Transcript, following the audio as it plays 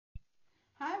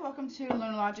Hi, welcome to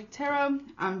Lunar Logic Tarot.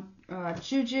 I'm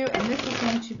Juju, and this is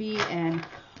going to be an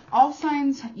all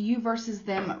signs you versus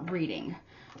them reading.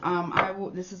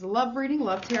 This is a love reading,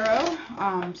 love tarot.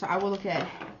 So I will look at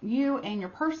you and your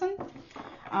person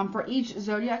for each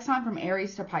zodiac sign from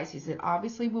Aries to Pisces. It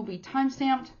obviously will be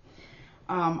time-stamped.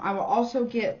 I will also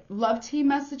get love tea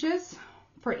messages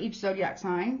for each zodiac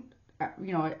sign. At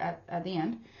the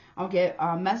end, I'll get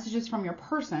messages from your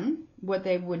person, what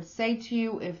they would say to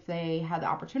you if they had the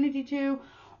opportunity to,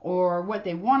 or what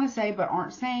they want to say but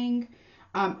aren't saying.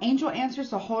 Angel answers,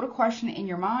 so hold a question in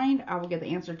your mind. I will get the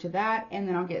answer to that, and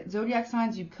then I'll get zodiac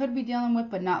signs you could be dealing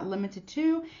with but not limited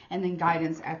to, and then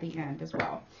guidance at the end as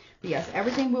well. But yes,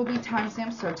 everything will be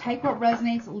timestamped, so take what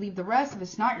resonates, leave the rest. If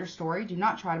it's not your story, do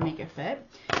not try to make it fit.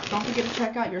 Don't forget to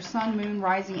check out your sun, moon,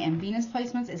 rising, and Venus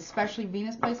placements, especially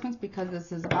Venus placements, because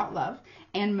this is about love,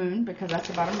 and moon, because that's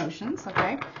about emotions,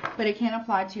 okay? But it can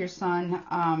apply to your sun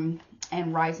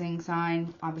and rising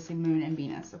sign, obviously moon and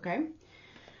Venus, okay?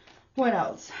 What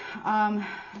else?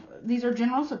 These are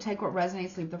general, so take what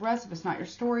resonates, leave the rest. If it's not your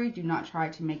story, do not try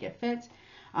to make it fit.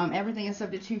 Everything is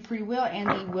subject to free will and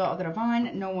the will of the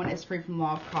divine. No one is free from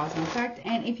law of cause and effect.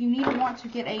 And if you want to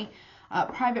get a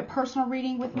private personal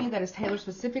reading with me that is tailored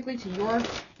specifically to your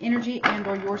energy and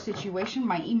or your situation,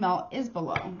 my email is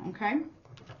below, okay?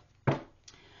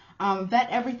 Vet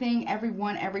everything,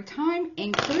 everyone, every time,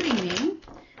 including me.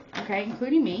 Okay,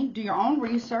 including me. Do your own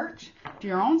research, do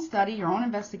your own study, your own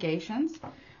investigations.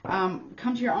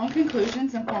 Come to your own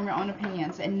conclusions and form your own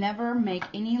opinions, and never make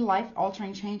any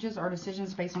life-altering changes or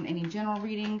decisions based on any general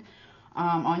reading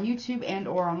on YouTube and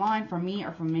or online from me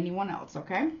or from anyone else,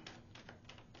 okay?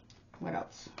 What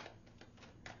else?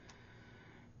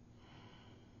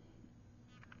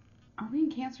 Are we in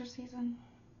Cancer season?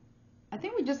 I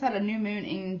think we just had a new moon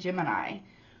in Gemini,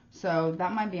 so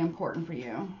that might be important for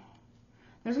you.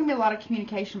 There's going to be a lot of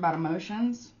communication about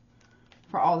emotions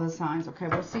for all the signs. Okay,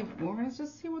 we'll see. We're going to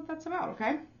just see what that's about,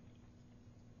 okay?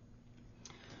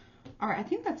 All right, I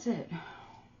think that's it.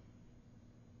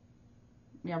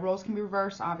 Yeah, roles can be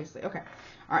reversed, obviously. Okay,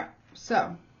 all right,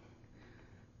 so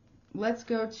let's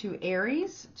go to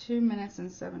Aries. 2 minutes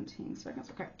and 17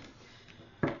 seconds. Okay.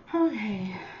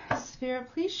 Okay,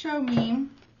 Spirit, please show me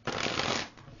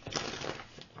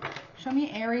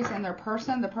Aries and their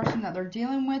person, the person that they're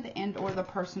dealing with, and or the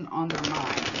person on their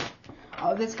mind.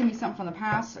 Oh, this can be something from the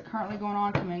past, currently going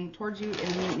on, coming towards you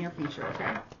in the near future,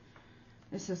 okay?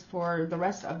 This is for the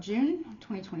rest of June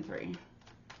 2023.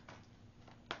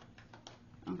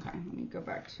 Okay, let me go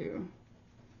back to,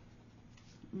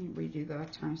 let me redo the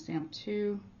timestamp,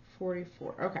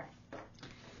 2:44. Okay.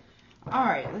 All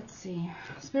right, let's see.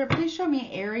 Spirit, please show me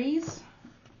Aries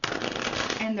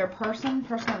and their person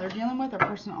that they're dealing with, their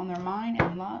person on their mind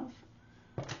and love.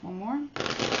 One more.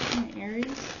 Aries.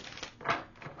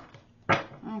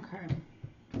 Okay.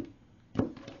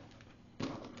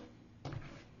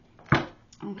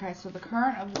 Okay, so the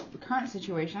current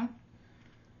situation.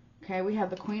 Okay, we have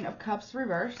the Queen of Cups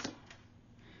reverse.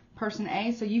 Person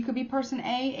A, so you could be person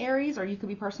A, Aries, or you could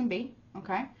be person B.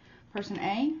 Okay. Person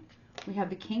A, we have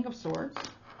the King of Swords,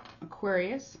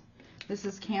 Aquarius. This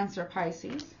is Cancer,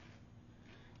 Pisces.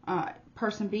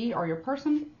 Person B, or your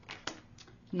person,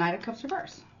 Knight of Cups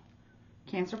reverse.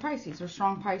 Cancer, Pisces, or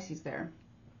strong Pisces there.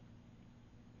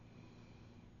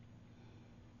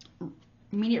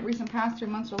 Immediate recent past, 3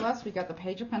 months or less, we got the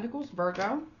Page of Pentacles,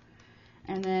 Virgo.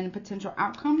 And then potential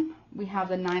outcome, we have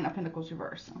the 9 of Pentacles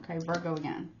reverse. Okay, Virgo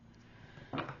again.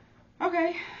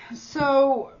 Okay,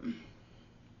 so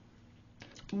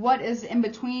what is in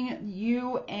between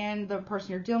you and the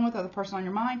person you're dealing with, or the person on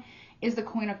your mind, is the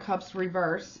Queen of Cups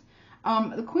reverse.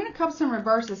 The Queen of Cups in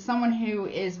reverse is someone who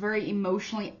is very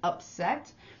emotionally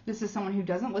upset. This is someone who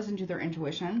doesn't listen to their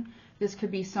intuition. This could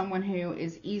be someone who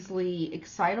is easily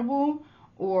excitable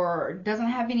or doesn't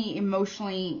have any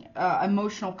emotional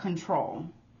control.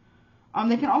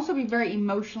 They can also be very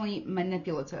emotionally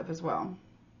manipulative as well.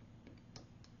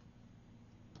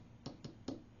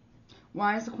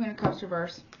 Why is the Queen of Cups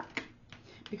reverse?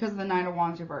 Because of the 9 of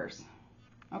Wands reverse.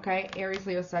 Okay, Aries,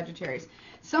 Leo, Sagittarius.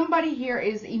 Somebody here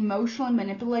is emotionally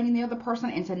manipulating the other person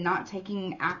into not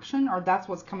taking action, or that's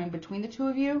what's coming between the two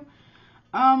of you,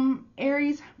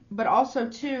 Aries. But also,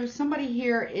 too, somebody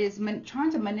here is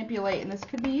trying to manipulate, and this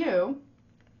could be you,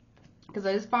 because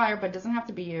it is fire, but it doesn't have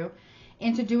to be you,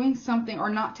 into doing something or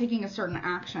not taking a certain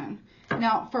action.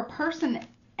 Now, for person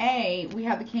A, we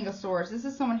have the King of Swords. This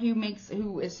is someone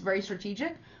who is very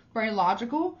strategic, very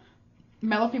logical.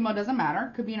 Male or female doesn't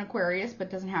matter. Could be an Aquarius, but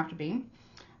doesn't have to be.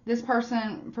 This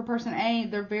person, for person A,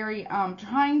 they're very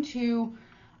trying to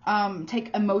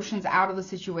take emotions out of the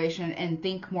situation and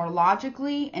think more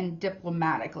logically and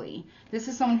diplomatically. This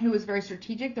is someone who is very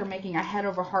strategic. They're making a head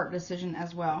over heart decision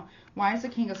as well. Why is the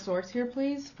King of Swords here,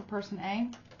 please, for person A?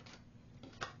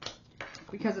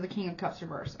 Because of the King of Cups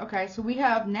reverse. Okay, so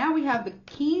now we have the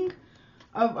Queen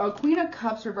of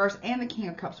Cups reverse and the King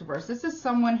of Cups reverse. This is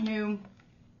someone who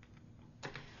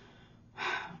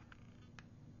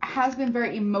has been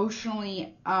very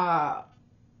emotionally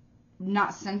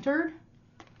not centered.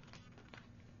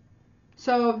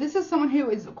 So this is someone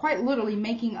who is quite literally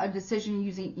making a decision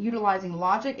utilizing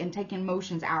logic and taking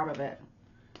emotions out of it.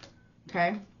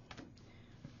 Okay?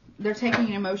 They're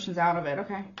taking emotions out of it.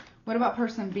 Okay. What about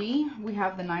person B? We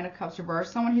have the Knight of Cups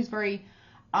reversed. Someone who's very,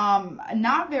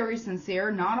 not very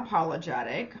sincere, not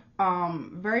apologetic,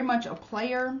 very much a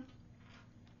player.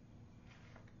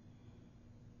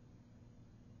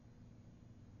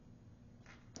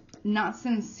 Not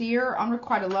sincere,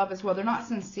 unrequited love as well. They're not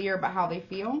sincere about how they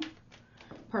feel.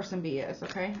 Person B is,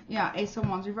 okay? Yeah, Ace of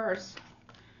Wands reverse.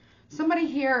 Somebody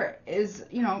here is,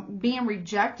 you know, being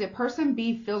rejected. Person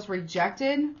B feels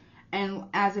rejected and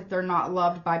as if they're not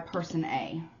loved by person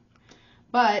A.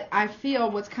 But I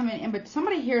feel what's coming in, but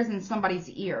somebody here is in somebody's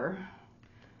ear.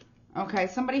 Okay,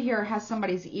 somebody here has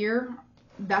somebody's ear.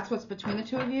 That's what's between the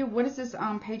two of you. What is this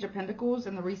Page of Pentacles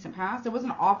in the recent past? There was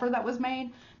an offer that was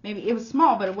made. Maybe it was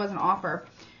small, but it was an offer.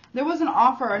 There was an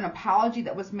offer, an apology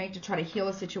that was made to try to heal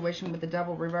a situation with the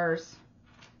Devil reverse.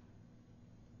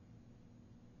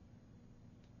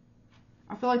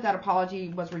 I feel like that apology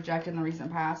was rejected in the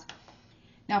recent past.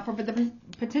 Now, for the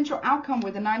potential outcome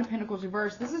with the Nine of Pentacles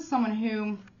reverse, this is someone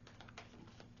who...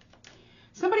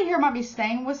 Somebody here might be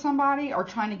staying with somebody or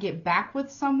trying to get back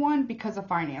with someone because of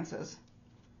finances.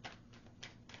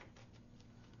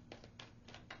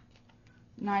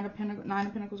 Nine of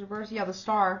Pentacles reverse. Yeah, the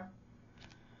Star.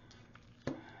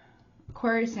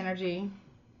 Aquarius energy.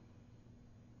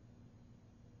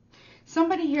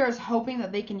 Somebody here is hoping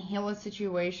that they can heal a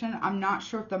situation. I'm not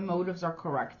sure if the motives are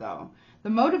correct, though. The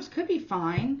motives could be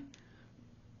fine.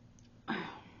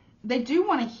 They do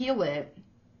want to heal it.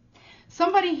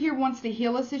 Somebody here wants to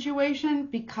heal a situation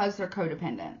because they're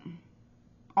codependent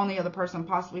on the other person,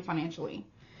 possibly financially.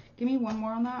 Give me one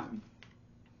more on that.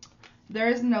 There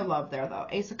is no love there, though.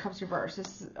 Ace of Cups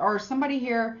reverse. Or somebody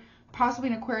here, possibly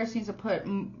an Aquarius, needs to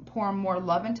pour more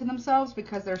love into themselves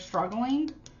because they're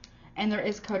struggling. And there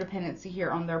is codependency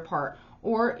here on their part.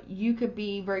 Or you could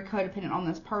be very codependent on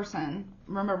this person.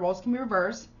 Remember, roles can be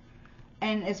reversed.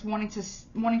 And it's wanting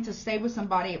to stay with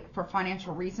somebody for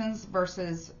financial reasons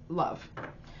versus love.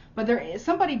 But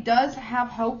somebody does have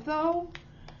hope, though,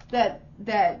 that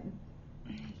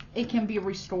it can be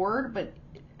restored. But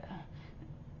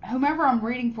whomever I'm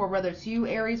reading for, whether it's you,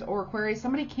 Aries, or Aquarius,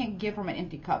 somebody can't give from an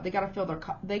empty cup. They got to fill their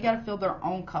cup. They got to fill their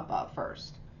own cup up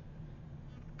first.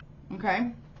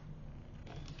 Okay.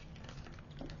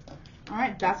 All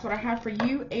right, that's what I have for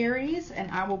you, Aries, and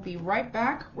I will be right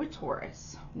back with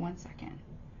Taurus. 1 second.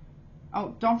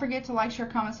 Oh, don't forget to like, share,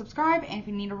 comment, subscribe, and if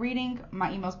you need a reading,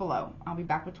 my email's below. I'll be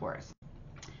back with Taurus.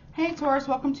 Hey, Taurus,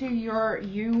 welcome to your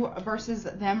you versus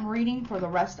them reading for the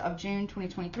rest of June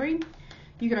 2023.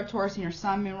 You could have Taurus in your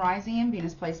Sun, Moon, Rising, and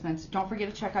Venus placements. Don't forget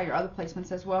to check out your other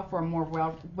placements as well for a more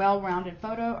well-rounded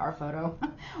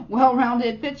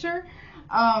well-rounded picture.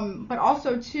 But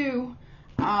also, too,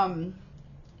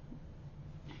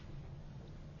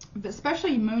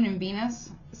 especially Moon and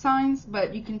Venus signs,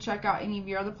 but you can check out any of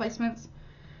your other placements.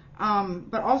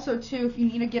 But also, too, if you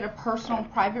need to get a personal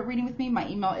private reading with me, my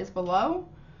email is below.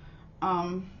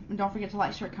 And don't forget to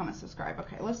like, share, comment, subscribe.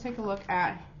 Okay, let's take a look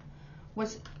at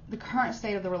what's the current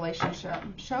state of the relationship.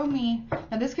 Show me,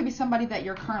 now this could be somebody that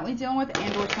you're currently dealing with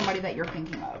and or somebody that you're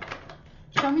thinking of.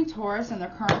 Show me Taurus and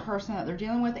their current person that they're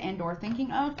dealing with and or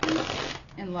thinking of, please,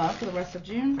 in love for the rest of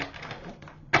June.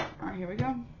 All right, here we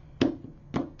go.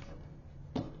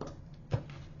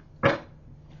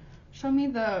 Show me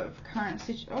the current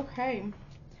situation. Okay,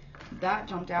 that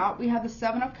jumped out. We have the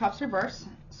Seven of Cups reverse,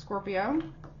 Scorpio.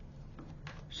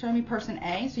 Show me person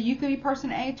A. So you could be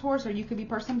person A, Taurus, or you could be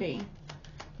person B.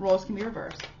 Roles can be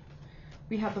reversed.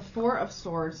 We have the Four of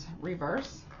Swords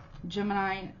reverse,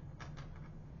 Gemini,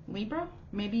 Libra,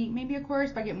 maybe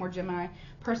Aquarius, but I get more Gemini.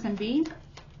 Person B.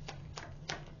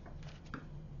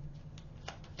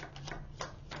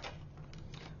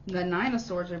 The Nine of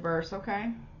Swords reverse.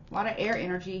 Okay. A lot of air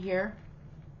energy here.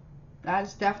 That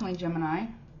is definitely Gemini.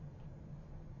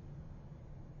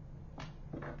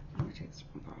 Let me take this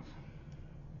off.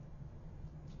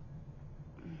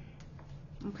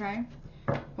 Okay.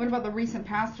 What about the recent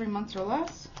past 3 months or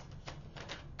less?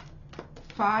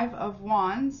 Five of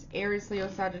Wands, Aries, Leo,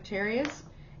 Sagittarius.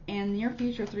 In near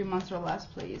future, 3 months or less,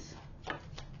 please.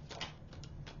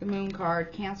 The Moon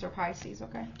card, Cancer, Pisces,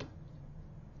 okay?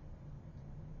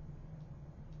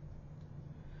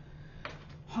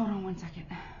 Hold on one second.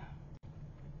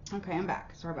 Okay, I'm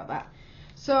back. Sorry about that.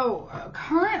 So,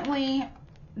 currently,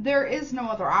 there is no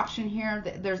other option here.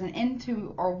 There's an end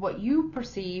to, or what you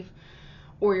perceive,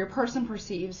 or your person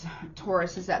perceives,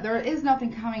 Taurus, is that there is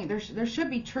nothing coming. There should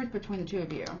be truth between the two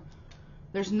of you.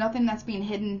 There's nothing that's being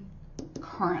hidden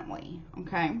currently,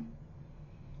 okay?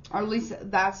 Or at least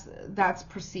that's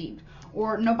perceived.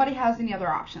 Or nobody has any other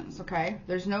options, okay?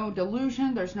 There's no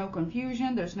delusion, there's no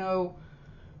confusion, there's no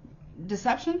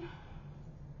deception,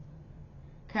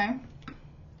 okay?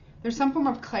 There's some form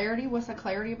of clarity. What's that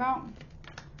clarity about?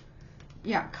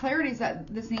 Yeah, clarity is that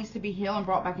this needs to be healed and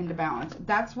brought back into balance.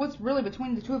 That's what's really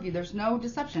between the two of you. There's no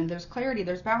deception. There's clarity.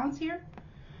 There's balance here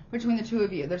between the two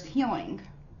of you. There's healing.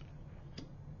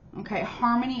 Okay,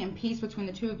 harmony and peace between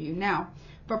the two of you. Now,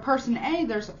 for person A,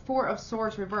 there's 4 of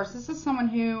Swords reversed. This is someone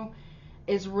who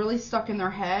is really stuck in their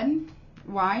head.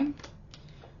 Why?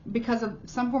 Because of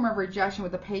some form of rejection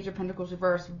with the Page of Pentacles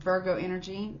reversed, Virgo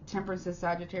energy, Temperance is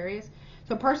Sagittarius.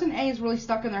 So person A is really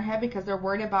stuck in their head because they're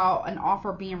worried about an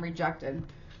offer being rejected,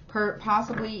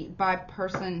 possibly by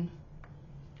person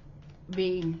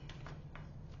B.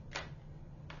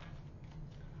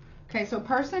 Okay, so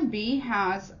person B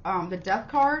has the Death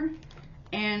card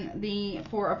and the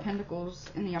 4 of Pentacles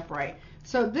in the upright.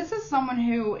 So this is someone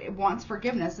who wants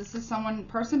forgiveness. This is someone,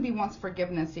 person B wants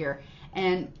forgiveness here.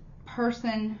 And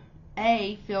person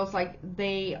A feels like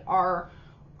they are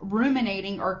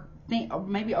ruminating or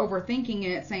maybe overthinking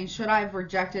it, saying, should I have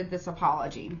rejected this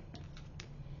apology?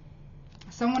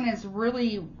 Someone is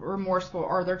really remorseful,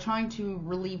 or they're trying to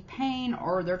relieve pain,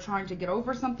 or they're trying to get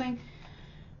over something.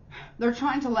 They're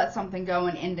trying to let something go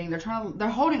and ending. They're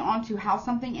holding on to how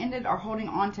something ended, or holding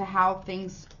on to how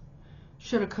things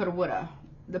shoulda, coulda, woulda.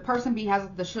 The person B has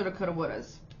the shoulda, coulda,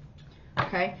 wouldas.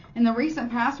 Okay. In the recent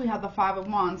past, we have the 5 of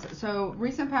Wands. So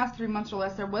recent past, 3 months or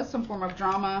less, there was some form of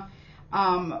drama,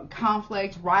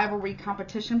 conflict, rivalry,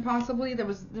 competition, possibly. There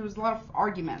was a lot of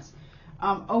arguments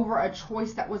over a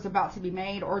choice that was about to be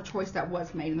made, or a choice that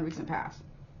was made in the recent past.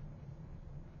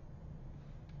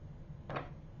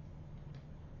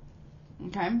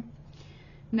 Okay.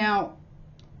 Now,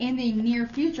 in the near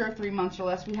future, 3 months or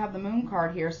less, we have the Moon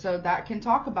card here. So that can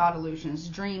talk about illusions,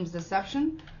 dreams,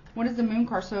 deception. What is the Moon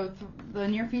card? So the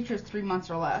near future is 3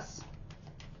 months or less.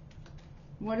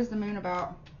 What is the Moon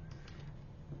about?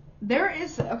 There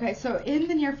is, okay, so in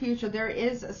the near future, there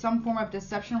is some form of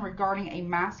deception regarding a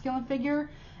masculine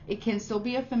figure. It can still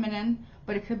be a feminine,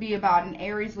 but it could be about an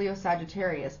Aries, Leo,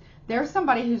 Sagittarius. There's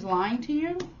somebody who's lying to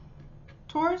you,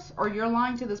 Taurus, or you're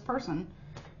lying to this person.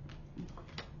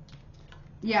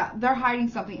 Yeah, they're hiding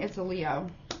something. It's a Leo.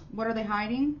 What are they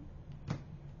hiding?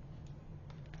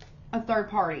 A third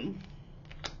party.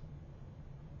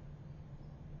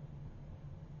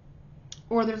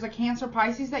 Or there's a Cancer,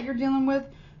 Pisces that you're dealing with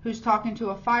who's talking to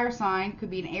a fire sign. Could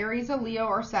be an Aries, a Leo,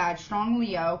 or Sag, strong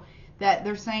Leo, that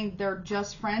they're saying they're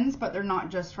just friends, but they're not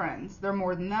just friends. They're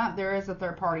more than that. There is a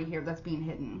third party here that's being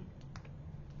hidden.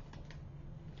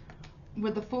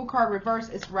 With the Fool card reverse,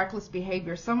 it's reckless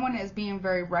behavior. Someone is being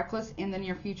very reckless in the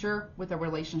near future with a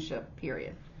relationship,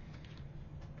 period.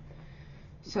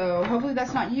 So hopefully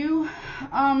that's not you,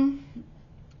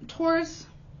 Taurus.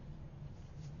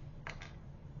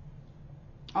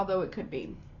 Although it could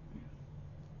be.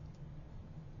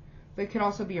 But it could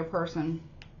also be a person.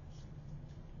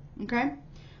 Okay?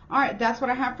 Alright, that's what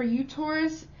I have for you,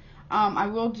 Taurus. I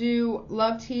will do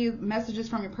love tea, messages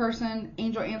from your person,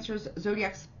 angel answers,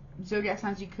 zodiac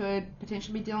signs you could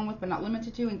potentially be dealing with, but not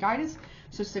limited to, and guidance.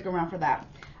 So stick around for that.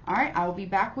 Alright, I will be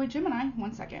back with Gemini.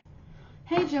 1 second.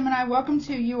 Hey Gemini, welcome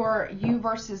to your You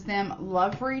versus Them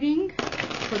love reading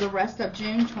for the rest of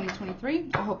June 2023.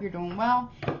 I hope you're doing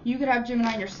well. You could have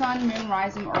Gemini in your Sun, Moon,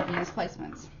 Rising, or Venus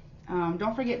placements.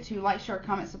 Don't forget to like, share,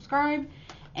 comment, subscribe.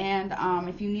 And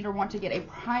if you need or want to get a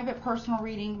private personal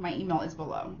reading, my email is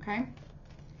below, okay?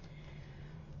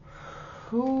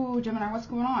 Ooh, Gemini, what's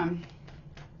going on?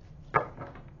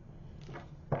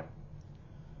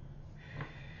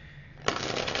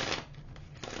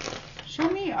 Show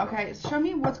me, okay, show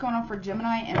me what's going on for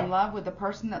Gemini in love with the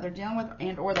person that they're dealing with,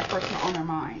 and or the person on their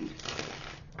mind.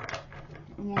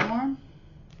 One more.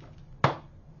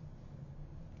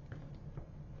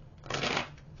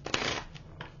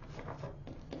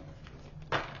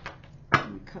 Let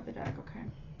me cut the deck,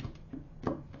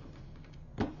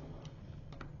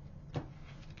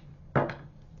 okay.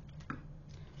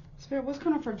 Spirit, what's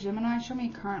going on for Gemini? Show me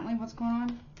currently what's going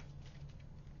on.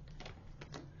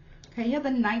 Okay, you have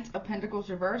the Knight of Pentacles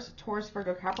reverse, Taurus,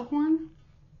 Virgo, Capricorn.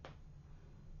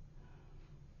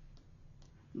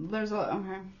 There's a,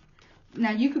 okay.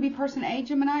 Now, you could be person A,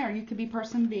 Gemini, or you could be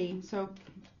person B. So,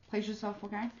 place yourself,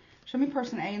 okay? Show me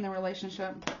person A in the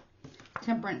relationship.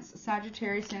 Temperance,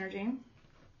 Sagittarius energy.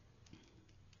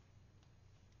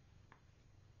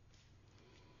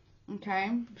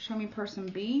 Okay, show me person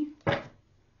B.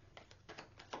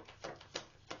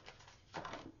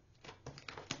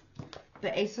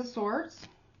 The Ace of Swords,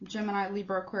 Gemini,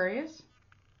 Libra, Aquarius.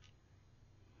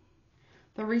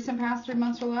 The recent past 3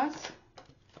 months or less,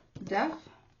 Death,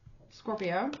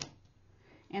 Scorpio.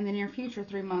 And the near future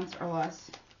 3 months or less,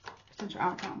 potential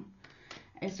outcome.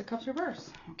 Ace of Cups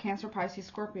reverse, Cancer, Pisces,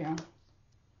 Scorpio.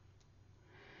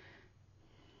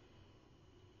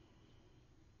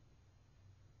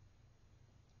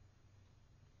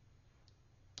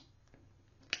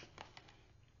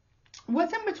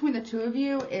 What's in between the two of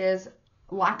you is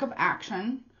lack of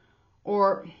action,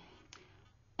 or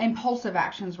impulsive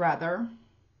actions rather,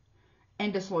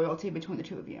 and disloyalty between the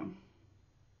two of you.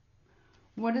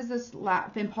 What is this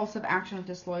impulsive action of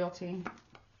disloyalty?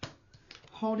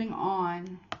 Holding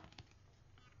on.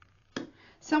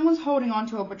 Someone's holding on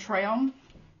to a betrayal,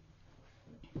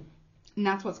 and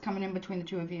that's what's coming in between the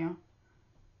two of you.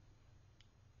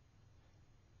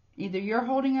 Either you're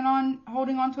holding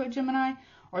on to it, Gemini,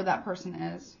 or that person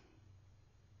is.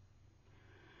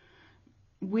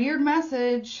 Weird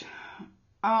message.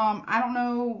 I don't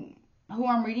know who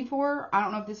I'm reading for. I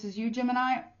don't know if this is you,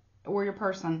 Gemini, or your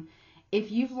person.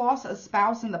 If you've lost a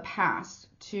spouse in the past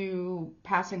to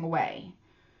passing away,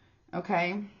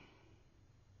 okay?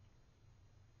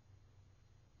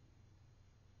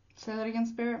 Say that again,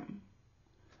 Spirit.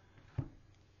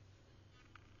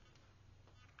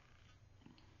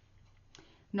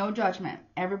 No judgment.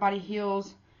 Everybody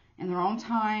heals in their own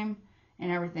time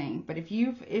and everything. But if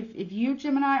you,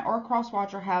 Gemini, or a cross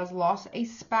watcher has lost a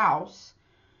spouse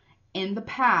in the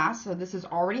past, so this has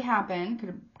already happened,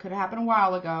 could have happened a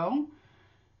while ago,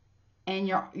 and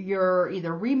you're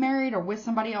either remarried or with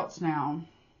somebody else now,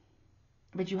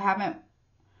 but you haven't,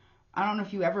 I don't know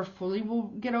if you ever fully will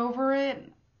get over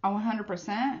it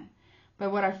 100%,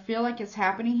 but what I feel like is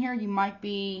happening here, you might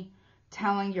be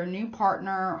telling your new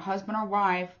partner, husband or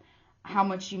wife, how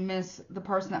much you miss the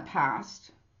person that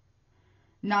passed.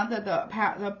 Not that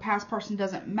the past person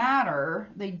doesn't matter.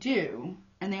 They do,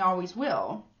 and they always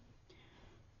will.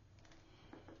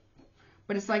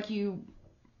 But it's like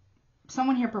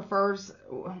someone here prefers,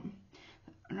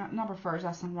 not prefers,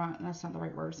 that's not the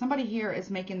right word. Somebody here is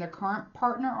making their current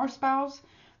partner or spouse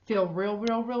feel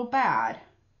real bad.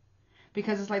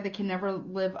 Because it's like they can never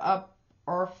live up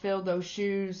or fill those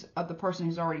shoes of the person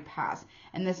who's already passed.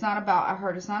 And it's not about, I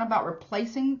heard, it's not about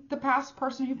replacing the past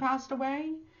person who passed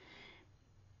away.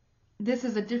 This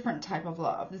is a different type of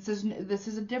love. This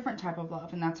is a different type of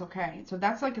love, and that's okay. So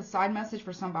that's like a side message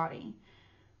for somebody.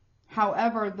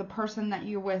 However, the person that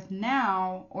you're with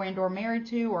now, or married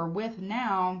to, or with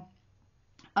now,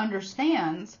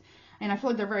 understands, and I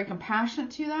feel like they're very compassionate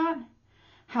to that.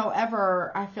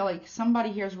 However, I feel like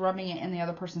somebody here is rubbing it in the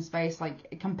other person's face,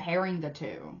 like comparing the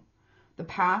two. The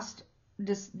past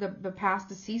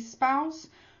deceased spouse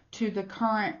to the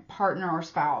current partner or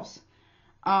spouse,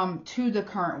 to the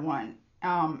current one.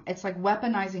 It's like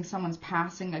weaponizing someone's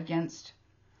passing against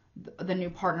the new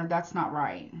partner. That's not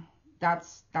right.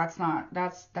 That's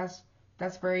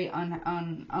very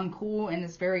uncool, and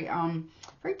it's very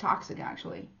toxic,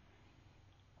 actually.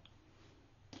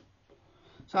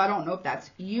 So I don't know if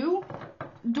that's you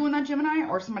doing that, Gemini,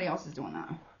 or somebody else is doing that.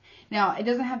 Now, it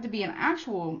doesn't have to be an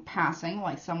actual passing,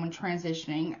 like someone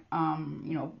transitioning,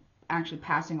 actually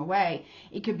passing away.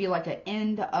 It could be like an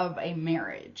end of a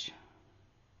marriage.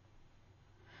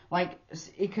 Like,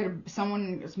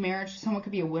 someone's marriage, someone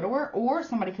could be a widower, or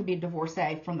somebody could be a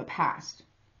divorcee from the past.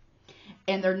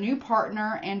 And their new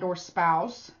partner and or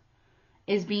spouse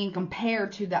is being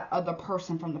compared to that other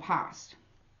person from the past.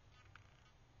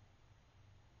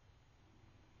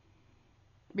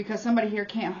 Because somebody here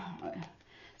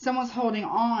someone's holding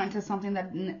on to something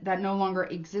that no longer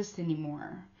exists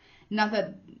anymore. Not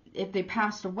that if they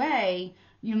passed away,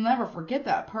 you'll never forget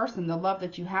that person. The love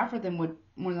that you have for them would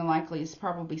more than likely is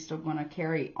probably still going to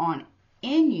carry on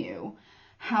in you.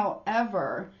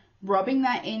 However, rubbing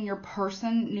that in your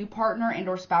new partner and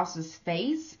or spouse's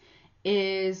face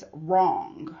is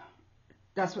wrong.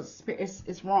 That's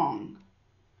it's wrong.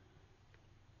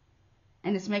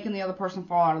 And it's making the other person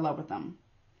fall out of love with them.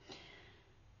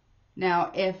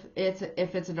 Now, if it's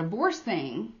a divorce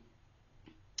thing,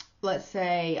 let's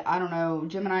say, I don't know,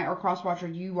 Gemini or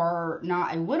Crosswatcher, you are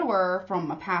not a widower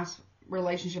from a past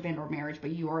relationship and or marriage,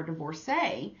 but you are a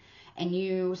divorcee,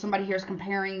 and somebody here is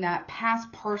comparing that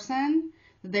past person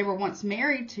that they were once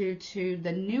married to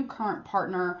the new current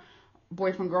partner,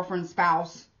 boyfriend, girlfriend,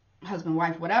 spouse, husband,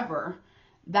 wife, whatever.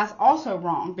 That's also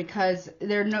wrong, because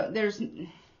there's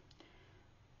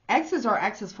exes are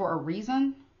exes for a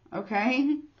reason,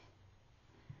 okay?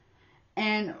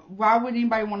 And why would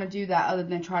anybody want to do that other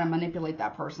than try to manipulate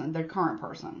that person, their current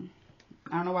person?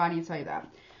 I don't know why I need to tell you that.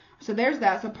 So there's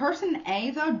that. So person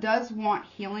A, though, does want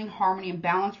healing, harmony, and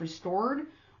balance restored.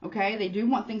 Okay? They do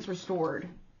want things restored.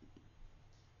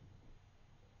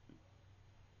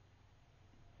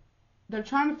 They're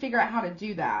trying to figure out how to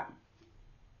do that.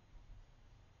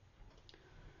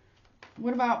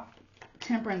 What about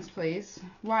Temperance, please?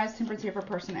 Why is Temperance here for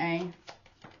person A?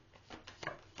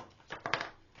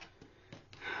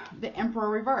 The Emperor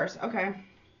reverse. Okay.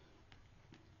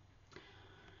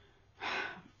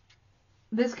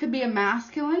 This could be a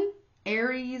masculine,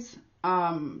 Aries,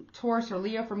 Taurus, or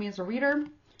Leo for me as a reader.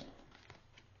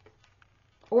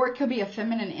 Or it could be a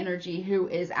feminine energy who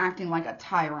is acting like a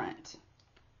tyrant.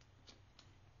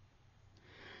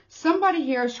 Somebody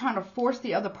here is trying to force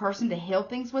the other person to heal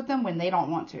things with them when they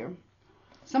don't want to.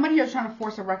 Somebody here is trying to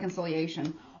force a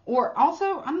reconciliation. Or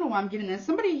also, I don't know why I'm getting this.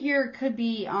 Somebody here could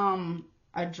be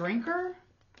a drinker.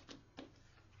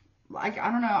 Like, I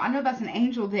don't know. I know that's an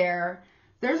angel there.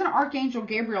 There's an Archangel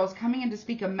Gabriel is coming in to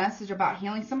speak a message about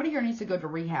healing. Somebody here needs to go to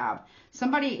rehab.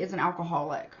 Somebody is an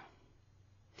alcoholic.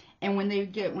 And when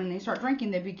they start drinking,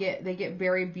 they get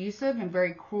very abusive and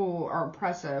very cruel or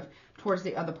oppressive towards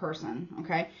the other person.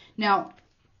 Okay? Now,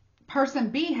 person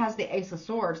B has the Ace of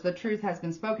Swords. The truth has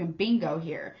been spoken. Bingo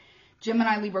here.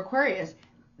 Gemini, Libra, Aquarius.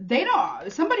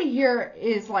 Somebody here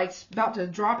is like about to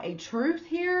drop a truth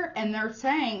here, and they're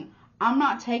saying, I'm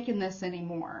not taking this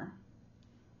anymore.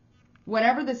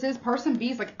 Whatever this is, person B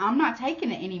is like, I'm not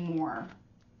taking it anymore.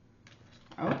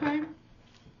 Okay.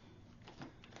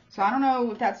 So I don't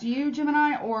know if that's you,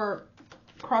 Gemini, or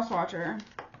Crosswatcher.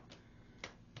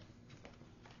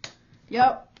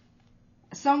 Yep.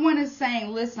 Someone is saying,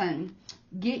 listen,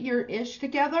 get your ish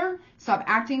together. Stop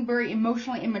acting very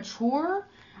emotionally immature.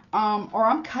 Or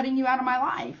I'm cutting you out of my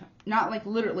life. Not like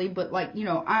literally, but like, you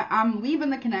know, I'm leaving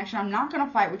the connection. I'm not going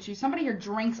to fight with you. Somebody here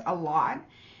drinks a lot.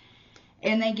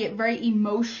 And they get very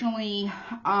emotionally,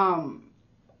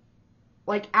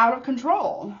 like out of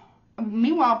control.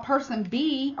 Meanwhile, person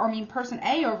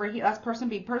A over here, that's person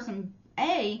B. Person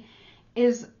A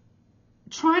is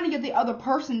trying to get the other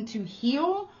person to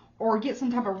heal or get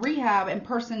some type of rehab, and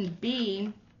person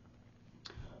B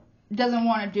doesn't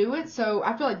want to do it. So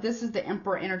I feel like this is the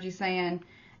Emperor energy saying,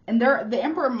 and the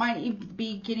Emperor might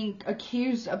be getting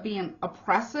accused of being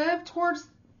oppressive towards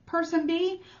person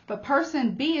B, but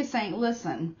person B is saying,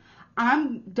 listen,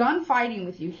 I'm done fighting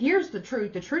with you. Here's the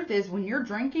truth. The truth is, when you're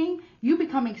drinking, you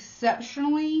become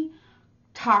exceptionally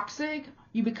toxic.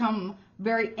 You become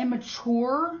very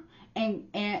immature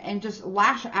and just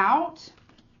lash out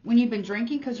when you've been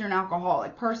drinking because you're an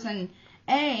alcoholic. Person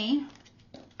A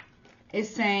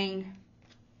is saying,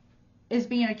 is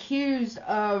being accused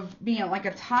of being like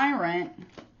a tyrant.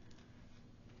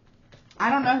 I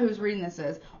don't know whose reading this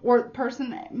is. Or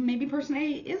maybe person A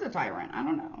is a tyrant. I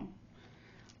don't know.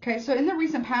 Okay, so in the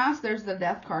recent past, there's the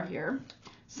Death card here.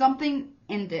 Something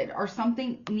ended or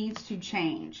something needs to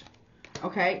change.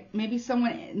 Okay, maybe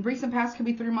someone in recent past could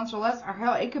be 3 months or less. Or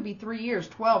hell, it could be 3 years,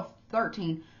 12,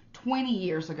 13, 20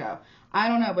 years ago. I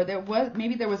don't know, but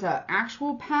maybe there was an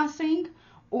actual passing,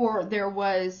 or there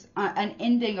was an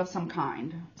ending of some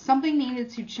kind. Something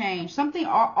needed to change. Something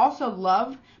also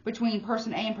love between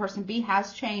person A and person B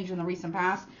has changed in the recent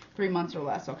past, 3 months or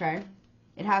less, okay?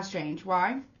 It has changed.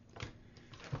 Why?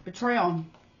 Betrayal.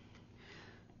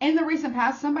 In the recent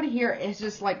past, somebody here is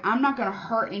just like, I'm not going to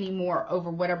hurt anymore over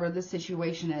whatever this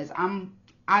situation is.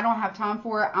 I don't have time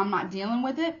for it. I'm not dealing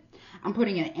with it. I'm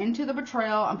putting it into the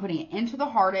betrayal. I'm putting it into the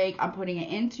heartache. I'm putting it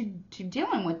into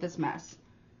dealing with this mess.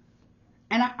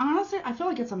 And honestly, I feel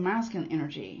like it's a masculine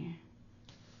energy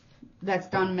that's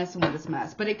done messing with this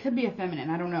mess. But it could be a feminine.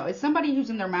 I don't know. It's somebody who's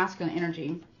in their masculine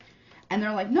energy. And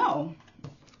they're like, no,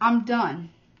 I'm done.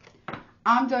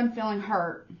 I'm done feeling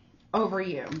hurt over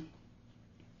you.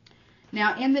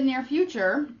 Now, in the near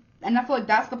future, and I feel like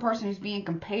that's the person who's being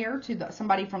compared to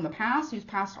somebody from the past who's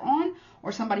passed on,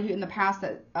 or somebody who in the past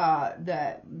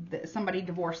that somebody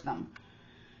divorced them.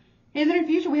 In the near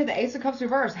future, we have the Ace of Cups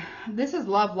reversed. This is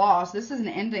love lost. This is an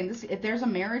ending. If there's a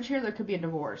marriage here, there could be a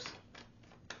divorce.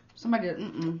 Somebody,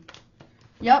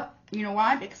 Yep. You know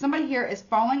why? Because somebody here is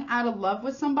falling out of love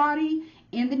with somebody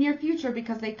in the near future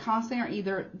because they constantly are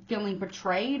either feeling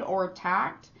betrayed or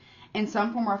attacked in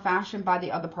some form or fashion by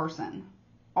the other person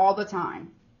all the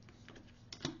time.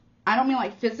 I don't mean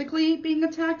like physically being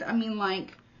attacked. I mean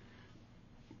like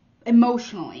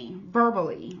emotionally,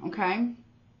 verbally, okay?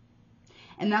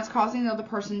 And that's causing the other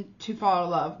person to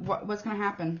fall out of love. What's going to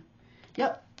happen?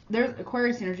 Yep, there's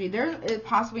Aquarius energy. There's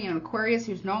possibly an Aquarius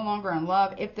who's no longer in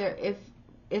love. If it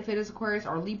is Aquarius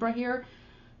or Libra here,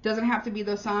 doesn't have to be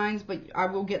those signs, but I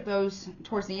will get those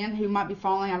towards the end, who might be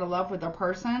falling out of love with their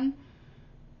person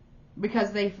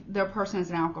because their person is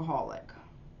an alcoholic.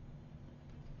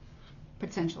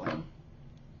 Potentially.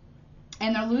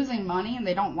 And they're losing money and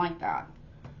they don't like that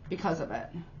because of it.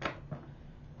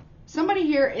 Somebody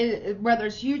here, is, whether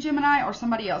it's you, Gemini, or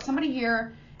somebody else, somebody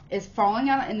here is falling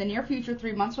out in the near future,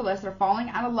 3 months or less. They're falling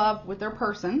out of love with their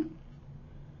person.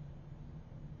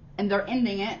 And they're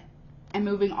ending it and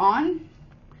moving on.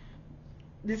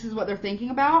 This is what they're thinking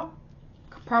about,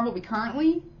 probably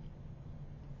currently.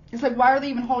 It's like, why are they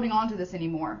even holding on to this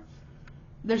anymore?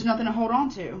 There's nothing to hold on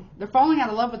to. They're falling out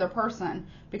of love with their person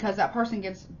because that person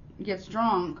gets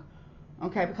drunk,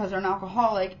 okay, because they're an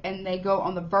alcoholic, and they go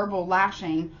on the verbal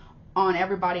lashing on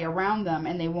everybody around them,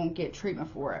 and they won't get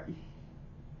treatment for it.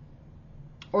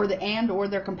 Or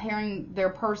they're comparing their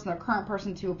current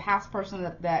person, to a past person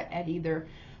that had either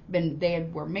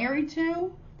were married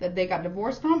to, that they got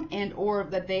divorced from, and or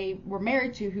that they were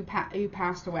married to who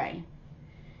passed away.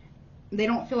 They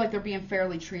don't feel like they're being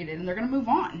fairly treated, and they're going to move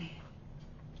on.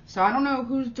 So I don't know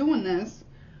who's doing this,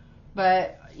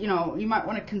 but you know, you might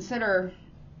want to consider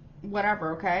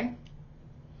whatever, okay?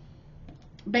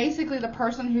 Basically, the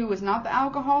person who is not the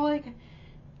alcoholic,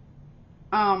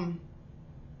 in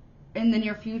the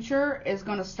near future, is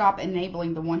going to stop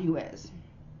enabling the one who is.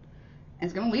 And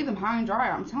it's going to leave them high and dry.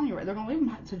 I'm telling you, they're going to leave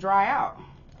them to dry out.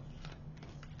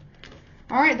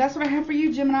 All right, that's what I have for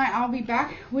you, Gemini. I'll be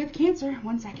back with Cancer.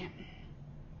 1 second.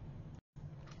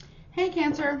 Hey,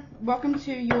 Cancer. Welcome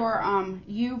to your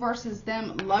you versus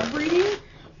them love reading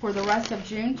for the rest of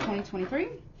June 2023.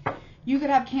 You could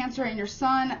have Cancer in your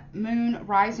Sun, Moon,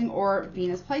 Rising, or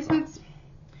Venus placements.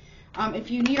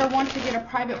 If you need or want to get a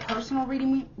private personal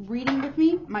reading with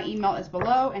me, my email is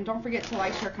below. And don't forget to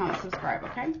like, share, comment, subscribe,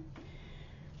 okay?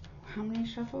 How many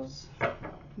shuffles?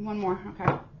 One more,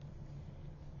 okay.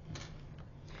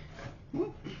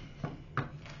 Ooh.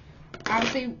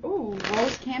 Obviously, ooh,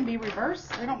 roles can be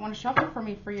reversed. They don't want to shuffle for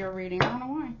me for your reading. I don't know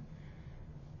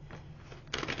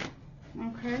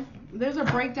why. Okay. There's a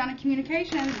breakdown in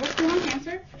communication. What's going on,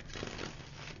 Cancer?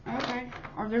 Okay.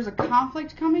 Or there's a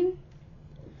conflict coming.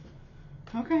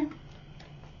 Okay.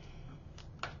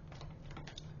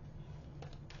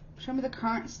 Show me the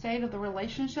current state of the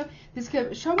relationship. This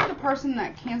could show me the person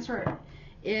that Cancer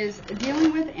is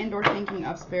dealing with and or thinking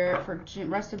of, Spirit, for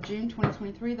rest of June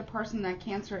 2023. The person that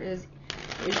Cancer is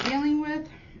dealing with.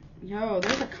 Yo,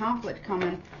 there's a conflict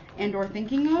coming and or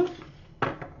thinking of.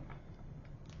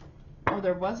 Or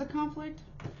there was a conflict.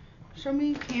 Show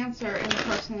me Cancer and the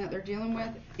person that they're dealing with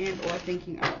and or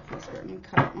thinking of. Please, Spirit. Let me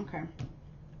cut. Okay.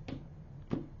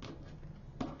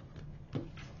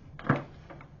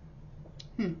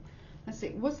 Let's see.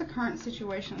 What's the current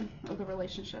situation of the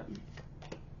relationship?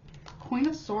 Queen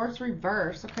of Swords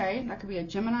reverse. Okay, that could be a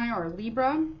Gemini or a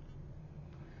Libra.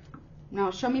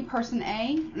 Now show me person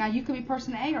A. Now you could be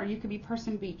person A or you could be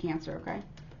person B, Cancer, okay?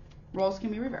 Roles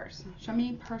can be reversed. Show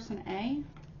me person A.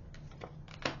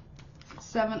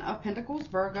 7 of Pentacles,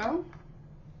 Virgo.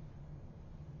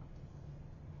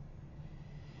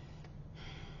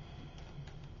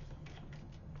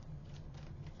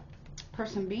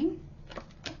 Person B.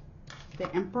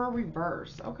 The Emperor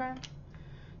reverse. Okay.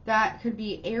 That could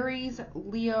be Aries,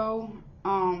 Leo,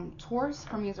 Taurus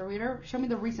for me as a reader. Show me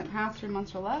the recent past, 3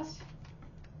 months or less.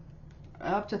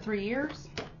 Up to 3 years.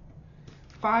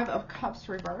 5 of Cups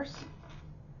reverse.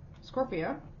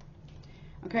 Scorpio.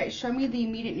 Okay, show me the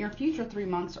immediate near future, 3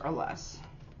 months or less.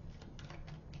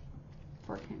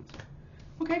 For Cancer.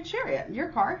 Okay, Chariot, your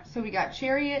card. So we got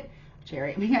Chariot.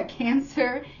 We got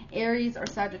Cancer, Aries, or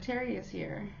Sagittarius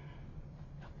here.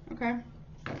 Okay.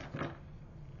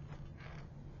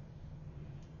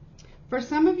 For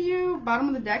some of you, bottom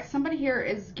of the deck, somebody here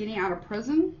is getting out of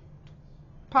prison,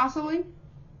 possibly.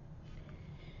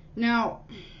 Now,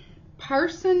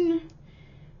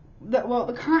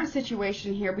 the current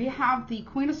situation here, we have the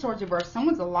Queen of Swords reversed.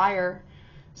 Someone's a liar.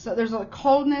 So there's a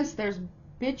coldness, there's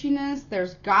bitchiness,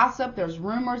 there's gossip, there's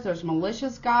rumors, there's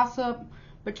malicious gossip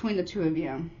between the two of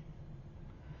you.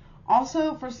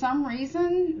 Also, for some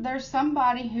reason, there's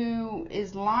somebody who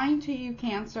is lying to you,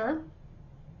 Cancer,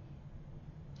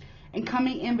 and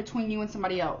coming in between you and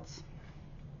somebody else.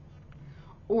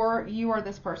 Or you are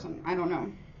this person. I don't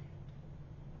know.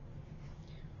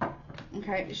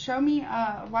 Okay, show me,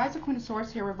 why is the Queen of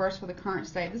Swords here reversed for the current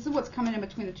state? This is what's coming in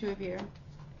between the two of you.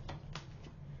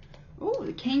 Oh,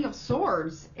 the King of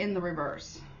Swords in the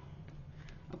reverse.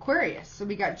 Aquarius. So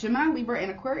we got Gemini, Libra, and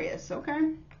Aquarius.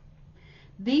 Okay.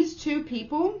 These two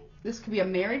people, this could be a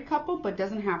married couple, but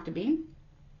doesn't have to be.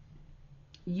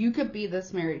 You could be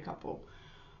this married couple.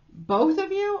 Both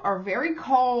of you are very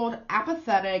cold,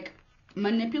 apathetic,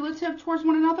 manipulative towards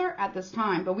one another at this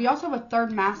time. But we also have a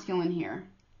third masculine here.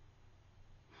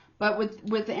 But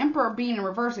with the Emperor being in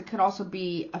reverse, it could also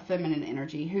be a feminine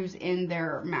energy who's in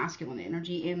their masculine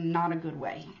energy in not a good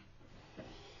way.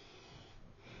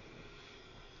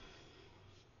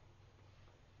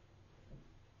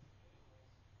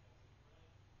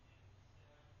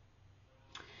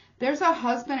 There's a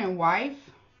husband and wife,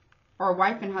 or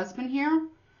wife and husband here,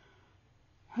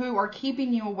 who are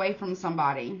keeping you away from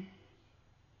somebody.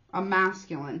 A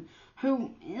masculine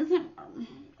who isn't,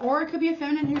 or it could be a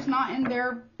feminine who's not in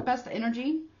their best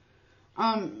energy.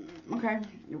 Okay.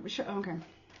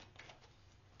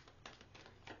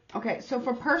 Okay, so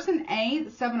for person A, the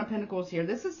Seven of Pentacles here,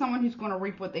 this is someone who's going to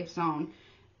reap what they've sown.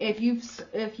 If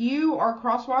you are a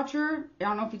cross watcher, I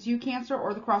don't know if it's you, Cancer,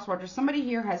 or the cross watcher, somebody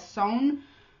here has sown,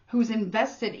 who's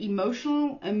invested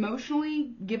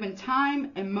emotionally, given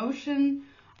time, emotion,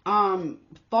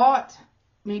 thought,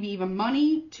 maybe even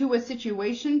money to a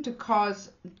situation to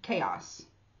cause chaos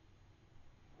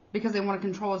because they want to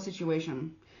control a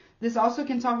situation. This also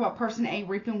can talk about person A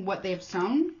reaping what they've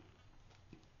sown.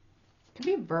 Could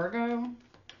be Virgo.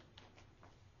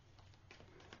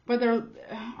 But they're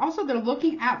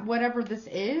looking at whatever this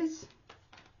is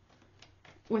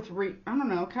with I don't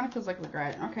know, it kind of feels like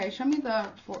regret. Okay, show me the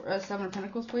Seven of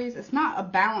Pentacles, please. It's not a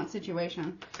balanced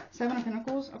situation. Seven of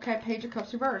Pentacles. Okay, Page of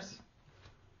Cups reverse.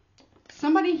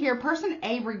 Somebody here, person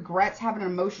A, regrets having an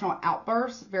emotional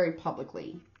outburst very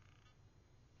publicly.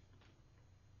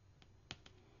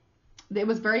 It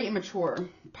was very immature.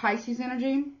 Pisces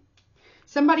energy.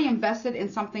 Somebody invested in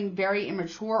something very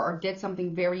immature or did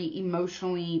something very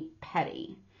emotionally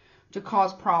petty to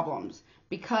cause problems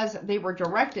because they were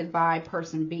directed by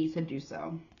person B to do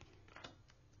so.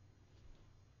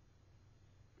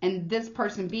 And this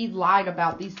person B lied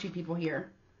about these two people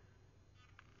here.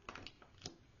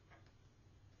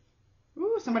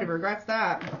 Ooh, somebody regrets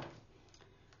that.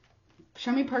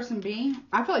 Show me person B.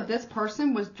 I feel like this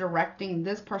person was directing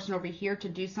this person over here to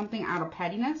do something out of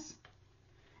pettiness.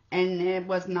 And it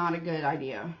was not a good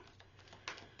idea.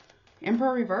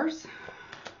 Emperor reverse.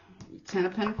 Ten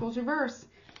of Pentacles reverse.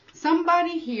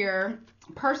 Somebody here,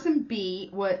 person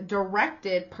B,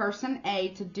 directed person A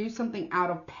to do something out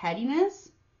of pettiness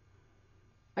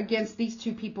against these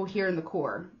two people here in the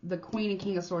core. The Queen and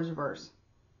King of Swords reverse.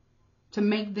 To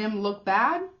make them look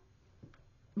bad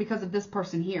because of this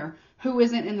person here, who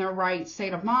isn't in their right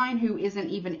state of mind, who isn't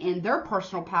even in their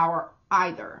personal power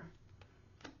either.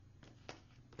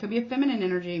 Could be a feminine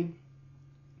energy.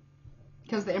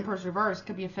 Because the Emperor's reverse.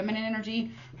 Could be a feminine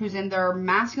energy who's in their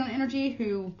masculine energy,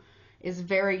 who is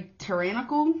very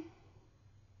tyrannical.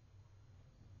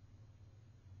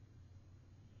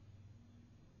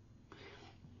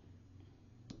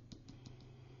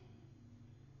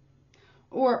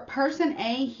 Or person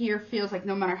A here feels like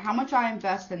no matter how much I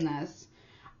invest in this,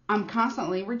 I'm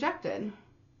constantly rejected.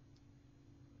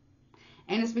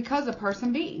 And it's because of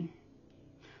person B.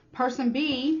 Person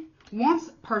B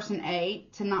wants person A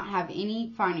to not have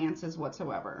any finances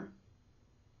whatsoever.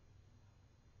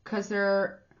 Because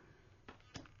or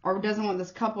doesn't want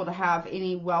this couple to have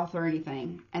any wealth or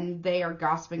anything. And they are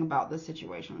gossiping about this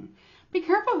situation. Be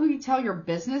careful who you tell your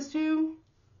business to,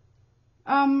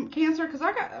 Cancer, because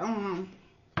I don't know.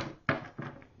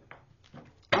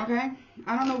 Okay?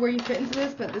 I don't know where you fit into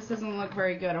this, but this doesn't look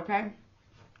very good, okay?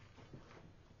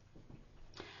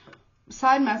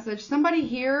 Side message. Somebody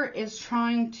here is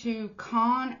trying to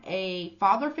con a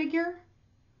father figure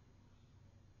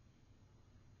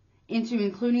into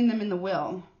including them in the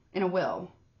will, in a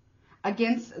will,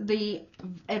 against the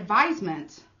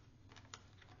advisement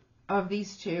of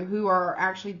these two, who are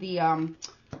actually the, I'm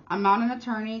not an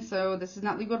attorney, so this is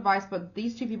not legal advice, but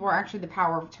these two people are actually the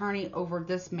power of attorney over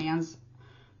this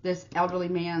elderly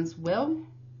man's will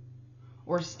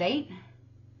or estate.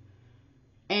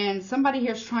 And somebody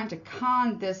here is trying to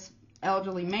con this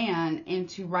elderly man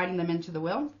into writing them into the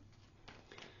will.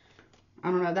 I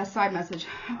don't know. That's side message.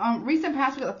 Recent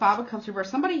past, we got the Five of Cups reverse.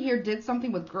 Somebody here did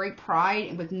something with great pride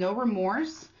and with no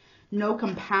remorse, no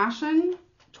compassion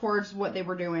towards what they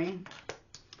were doing.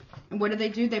 And what did they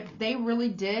do? They really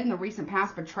did in the recent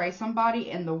past betray somebody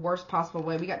in the worst possible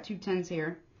way. We got two tens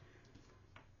here.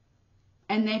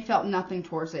 And they felt nothing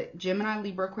towards it. Gemini,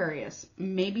 Libra, Aquarius.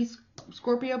 Maybe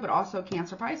Scorpio, but also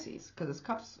Cancer, Pisces, because it's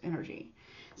Cups energy.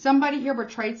 Somebody here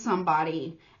betrayed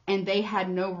somebody, and they had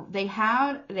and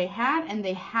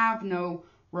they have no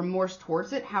remorse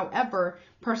towards it. However,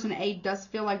 person A does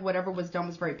feel like whatever was done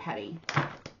was very petty.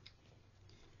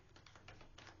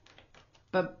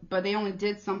 But they only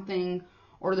did something,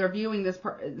 or they're viewing this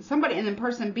somebody, and then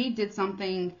person B did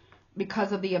something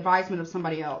because of the advisement of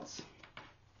somebody else.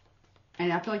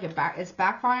 And I feel like it's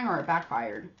backfiring, or it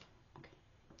backfired.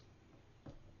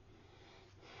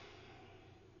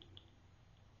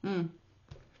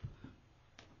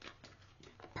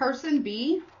 Person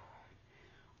B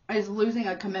is losing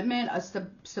a commitment, a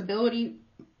stability,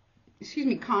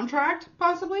 contract,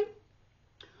 possibly,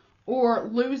 or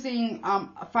losing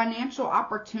financial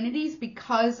opportunities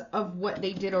because of what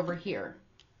they did over here,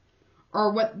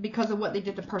 or because of what they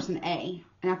did to person A.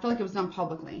 And I feel like it was done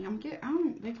publicly.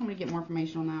 They told me to get more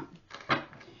information on that.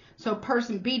 So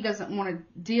person B doesn't want to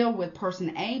deal with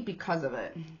person A because of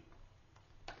it.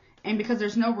 And because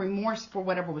there's no remorse for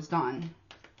whatever was done.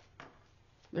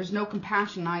 There's no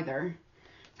compassion either.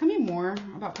 Tell me more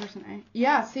about person A.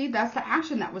 Yeah, see, that's the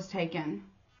action that was taken.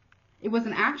 It was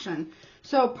an action.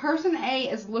 So person A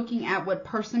is looking at what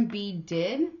person B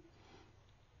did.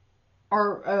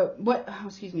 Or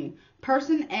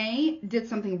person A did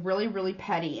something really, really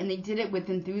petty, and they did it with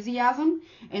enthusiasm,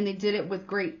 and they did it with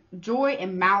great joy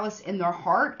and malice in their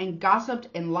heart, and gossiped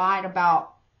and lied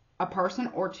about a person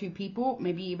or two people,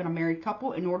 maybe even a married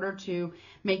couple, in order to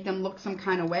make them look some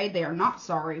kind of way. They are not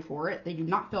sorry for it. They do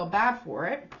not feel bad for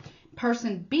it.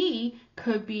 Person B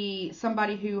could be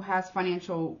somebody who has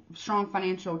strong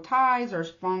financial ties, or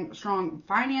strong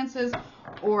finances,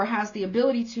 or has the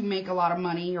ability to make a lot of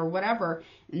money or whatever.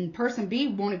 And person B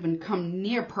won't even come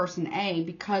near person A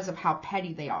because of how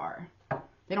petty they are.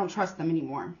 They don't trust them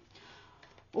anymore.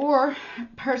 Or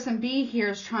person B here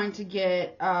is trying to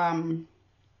get,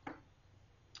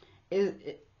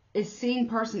 is seeing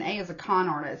person A as a con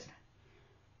artist,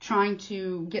 trying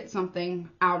to get something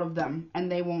out of them,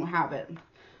 and they won't have it.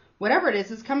 Whatever it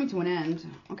is, it's coming to an end.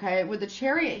 Okay, with the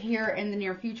Chariot here in the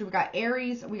near future, we got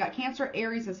Aries, we got Cancer,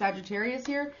 Aries, and Sagittarius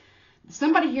here.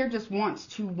 Somebody here just wants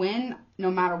to win no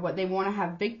matter what. They want to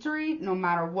have victory no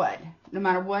matter what. No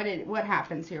matter what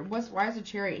happens here. Why is the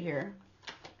Chariot here?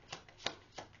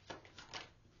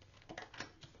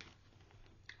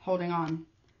 Holding on.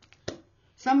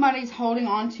 Somebody's holding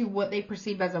on to what they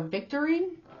perceive as a victory,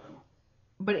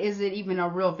 but is it even a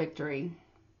real victory?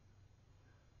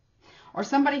 Or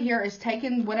somebody here is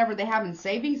taking whatever they have in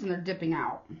savings and they're dipping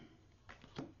out.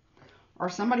 Or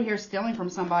somebody here is stealing from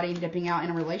somebody and dipping out in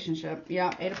a relationship.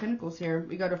 Yeah, 8 of Pentacles here.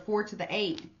 We go to 4 to the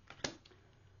 8.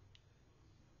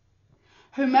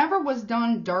 Whomever was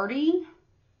done dirty,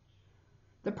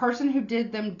 the person who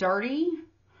did them dirty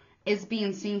is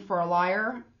being seen for a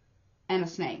liar and a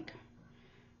snake.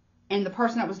 And the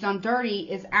person that was done dirty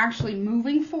is actually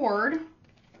moving forward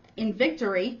in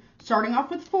victory, starting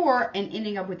off with 4 and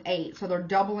ending up with 8. So they're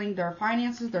doubling their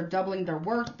finances, they're doubling their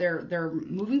work, they're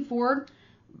moving forward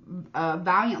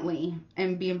valiantly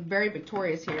and being very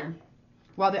victorious here,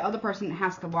 while the other person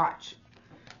has to watch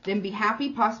them be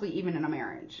happy, possibly even in a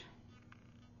marriage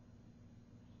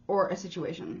or a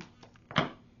situation. I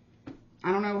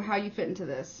don't know how you fit into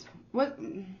this. What?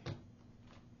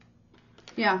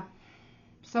 Yeah.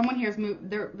 Someone here is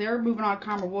they're moving on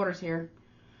calmer waters here.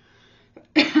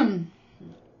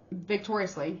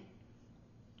 Victoriously.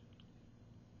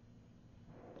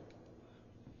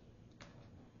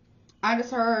 I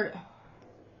just heard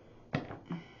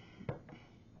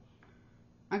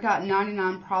I got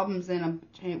 99 problems in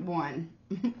a one.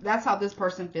 That's how this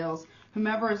person feels.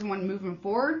 Whomever is the one moving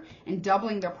forward and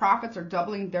doubling their profits, or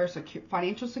doubling their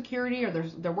financial security, or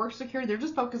their work security, they're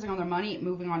just focusing on their money and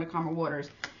moving on to calmer waters.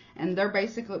 And their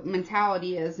basic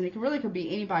mentality is, and it really could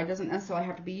be anybody, it doesn't necessarily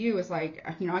have to be you, it's like,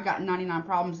 I got 99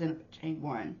 problems in chain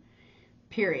 1.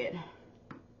 Period.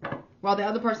 While the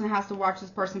other person has to watch this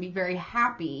person be very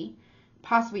happy,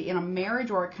 possibly in a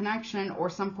marriage or a connection or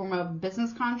some form of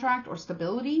business contract or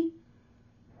stability.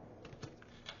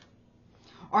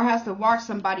 Or has to watch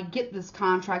somebody get this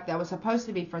contract that was supposed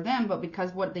to be for them, but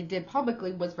because what they did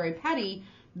publicly was very petty,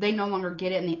 they no longer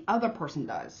get it and the other person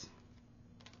does.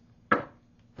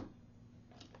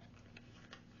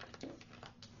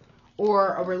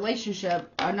 Or a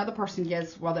relationship another person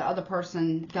gets while the other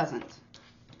person doesn't.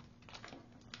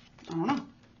 I don't know.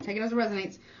 Take it as it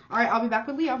resonates. Alright, I'll be back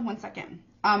with Leo. 1 second.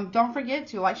 Don't forget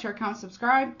to like, share, comment,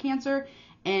 subscribe, Cancer.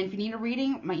 And if you need a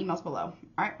reading, my email's below.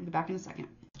 Alright, I'll be back in a second.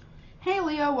 Hey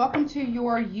Leo, welcome to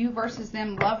your you versus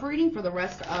them love reading for the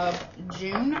rest of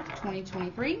June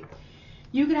 2023.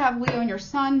 You could have Leo in your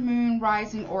sun, moon,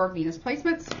 rising, or Venus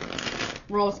placements.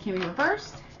 Roles can be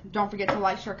reversed. Don't forget to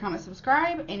like, share, comment,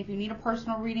 subscribe. And if you need a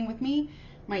personal reading with me,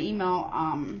 my email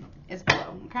is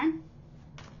below, okay?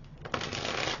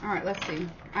 All right, let's see.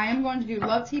 I am going to do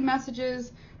love tea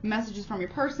messages, messages from your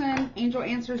person, angel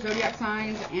answers, zodiac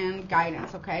signs, and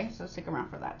guidance, okay? So stick around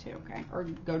for that too, okay? Or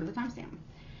go to the timestamp.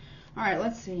 All right,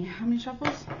 let's see. How many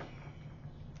shuffles?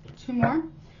 2 more.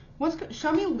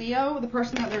 Show me Leo, the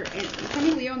person that show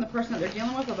me Leo and the person that they're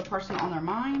dealing with, or the person on their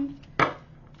mind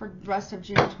for the rest of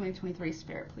June 2023,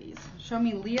 Spirit, please. Show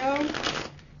me Leo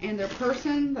and their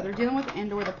person that they're dealing with,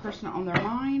 and or the person on their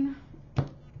mind,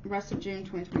 rest of June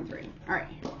 2023. All right,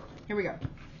 here we go.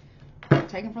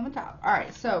 Taken from the top. All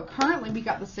right, so currently we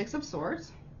got the 6 of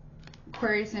Swords,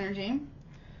 Aquarius energy,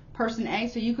 person A.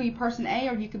 So you could be person A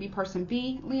or you could be person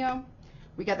B, Leo.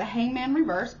 We got the Hangman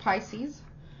reverse, Pisces.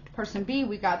 Person B,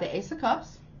 we got the Ace of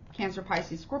Cups, Cancer,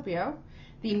 Pisces, Scorpio.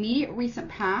 The immediate recent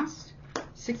past,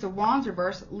 6 of Wands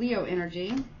reverse, Leo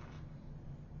energy.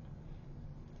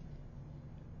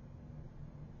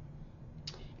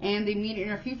 And the immediate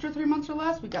near future, 3 months or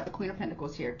less, we got the Queen of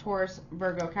Pentacles here. Taurus,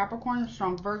 Virgo, Capricorn,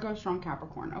 strong Virgo, strong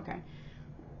Capricorn. Okay.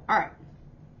 All right.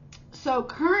 So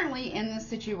currently in this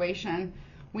situation,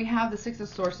 we have the 6 of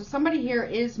Swords. So somebody here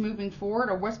is moving forward,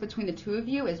 or what's between the two of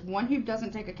you is one who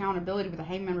doesn't take accountability with the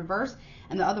Hangman reverse,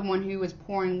 and the other one who is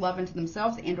pouring love into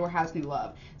themselves and or has new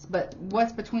love. But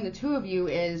what's between the two of you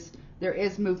is there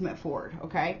is movement forward,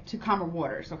 okay, to calmer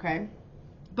waters, okay?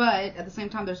 But at the same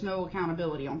time, there's no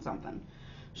accountability on something.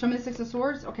 Show me the 6 of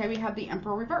Swords. Okay, we have the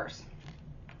Emperor reverse.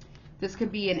 This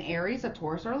could be an Aries, a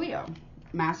Taurus, or a Leo,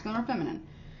 masculine or feminine.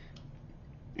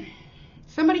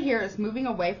 Somebody here is moving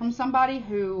away from somebody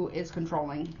who is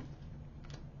controlling.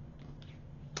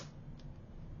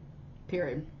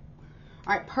 Period.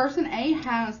 All right, person A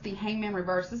has the Hangman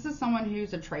reverse. This is someone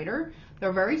who's a traitor.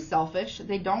 They're very selfish.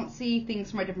 They don't see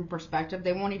things from a different perspective.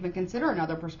 They won't even consider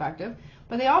another perspective.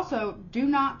 But they also do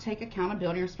not take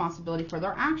accountability and responsibility for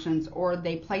their actions, or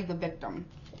they play the victim.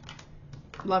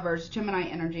 Lovers, Gemini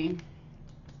energy.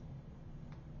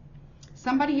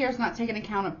 Somebody here is not taking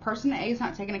account. Person A is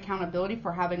not taking accountability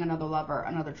for having another lover,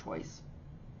 another choice.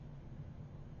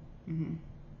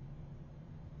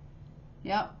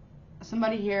 Yep.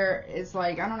 Somebody here is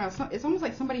like, I don't know, it's almost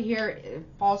like somebody here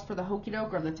falls for the hokey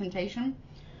doke or the temptation.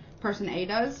 Person A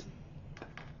does.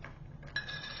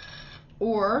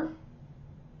 Or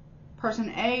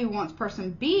person A wants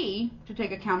person B to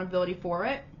take accountability for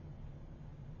it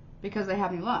because they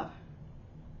have new love.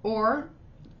 Or,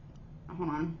 hold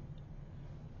on.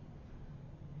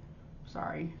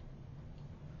 Sorry.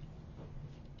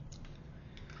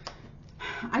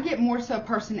 I get more so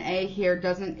person A here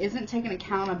isn't taking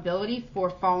accountability for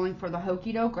falling for the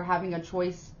hokey doke or having a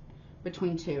choice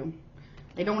between two.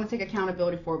 They don't want to take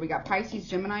accountability for it. We got Pisces,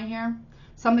 Gemini here.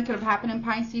 Something could have happened in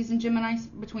Pisces and Gemini,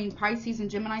 between Pisces and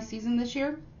Gemini season this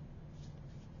year.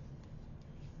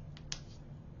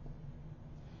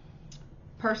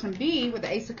 Person B with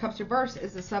the Ace of Cups reverse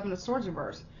is the 7 of Swords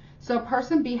reverse. So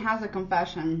person B has a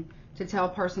confession to tell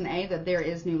person A that there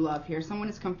is new love here. Someone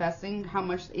is confessing how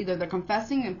much, either they're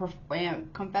confessing and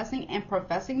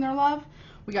professing their love.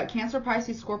 We got Cancer,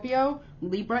 Pisces, Scorpio,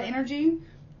 Libra energy.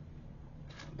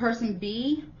 Person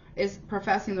B is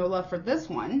professing their love for this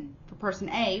one, for person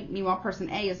A. Meanwhile, person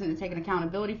A isn't taking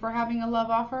accountability for having a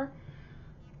love offer,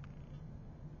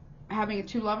 having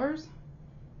 2 lovers.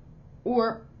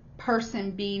 Or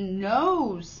person B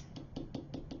knows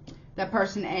that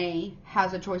person A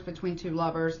has a choice between 2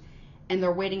 lovers, and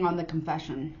they're waiting on the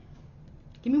confession.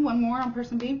 Give me one more on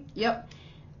person B. Yep.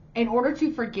 In order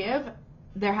to forgive,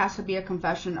 there has to be a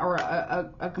confession or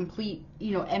a complete,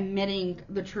 admitting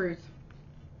the truth.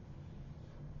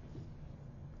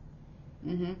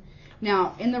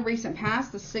 Now, in the recent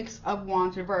past, the 6 of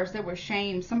Wands reversed, there was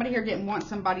shame. Somebody here didn't want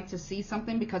somebody to see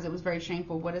something because it was very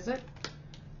shameful. What is it?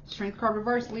 Strength card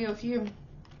reversed. Leo, it's you.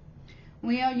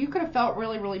 Leo, you could have felt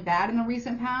really, really bad in the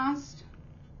recent past.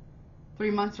 3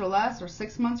 months or less, or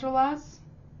 6 months or less,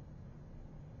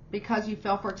 because you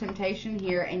fell for temptation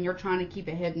here and you're trying to keep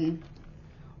it hidden,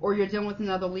 or you're dealing with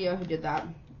another Leo who did that.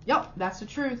 Yep, that's the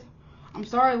truth. I'm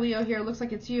sorry, Leo, here it looks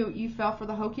like it's you. You fell for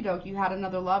the hokey doke. You had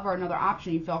another love or another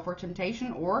option. You fell for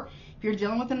temptation, or if you're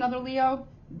dealing with another Leo,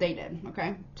 they did.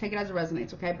 Okay, take it as it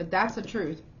resonates. Okay, but that's the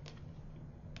truth.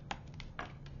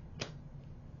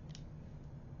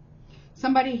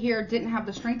 Somebody here didn't have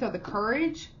the strength or the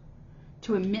courage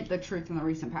to admit the truth in the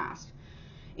recent past.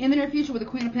 In the near future, with the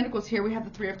Queen of Pentacles here, we have the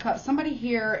 3 of Cups. Somebody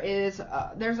here is,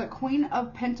 there's a Queen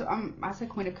of Pentacles, I said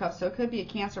Queen of Cups, so it could be a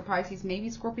Cancer, Pisces, maybe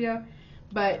Scorpio,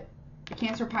 but a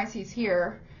Cancer, Pisces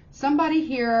here. Somebody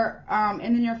here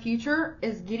in the near future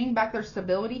is getting back their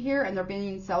stability here, and they're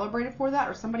being celebrated for that.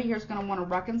 Or somebody here is going to want to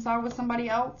reconcile with somebody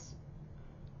else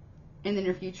in the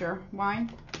near future. Why?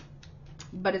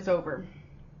 But it's over.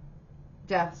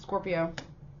 Death, Scorpio.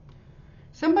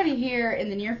 Somebody here in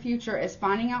the near future is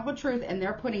finding out the truth, and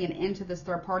they're putting an end to this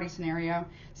third party scenario.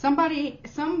 Somebody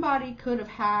could have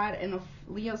had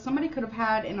somebody could have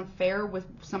had an affair with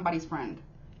somebody's friend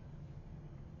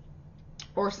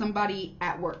or somebody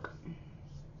at work.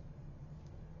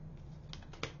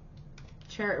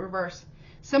 Chariot reverse.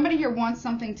 Somebody here wants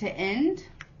something to end,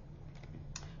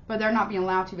 but they're not being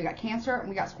allowed to. We got Cancer and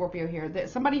we got Scorpio here.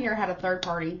 Somebody here had a third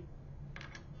party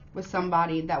with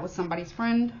somebody that was somebody's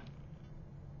friend.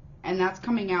 And that's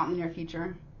coming out in the near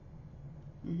future.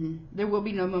 There will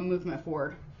be no more movement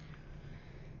forward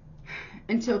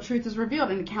until truth is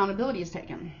revealed and accountability is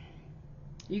taken.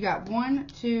 You got 1,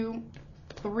 2,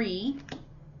 3,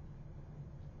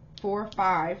 4,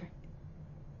 5.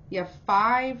 You have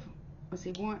 5. Let's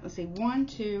see. 1,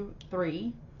 2,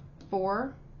 3,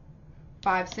 4,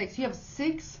 5, 6. You have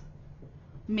 6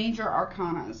 major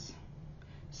arcanas.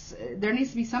 There needs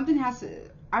to be something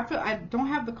I don't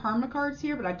have the karma cards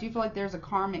here, but I do feel like there's a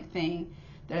karmic thing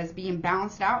that is being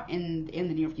balanced out in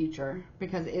the near future,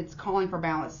 because it's calling for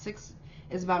balance. 6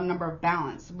 is about a number of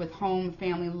balance with home,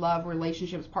 family, love,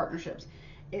 relationships, partnerships.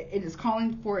 It is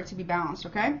calling for it to be balanced,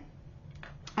 okay?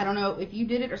 I don't know if you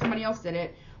did it or somebody else did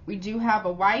it. We do have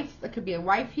a wife. That could be a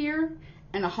wife here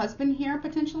and a husband here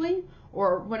potentially,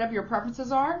 or whatever your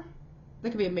preferences are.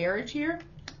 There could be a marriage here.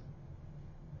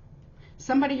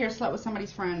 Somebody here slept with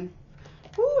somebody's friend.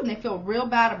 Ooh, and they feel real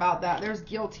bad about that. There's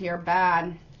guilt here,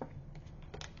 bad.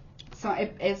 So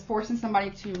it's forcing somebody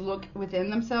to look within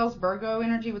themselves, Virgo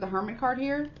energy with the Hermit card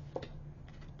here,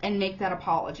 and make that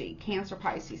apology. Cancer,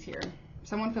 Pisces here.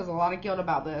 Someone feels a lot of guilt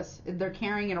about this. They're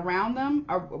carrying it around them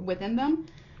or within them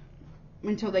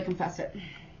until they confess it.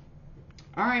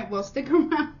 All right, well, stick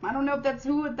around. I don't know if that's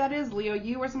who that is, Leo,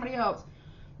 you or somebody else.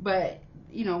 But,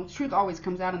 you know, truth always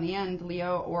comes out in the end,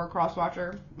 Leo or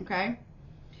cross-watcher, okay?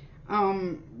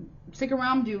 Stick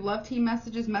around, do love team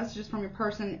messages from your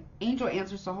person, angel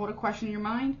answers, so hold a question in your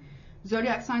mind,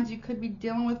 zodiac signs you could be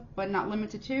dealing with but not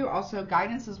limited to, also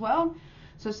guidance as well.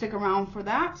 So stick around for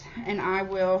that, and I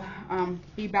will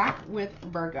be back with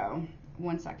Virgo.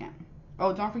 1 second.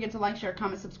 Oh, don't forget to like, share,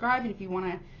 comment, subscribe, and if you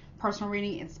want a personal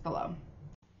reading, it's below.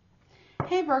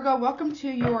 Hey Virgo, welcome to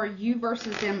your you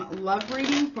versus them love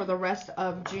reading for the rest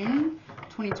of June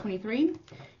 2023.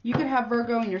 You could have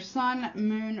Virgo in your sun,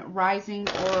 moon, rising,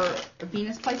 or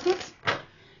Venus placements.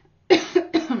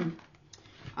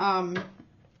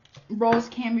 Roles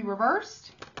can be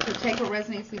reversed, so take what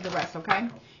resonates, leave the rest, okay?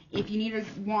 If you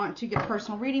want to get a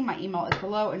personal reading, my email is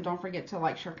below, and don't forget to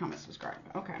like, share, comment, subscribe.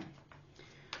 Okay.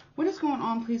 What is going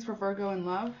on, please, for Virgo in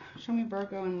love? Show me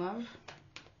Virgo in love.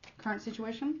 Current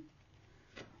situation.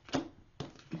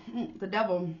 The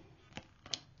Devil.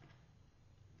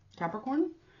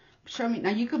 Capricorn. Show me. Now,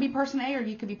 you could be person A or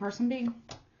you could be person B.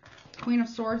 Queen of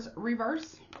Swords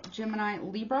reverse. Gemini,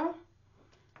 Libra.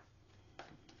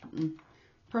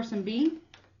 Person B.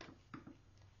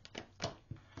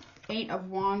 8 of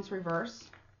Wands reverse.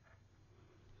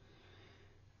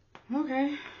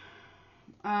 Okay.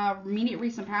 Immediate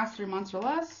recent past, 3 months or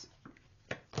less.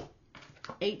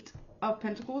 8 of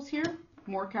Pentacles here.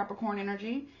 More Capricorn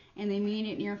energy. In the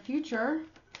immediate near future,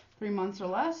 3 months or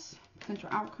less. Potential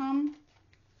outcome.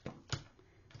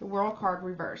 The World card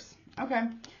reverse. Okay.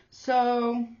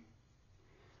 So,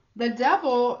 the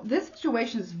Devil, this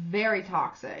situation is very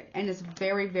toxic and is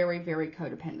very, very, very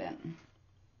codependent.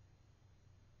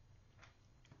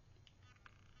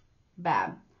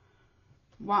 Bad.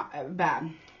 Why?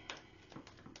 Bad.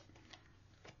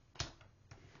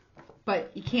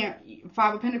 But you can't,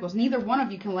 5 of Pentacles, neither one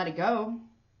of you can let it go.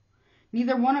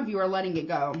 Neither one of you are letting it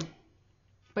go.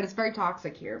 But it's very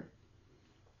toxic here.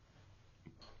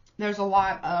 There's a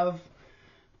lot of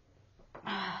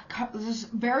this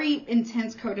very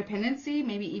intense codependency,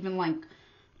 maybe even like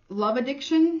love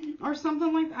addiction or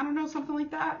something like, I don't know, something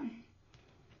like that.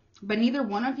 But neither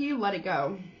one of you let it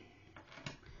go.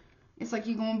 It's like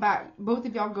you going back, both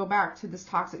of y'all go back to this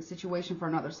toxic situation for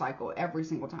another cycle every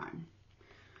single time.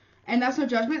 And that's no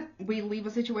judgment. We leave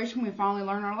a situation, we finally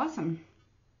learn our lesson.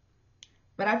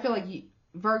 But I feel like,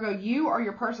 Virgo, you or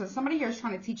your person, somebody here is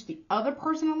trying to teach the other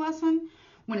person a lesson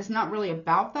when it's not really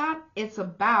about that. It's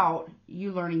about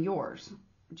you learning yours.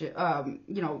 You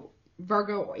know,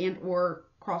 Virgo and or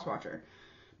crosswatcher.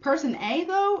 Person A,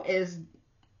 though, is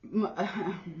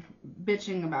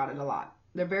bitching about it a lot.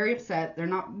 They're very upset. They're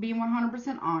not being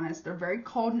 100% honest. They're very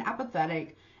cold and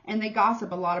apathetic. And they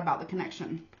gossip a lot about the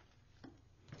connection.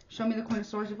 Show me the Queen of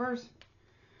Swords reverse.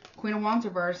 Queen of Wands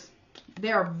reverse.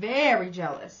 They are very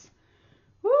jealous.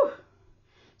 Woo.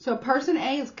 So person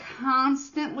A is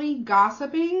constantly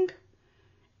gossiping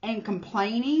and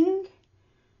complaining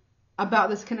about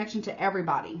this connection to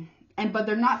everybody. But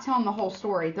they're not telling the whole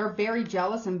story. They're very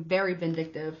jealous and very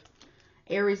vindictive.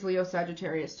 Aries, Leo,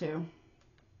 Sagittarius too.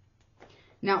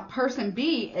 Now, person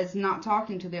B is not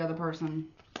talking to the other person.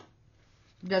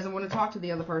 Doesn't want to talk to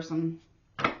the other person.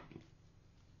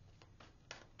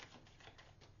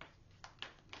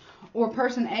 Or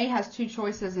person A has two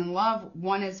choices in love.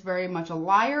 One is very much a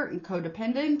liar and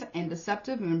codependent and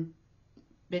deceptive and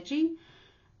bitchy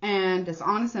and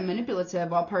dishonest and manipulative,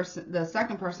 while the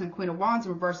second person, Queen of Wands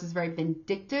in reverse, is very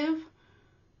vindictive,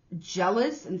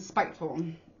 jealous, and spiteful.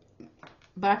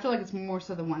 But I feel like it's more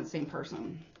so than one same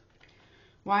person.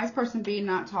 Why is person B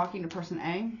not talking to person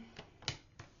A?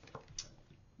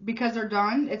 Because they're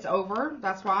done. It's over.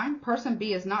 That's why. Person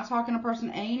B is not talking to person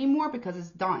A anymore because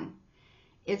it's done.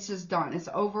 It's just done. It's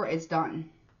over. It's done.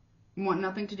 Want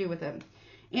nothing to do with it.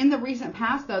 In the recent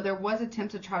past, though, there was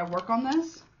attempts to try to work on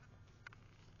this.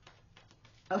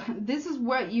 This is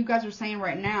what you guys are saying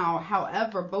right now.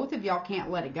 However, both of y'all can't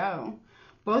let it go.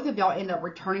 Both of y'all end up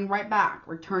returning right back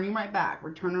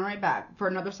for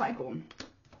another cycle.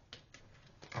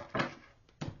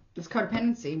 It's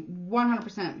codependency,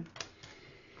 100%.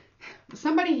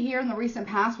 Somebody here in the recent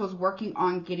past was working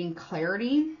on getting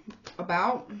clarity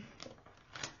about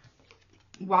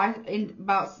trying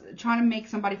to make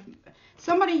somebody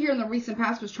here in the recent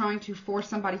past was trying to force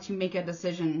somebody to make a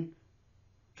decision,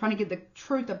 trying to get the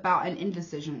truth about an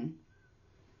indecision.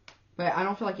 But I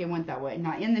don't feel like it went that way.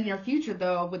 Now, in the near future,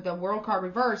 though, with the World card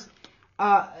reverse,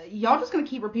 y'all just going to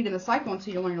keep repeating the cycle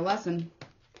until you learn your lesson.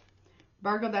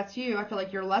 Virgo, that's you. I feel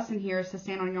like your lesson here is to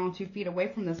stand on your own 2 feet away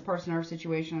from this person or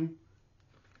situation.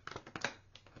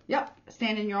 Yep.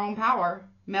 Stand in your own power.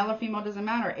 Male or female doesn't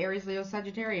matter. Aries, Leo,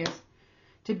 Sagittarius.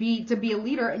 To be a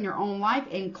leader in your own life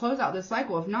and close out this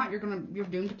cycle. If not, you're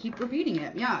doomed to keep repeating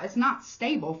it. Yeah, it's not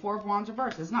stable. 4 of Wands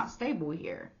reverse. It's not stable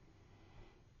here.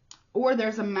 Or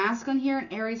there's a masculine here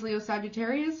in Aries, Leo,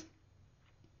 Sagittarius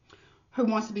who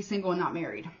wants to be single and not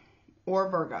married. Or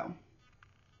Virgo.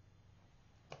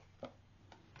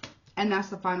 And that's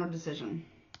the final decision.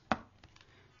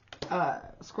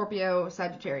 Scorpio,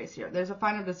 Sagittarius here. There's a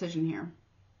final decision here.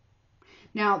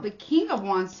 Now, the King of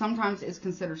Wands sometimes is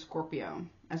considered Scorpio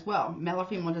as well. Male or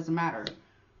female doesn't matter.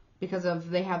 Because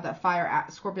they have that fire,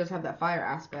 Scorpios have that fire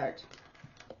aspect.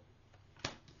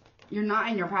 You're not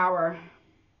in your power.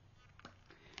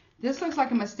 This looks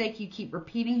like a mistake you keep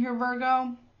repeating here,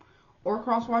 Virgo. Or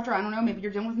cross-watcher, I don't know. Maybe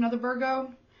you're dealing with another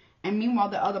Virgo. And meanwhile,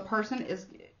 the other person is...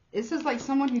 This is like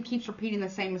someone who keeps repeating the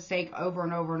same mistake over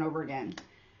and over and over again.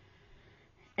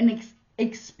 And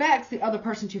expects the other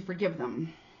person to forgive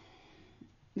them.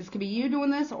 This could be you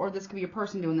doing this, or this could be a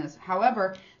person doing this.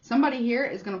 However, somebody here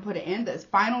is going to put it in this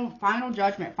final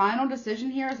judgment. Final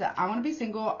decision here is that I want to be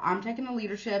single. I'm taking the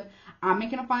leadership. I'm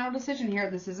making a final decision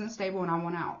here. This isn't stable and I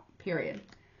want out. Period.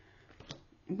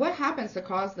 What happens to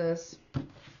cause this?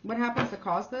 What happens to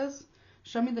cause this?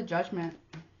 Show me the judgment.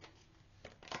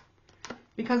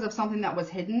 Because of something that was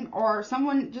hidden, or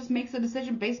someone just makes a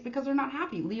decision based because they're not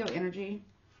happy. Leo energy.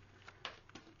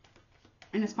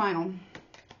 And it's final.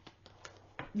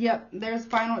 Yep, there's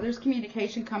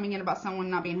communication coming in about someone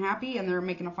not being happy, and they're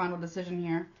making a final decision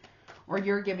here. Or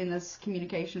you're giving this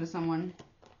communication to someone.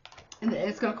 And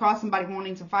it's going to cause somebody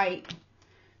wanting to fight.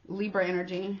 Libra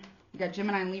energy. You got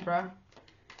Gemini and Libra.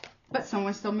 But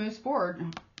someone still moves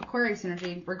forward. Aquarius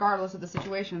energy, regardless of the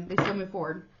situation. They still move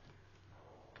forward.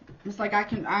 It's like I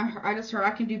just heard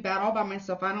I can do bad all by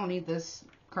myself. I don't need this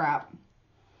crap.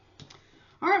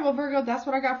 Alright, well, Virgo, that's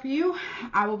what I got for you.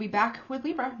 I will be back with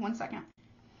Libra. 1 second.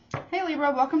 Hey,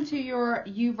 Libra. Welcome to your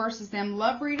you versus them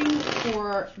love reading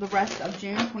for the rest of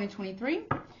June 2023.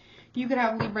 You could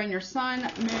have Libra in your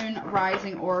sun, moon,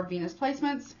 rising, or Venus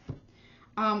placements.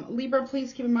 Libra,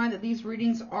 please keep in mind that these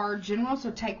readings are general,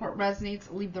 so take what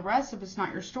resonates, leave the rest. If it's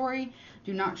not your story,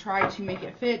 do not try to make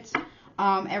it fit.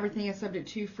 Everything is subject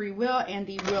to free will and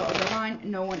the will of the divine.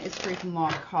 No one is free from law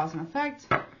of cause and effect.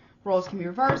 Roles can be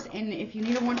reversed. And if you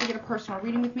need one to get a personal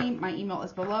reading with me, my email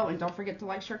is below. And don't forget to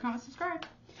like, share, comment, subscribe.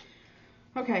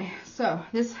 Okay, so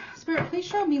this spirit, please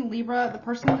show me Libra,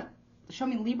 show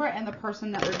me Libra and the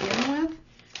person that they're dealing with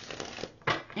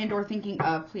and or thinking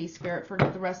of. Please, Spirit, for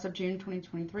the rest of June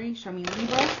 2023. Show me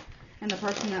Libra and the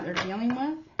person that they're dealing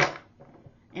with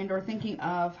and or thinking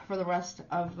of for the rest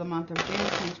of the month of June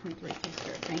 2023. Please,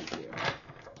 Spirit, thank you.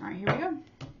 All right, here we go.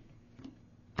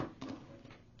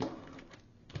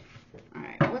 All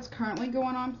right, what's currently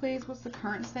going on, please? What's the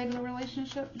current state of the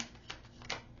relationship?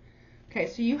 Okay,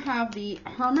 so you have the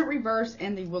Hermit reverse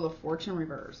and the Wheel of Fortune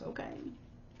reverse. Okay.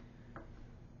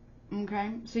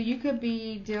 Okay, so you could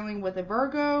be dealing with a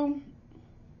Virgo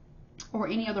or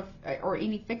any other, or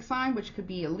any fixed sign, which could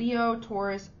be a Leo,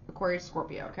 Taurus, Aquarius,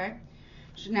 Scorpio. Okay.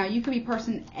 Now you could be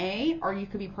person A or you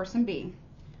could be person B.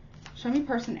 Show me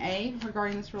person A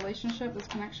regarding this relationship, this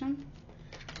connection.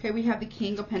 Okay, we have the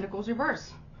King of Pentacles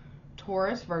reverse.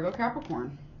 Taurus, Virgo,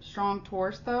 Capricorn. Strong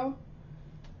Taurus though.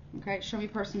 Okay, show me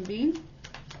person B.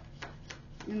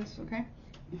 In this, okay.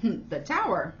 The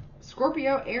Tower.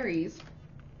 Scorpio, Aries.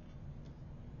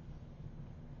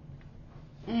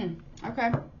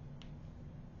 Okay.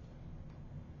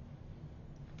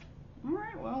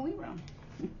 Alright, well, Libra.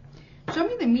 Show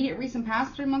me the immediate recent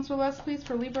past 3 months or less, please,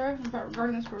 for Libra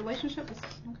regarding this relationship.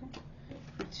 Okay.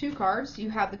 For 2 cards, you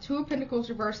have the Two of Pentacles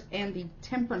reverse and the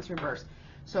Temperance reverse.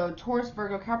 So Taurus,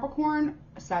 Virgo, Capricorn,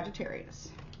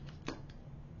 Sagittarius.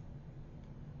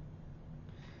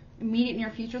 Immediate near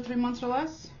future 3 months or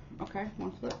less. Okay,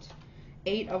 one flipped.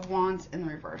 8 of Wands in the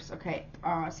reverse. Okay,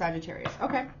 Sagittarius.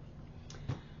 Okay.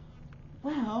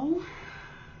 Well,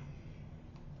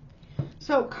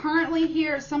 so currently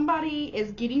here, somebody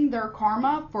is getting their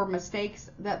karma for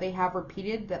mistakes that they have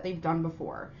repeated that they've done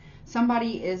before.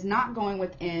 Somebody is not going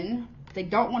within. They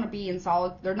don't want to be in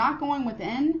solid. They're not going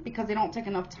within because they don't take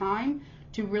enough time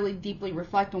to really deeply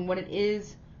reflect on what it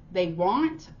is they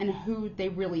want and who they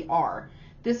really are.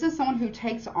 This is someone who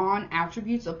takes on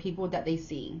attributes of people that they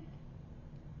see.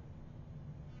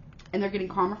 And they're getting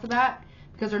karma for that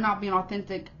because they're not being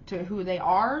authentic to who they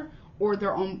are or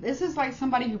their own. This is like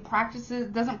somebody who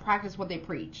doesn't practice what they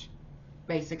preach,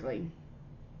 basically.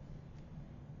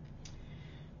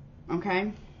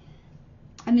 Okay?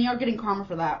 And they are getting karma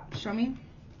for that. Show me.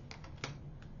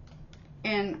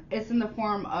 And it's in the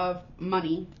form of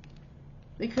money.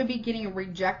 They could be getting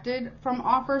rejected from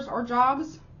offers or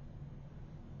jobs.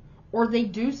 Or they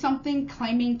do something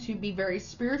claiming to be very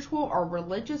spiritual or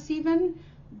religious even,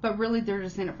 but really they're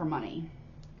just in it for money.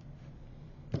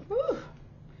 Whew.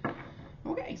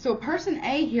 Okay, so person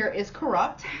A here is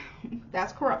corrupt.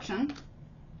 That's corruption.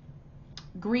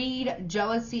 Greed,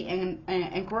 jealousy,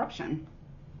 and corruption.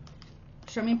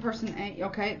 Show me person A.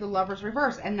 Okay, the Lover's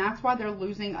reverse. And that's why they're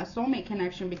losing a soulmate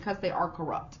connection, because they are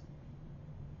corrupt.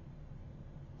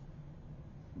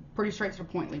 Pretty straight to the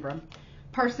point, Libra.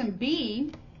 Person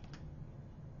B,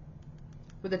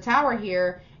 with the Tower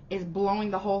here, is blowing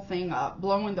the whole thing up,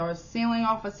 sealing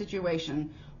off a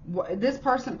situation. This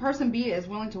person B is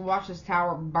willing to watch this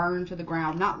tower burn to the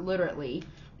ground, not literally,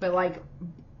 but like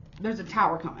there's a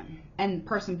tower coming, and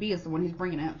person B is the one who's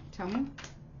bringing it. Tell me.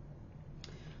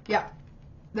 Yeah,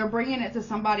 they're bringing it to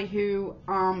somebody who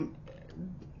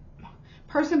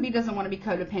person B doesn't want to be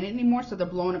codependent anymore, so they're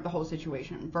blowing up the whole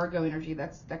situation. Virgo energy.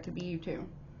 That could be you too.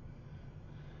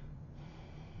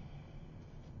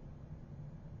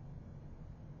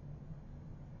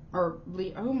 Or,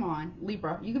 oh my,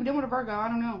 Libra. You could be dealing with a Virgo, I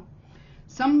don't know.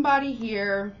 Somebody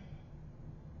here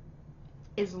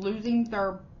is losing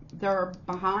their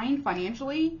behind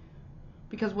financially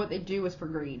because what they do is for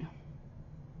greed.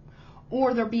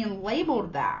 Or they're being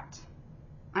labeled that.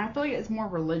 And I feel like it's more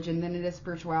religion than it is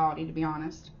spirituality, to be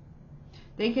honest.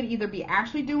 They could either be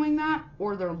actually doing that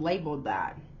or they're labeled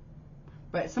that.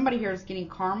 But somebody here is getting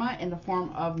karma in the form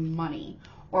of money,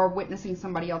 or witnessing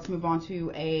somebody else move on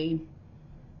to a...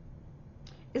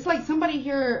 It's like somebody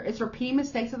here is repeating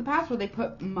mistakes of the past where they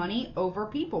put money over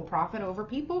people, profit over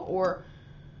people, or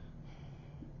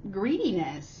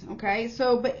greediness. Okay,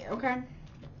 so,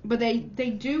 but they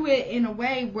do it in a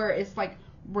way where it's like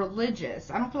religious.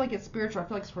 I don't feel like it's spiritual. I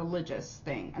feel like it's a religious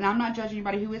thing. And I'm not judging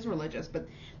anybody who is religious, but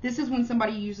this is when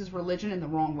somebody uses religion in the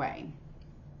wrong way.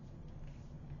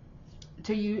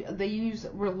 They use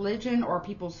religion or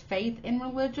people's faith in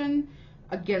religion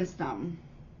against them.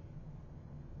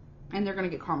 And they're going to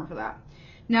get karma for that.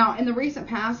 Now, in the recent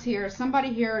past here,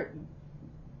 somebody here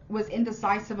was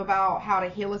indecisive about how to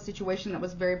heal a situation that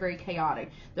was very, very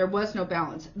chaotic. There was no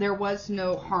balance. There was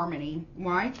no harmony.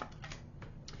 Why?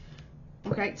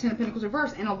 Okay, 10 of Pentacles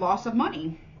reverse and a loss of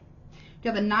money.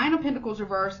 You have the 9 of Pentacles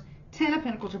reverse, 10 of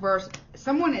Pentacles reverse.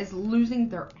 Someone is losing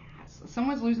their ass.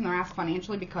 Someone's losing their ass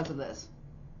financially because of this.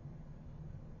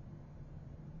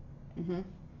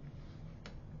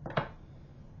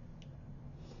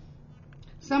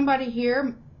 Somebody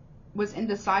here was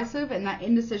indecisive, and that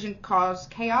indecision caused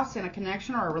chaos in a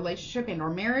connection or a relationship and or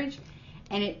marriage,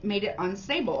 and it made it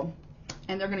unstable,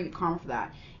 and they're going to get karma for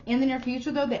that. In the near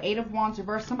future, though, the 8 of Wands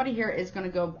reverse, somebody here is going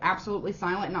to go absolutely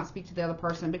silent and not speak to the other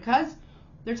person because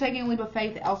they're taking a leap of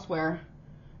faith elsewhere.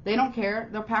 They don't care.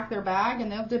 They'll pack their bag and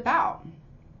they'll dip out.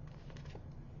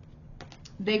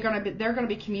 they're gonna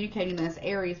be communicating this.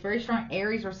 Aries, very strong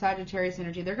Aries or Sagittarius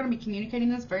energy. They're gonna be communicating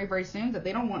this very, very soon, that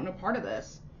they don't want no part of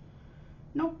this.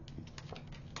 Nope.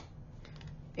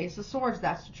 Ace of Swords,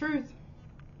 that's the truth.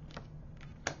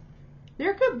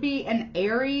 There could be an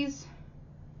Aries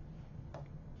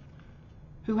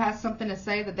who has something to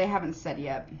say that they haven't said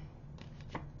yet.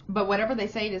 But whatever they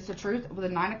say, it is the truth. With a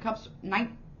Nine of Cups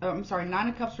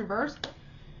reversed.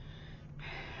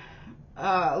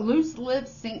 Loose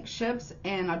lips sink ships,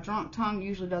 and a drunk tongue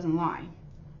usually doesn't lie.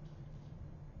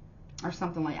 Or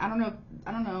something like, I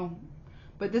don't know.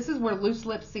 But this is where loose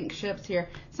lips sink ships here.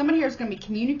 Somebody here is going to be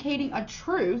communicating a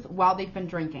truth while they've been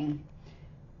drinking.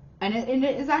 And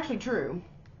it is actually true.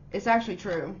 It's actually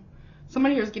true.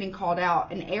 Somebody here is getting called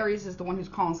out, and Aries is the one who's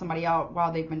calling somebody out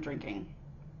while they've been drinking.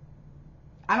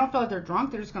 I don't feel like they're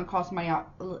drunk. They're just going to call somebody out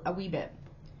a wee bit.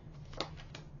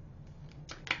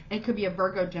 It could be a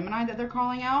Virgo Gemini that they're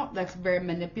calling out. That's very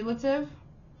manipulative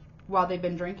while they've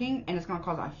been drinking, and it's going to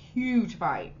cause a huge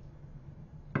fight.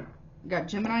 Got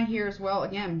Gemini here as well.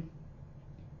 Again,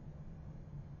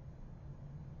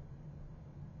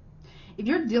 if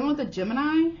you're dealing with a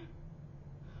Gemini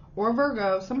or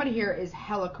Virgo, somebody here is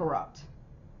hella corrupt.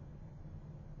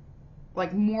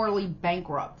 Like morally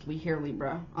bankrupt, we hear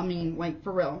Libra. I mean, like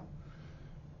for real.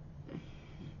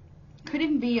 Could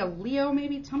even be a Leo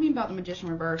maybe. Tell me about the Magician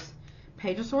reverse.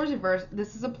 Page of Swords reverse.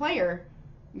 This is a player.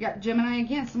 You got Gemini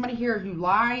again. Somebody here who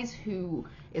lies, who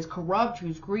is corrupt,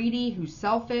 who's greedy, who's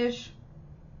selfish.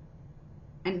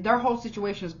 And their whole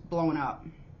situation is blowing up.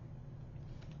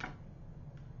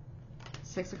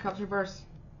 Six of Cups reverse.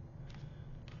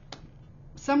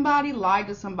 Somebody lied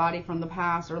to somebody from the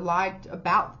past, or lied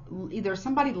about, either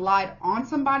somebody lied on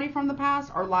somebody from the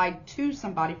past or lied to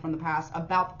somebody from the past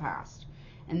about the past.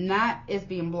 And that is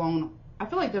being blown. I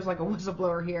feel like there's like a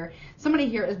whistleblower here. Somebody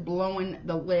here is blowing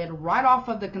the lid right off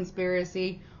of the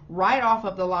conspiracy, right off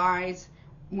of the lies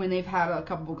when they've had a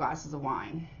couple of glasses of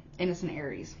wine. And it's an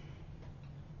Aries.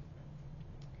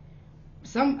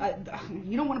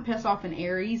 You don't want to piss off an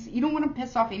Aries. You don't want to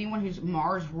piss off anyone who's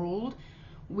Mars ruled,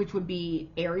 which would be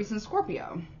Aries and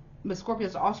Scorpio. But Scorpio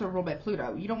is also ruled by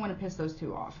Pluto. You don't want to piss those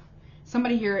two off.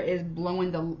 Somebody here is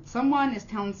someone is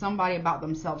telling somebody about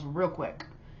themselves real quick.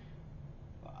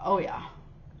 Oh yeah.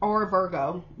 Or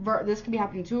Virgo. This could be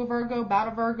happening to a Virgo, about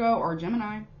a Virgo, or a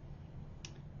Gemini.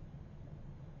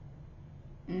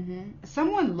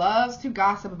 Someone loves to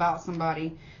gossip about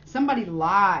somebody. Somebody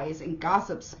lies and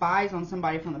gossips, spies on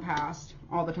somebody from the past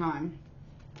all the time.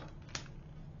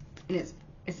 And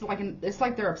it's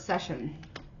like their obsession.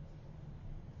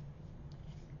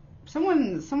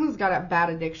 Someone's got a bad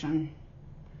addiction.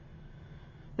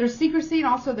 There's secrecy, and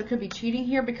also there could be cheating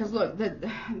here, because look,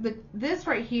 this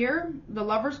right here, the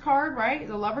Lover's card, right?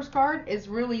 The Lover's card is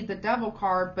really the Devil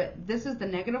card, but this is the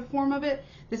negative form of it.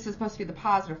 This is supposed to be the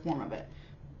positive form of it.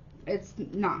 It's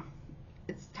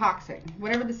toxic.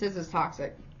 Whatever this is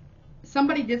toxic.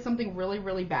 Somebody did something really,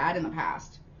 really bad in the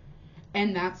past,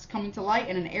 and that's coming to light,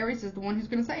 and an Aries is the one who's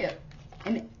going to say it.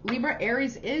 And Libra,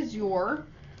 Aries is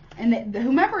and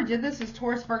whomever did this is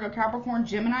Taurus, Virgo, Capricorn,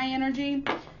 Gemini energy.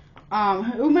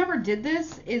 Whomever did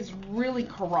this is really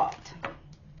corrupt.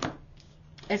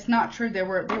 It's not true. They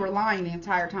were lying the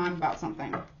entire time about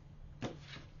something,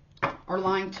 or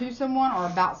lying to someone, or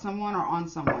about someone, or on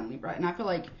someone, Libra. And I feel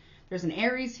like there's an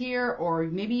Aries here, or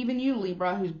maybe even you,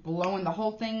 Libra, who's blowing the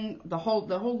whole thing, the whole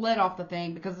lid off the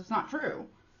thing, because it's not true.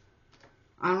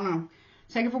 I don't know.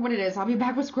 Take it for what it is. I'll be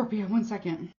back with Scorpio. 1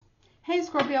 second. Hey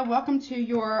Scorpio, welcome to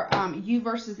your you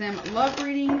versus them love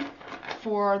reading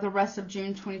for the rest of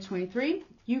June 2023.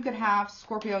 You could have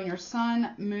Scorpio in your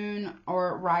sun, moon,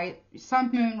 or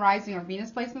sun, moon, rising, or Venus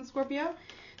placement, Scorpio.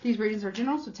 These readings are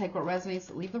general, so take what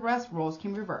resonates, leave the rest. Roles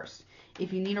can be reversed.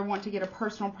 If you need or want to get a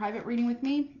personal private reading with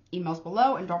me, emails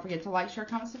below, and don't forget to like, share,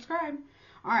 comment, subscribe.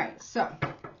 All right, so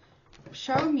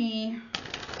show me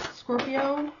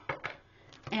Scorpio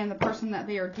and the person that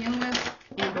they are dealing with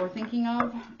and or thinking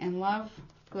of and love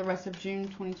for the rest of June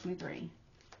 2023.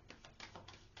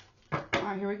 All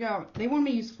right, here we go. They want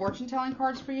me to use fortune telling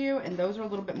cards for you, and those are a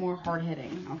little bit more hard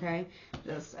hitting, okay?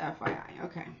 Just FYI,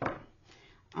 okay.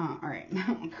 All right,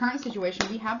 current situation,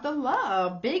 we have the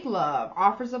love, big love,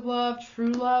 offers of love,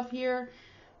 true love here.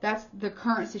 That's the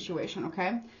current situation,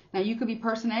 okay? Now, you could be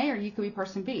person A or you could be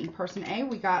person B. Person A,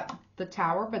 we got the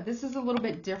Tower, but this is a little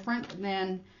bit different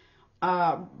than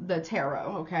the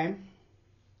tarot, okay?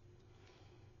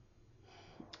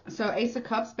 So Ace of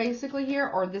Cups basically here,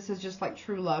 or this is just like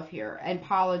true love here,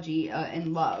 apology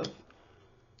and love,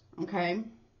 okay?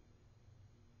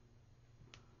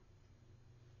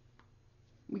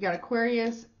 We got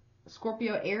Aquarius,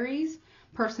 Scorpio, Aries.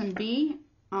 Person B,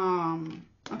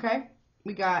 Okay.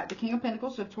 We got the King of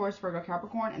Pentacles, so Taurus, Virgo,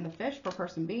 Capricorn, and the Fish for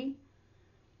person B.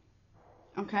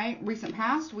 Okay. Recent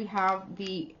past, we have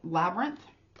the Labyrinth.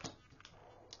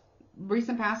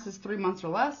 Recent past is 3 months or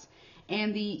less.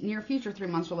 And the near future, 3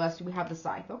 months or less, we have the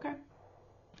Scythe. Okay.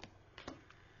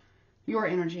 Your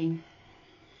energy.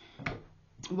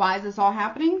 Why is this all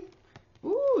happening?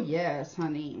 Ooh, yes,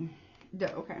 honey.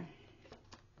 Okay.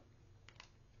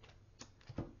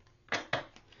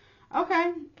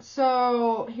 Okay,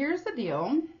 so here's the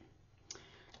deal.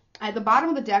 At the bottom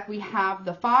of the deck, we have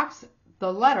the Fox,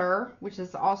 the Letter, which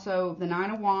is also the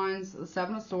 9 of Wands, the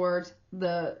 7 of Swords,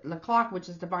 the Clock, which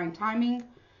is divine timing,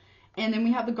 and then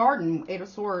we have the Garden, 8 of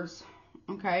Swords.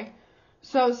 Okay,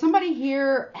 so somebody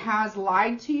here has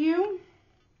lied to you.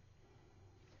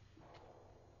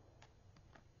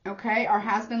 Okay, or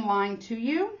has been lying to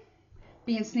you,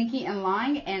 being sneaky and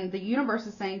lying, and the universe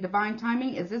is saying divine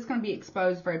timing is this going to be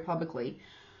exposed very publicly.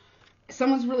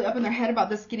 Someone's really up in their head about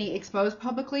this getting exposed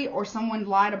publicly, or someone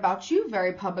lied about you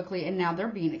very publicly and now they're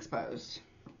being exposed.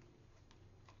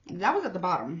 That was at the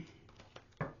bottom.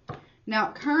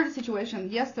 Now, current situation,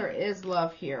 yes, there is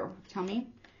love here. Tell me.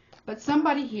 But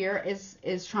somebody here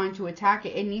is trying to attack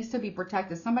it. It needs to be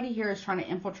protected. Somebody here is trying to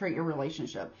infiltrate your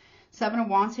relationship. 7 of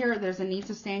Wands here, there's a need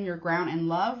to stand your ground in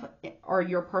love, or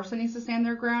your person needs to stand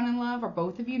their ground in love, or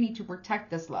both of you need to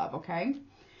protect this love, okay?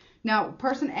 Now,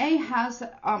 person A has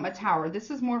a tower.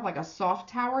 This is more of like a soft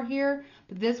tower here,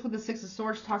 but this with the 6 of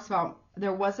Swords talks about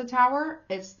there was a tower,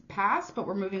 it's past, but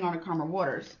we're moving on to calmer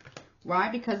waters. Why?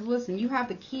 Because listen, you have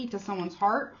the key to someone's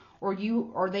heart, or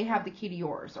they have the key to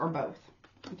yours, or both,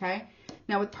 okay?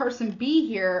 Now with person B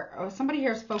here, somebody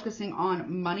here is focusing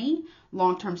on money,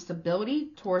 long-term stability,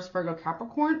 Taurus, Virgo,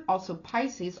 Capricorn, also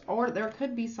Pisces, or there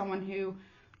could be someone who,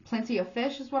 plenty of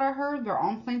fish is what I heard, they're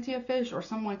on plenty of fish, or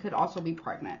someone could also be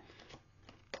pregnant.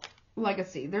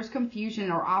 Legacy, there's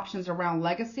confusion or options around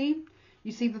legacy.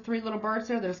 You see the 3 little birds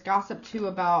there, there's gossip too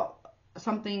about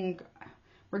something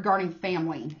regarding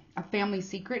family, a family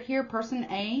secret here. Person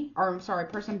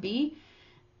B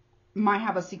might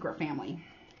have a secret family.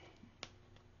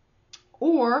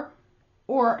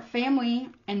 Or family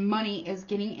and money is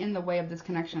getting in the way of this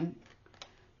connection.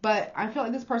 But I feel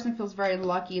like this person feels very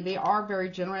lucky. They are very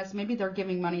generous. Maybe they're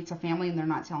giving money to family and they're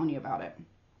not telling you about it.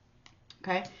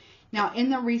 Okay. Now, in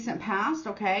the recent past,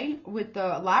 okay, with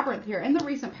the Labyrinth here, in the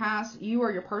recent past, you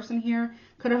or your person here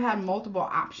could have had multiple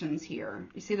options here.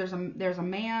 You see, there's a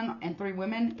man and 3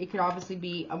 women. It could obviously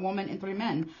be a woman and 3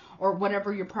 men, or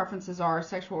whatever your preferences are,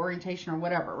 sexual orientation or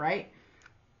whatever, right?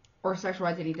 Or sexual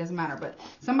identity, doesn't matter. But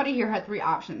somebody here had 3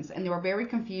 options, and they were very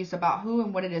confused about who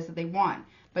and what it is that they want.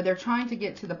 But they're trying to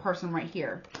get to the person right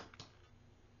here.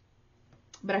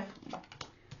 But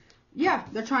yeah,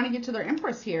 they're trying to get to their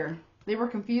Empress here. They were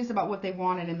confused about what they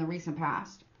wanted in the recent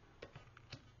past.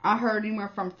 I heard anywhere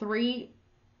from 3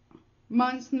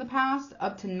 months in the past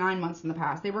up to 9 months in the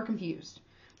past. They were confused.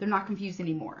 They're not confused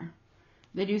anymore.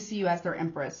 They do see you as their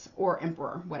Empress or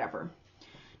Emperor, whatever.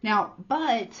 Now,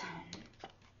 but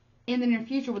in the near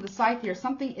future with the Scythe here,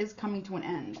 something is coming to an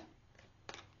end.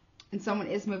 And someone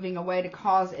is moving away to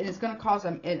cause, and it's going to cause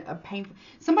a painful,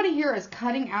 somebody here is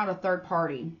cutting out a third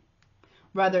party.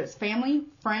 Whether it's family,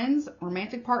 friends,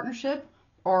 romantic partnership,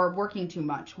 or working too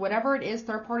much. Whatever it is,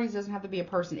 third parties doesn't have to be a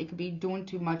person. It could be doing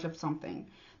too much of something.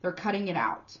 They're cutting it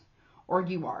out. Or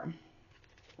you are.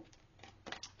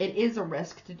 It is a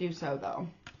risk to do so, though.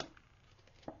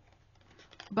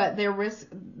 But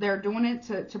they're doing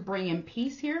it to bring in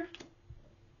peace here.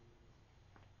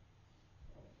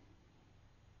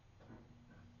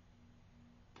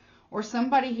 Or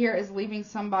somebody here is leaving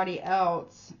somebody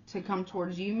else to come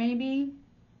towards you, maybe.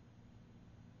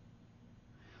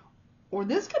 Or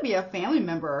this could be a family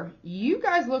member. You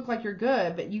guys look like you're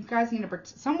good, but you guys need to...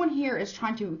 Someone here is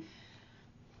trying to...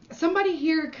 Somebody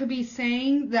here could be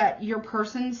saying that your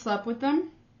person slept with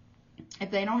them.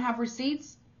 If they don't have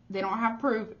receipts, they don't have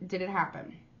proof, did it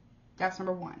happen? That's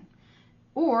number 1.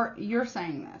 Or you're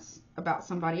saying this about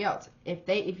somebody else.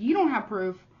 If you don't have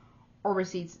proof or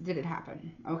receipts, did it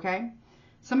happen? Okay?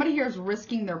 Somebody here is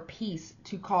risking their peace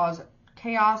to cause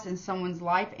chaos in someone's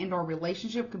life and or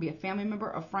relationship. It could be a family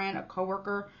member, a friend, a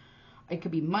coworker. It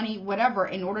could be money, whatever,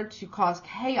 in order to cause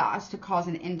chaos, to cause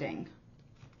an ending.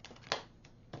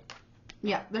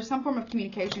 Yeah, there's some form of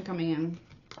communication coming in,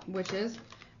 which is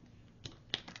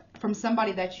from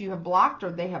somebody that you have blocked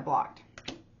or they have blocked.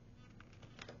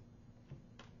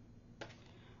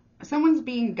 Someone's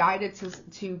being guided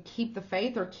to keep the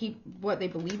faith or keep what they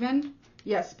believe in.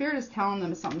 Yeah, Spirit is telling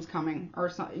them something's coming, or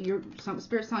some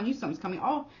Spirit's telling you something's coming.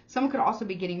 Oh, someone could also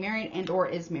be getting married and or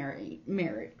is married.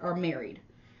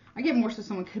 I get more so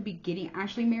someone could be getting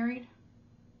actually married.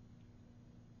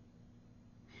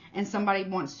 and somebody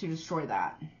wants to destroy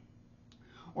that.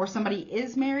 Or somebody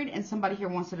is married and somebody here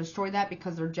wants to destroy that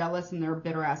because they're jealous and they're a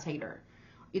bitter ass hater.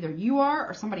 Either you are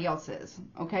or somebody else is.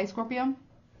 Okay, Scorpio?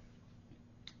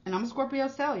 And I'm a Scorpio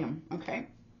stellium, okay?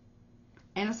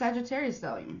 And a Sagittarius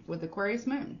stellium with Aquarius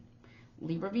moon,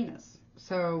 Libra Venus.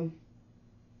 So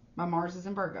my Mars is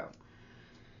in Virgo.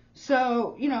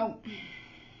 So, you know,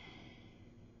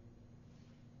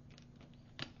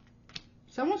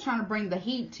 someone's trying to bring the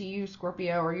heat to you,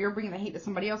 Scorpio, or you're bringing the heat to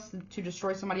somebody else to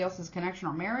destroy somebody else's connection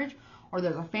or marriage, or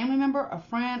there's a family member, a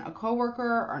friend, a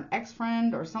coworker, or an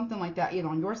ex-friend, or something like that, either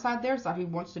on your side, their side, who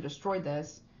wants to destroy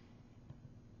this.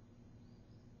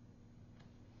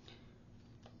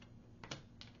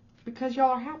 Because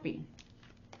y'all are happy.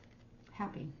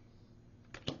 Happy.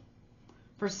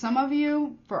 For some of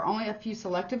you, for only a few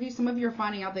select of you, some of you are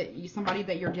finding out that somebody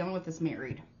that you're dealing with is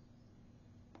married.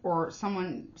 Or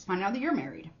someone's finding out that you're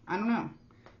married. I don't know.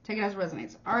 Take it as it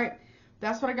resonates. Alright,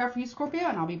 that's what I got for you, Scorpio,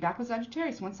 and I'll be back with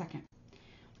Sagittarius. 1 second.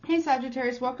 Hey,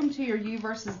 Sagittarius, welcome to your you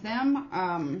versus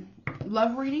them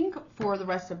love reading for the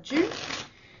rest of June.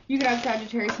 You could have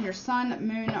Sagittarius in your sun,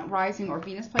 moon, rising, or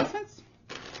Venus placements.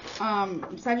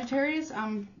 Sagittarius,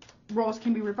 roles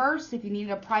can be reversed. If you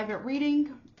need a private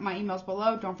reading, my email's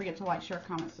below. Don't forget to like, share,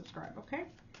 comment, subscribe, okay?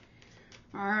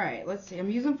 All right, let's see. I'm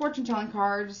using fortune telling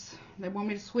cards. They want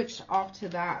me to switch off to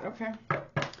that, okay?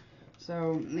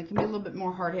 So they can be a little bit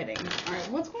more hard hitting. All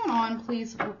right, what's going on,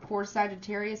 please, for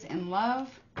Sagittarius in love?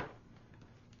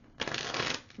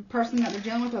 The person that they're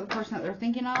dealing with or the person that they're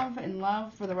thinking of in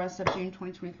love for the rest of June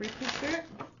 2023, please, Spirit.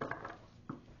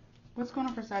 What's going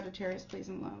on for Sagittarius, please,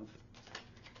 in love?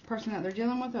 The person that they're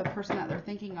dealing with or the person that they're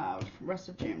thinking of rest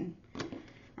of June.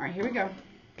 All right, here we go.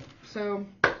 So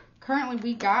currently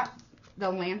we got the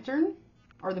lantern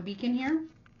or the beacon here.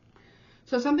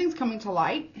 So something's coming to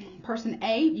light. Person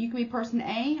A, you could be person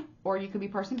A or you could be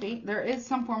person B. There is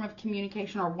some form of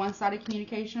communication or one-sided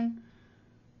communication.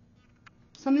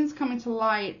 Something's coming to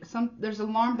light. There's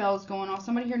alarm bells going off.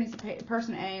 Somebody here needs to pay.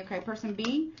 Person A, okay. Person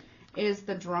B is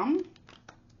the drum.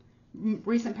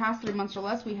 Recent past 3 months or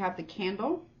less, we have the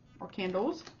candle or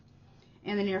candles.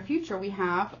 In the near future, we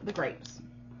have the grapes.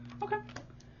 Okay.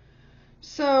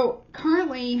 So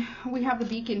currently we have the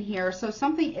beacon here. So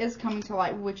something is coming to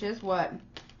light, which is what?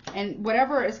 And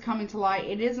whatever is coming to light,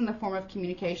 it is in the form of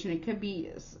communication. It could be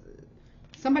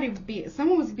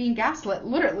someone was being gaslit.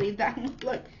 Literally, that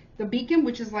look, the beacon,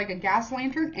 which is like a gas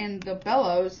lantern, and the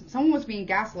bellows, someone was being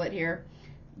gaslit here.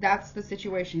 That's the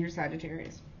situation here,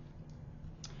 Sagittarius.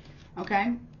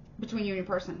 Okay, between you and your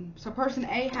person. So person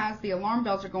A has the alarm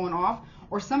bells are going off,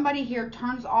 or somebody here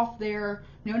turns off their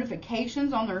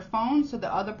notifications on their phone so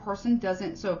the other person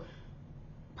doesn't. So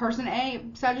person A,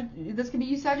 this could be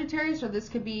you, Sagittarius, or this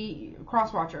could be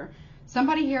Crosswatcher.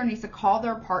 Somebody here needs to call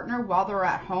their partner while they're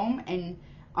at home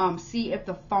and see if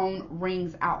the phone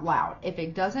rings out loud. If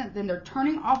it doesn't, then they're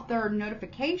turning off their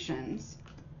notifications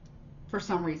for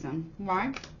some reason.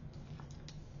 Why?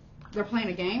 They're playing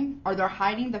a game, or they're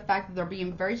hiding the fact that they're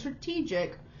being very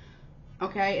strategic,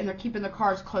 okay, and they're keeping their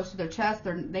cards close to their chest.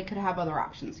 They could have other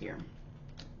options here.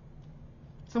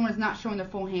 Someone's not showing their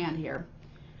full hand here.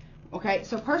 Okay,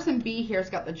 so person B here has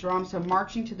got the drum, so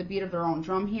marching to the beat of their own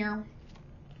drum here.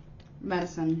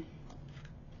 Medicine.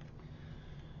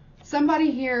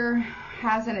 Somebody here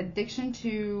has an addiction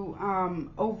to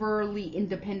overly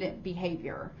independent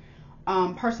behavior.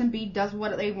 Person B does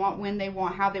what they want, when they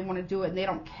want, how they want to do it, and they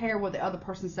don't care what the other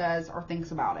person says or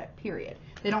thinks about it, period.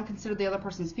 They don't consider the other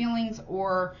person's feelings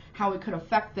or how it could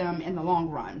affect them in the long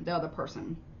run, the other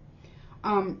person.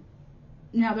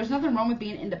 Now, there's nothing wrong with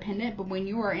being independent, but when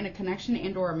you are in a connection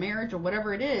and or a marriage or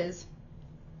whatever it is,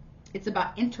 it's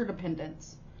about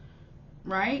interdependence,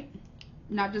 right?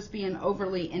 Not just being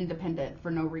overly independent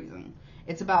for no reason.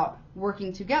 It's about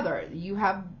working together. You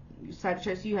have,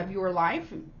 Sagittarius, you have your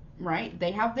life, right?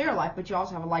 They have their life, but you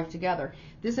also have a life together.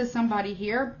 This is somebody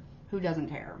here who doesn't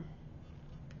care.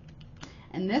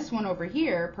 And this one over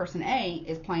here, person A,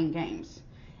 is playing games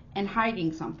and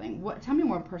hiding something. What? Tell me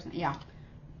more, person. Yeah.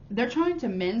 They're trying to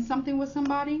mend something with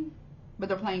somebody, but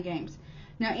they're playing games.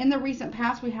 Now, in the recent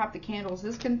past, we have the candles.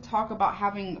 This can talk about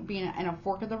being in a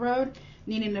fork of the road,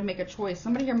 needing to make a choice.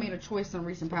 Somebody here made a choice in the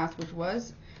recent past, which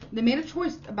was, they made a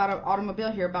choice about an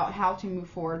automobile here, about how to move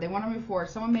forward. They want to move forward.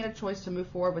 Someone made a choice to move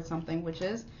forward with something, which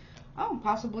is,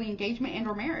 possibly engagement and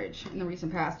or marriage in the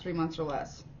recent past 3 months or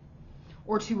less.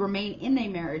 Or to remain in a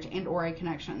marriage and or a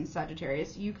connection,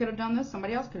 Sagittarius. You could have done this.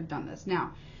 Somebody else could have done this.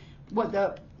 Now, what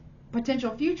the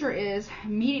potential future is,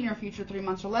 meeting your future 3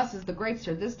 months or less, is the grapes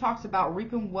here. This talks about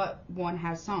reaping what one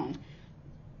has sown.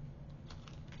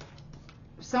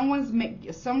 Someone's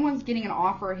getting an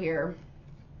offer here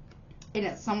and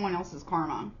it's someone else's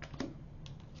karma.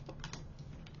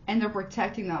 And they're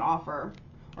protecting that offer.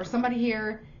 Or somebody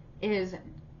here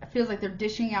feels like they're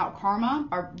dishing out karma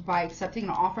by accepting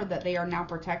an offer that they are now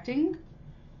protecting.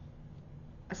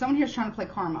 Someone here is trying to play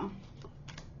karma.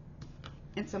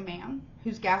 It's a man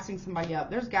who's gassing somebody up.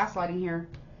 There's gaslighting here.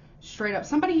 Straight up.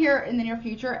 Somebody here in the near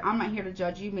future, I'm not here to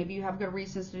judge you. Maybe you have good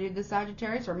reasons to do this,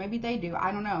 Sagittarius, or maybe they do.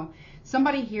 I don't know.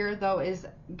 Somebody here, though, is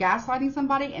gaslighting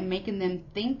somebody and making them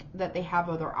think that they have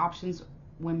other options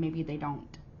when maybe they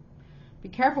don't. Be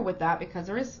careful with that, because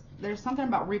there's something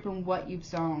about reaping what you've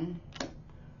sown.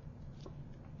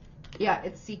 Yeah,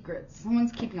 it's secrets.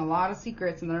 Someone's keeping a lot of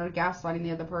secrets and they're gaslighting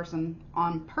the other person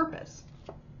on purpose.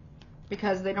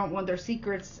 Because they don't want their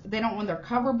secrets, they don't want their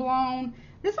cover blown.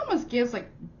 This almost gives like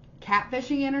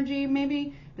catfishing energy,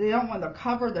 maybe. They don't want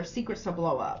their secrets to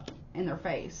blow up in their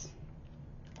face.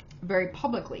 Very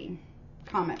publicly.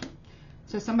 Comment.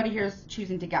 So somebody here is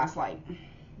choosing to gaslight.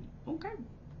 Okay.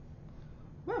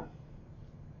 Well,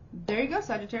 there you go,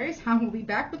 Sagittarius. I will be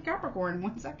back with Capricorn in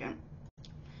 1 second.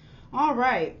 All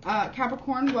right,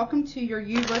 Capricorn, welcome to your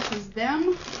you versus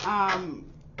them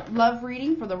love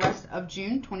reading for the rest of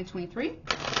June 2023.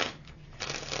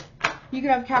 You could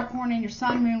have Capricorn in your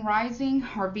sun, moon, rising,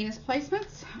 or Venus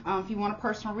placements. If you want a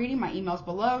personal reading, my email's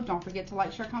below. Don't forget to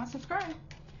like, share, comment, subscribe.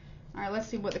 All right, let's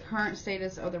see what the current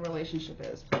status of the relationship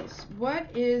is, please.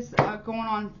 What is going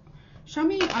on? Show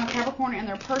me Capricorn and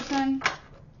their person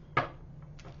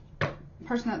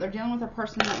that they're dealing with, or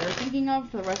person that they're thinking of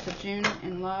for the rest of June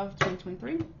in love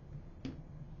 2023.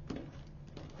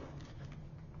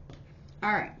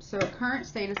 All right, so current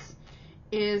status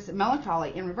is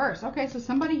melancholy in reverse. Okay, so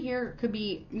somebody here could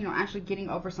be, actually getting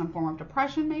over some form of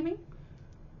depression, maybe.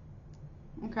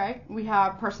 Okay, we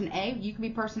have person A. You could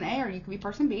be person A, or you could be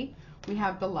person B. We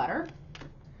have the letter.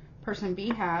 Person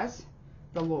B has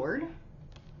the Lord.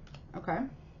 Okay.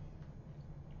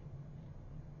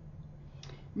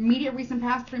 Immediate recent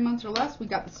past, 3 months or less, we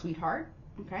got the sweetheart,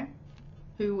 okay,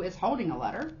 who is holding a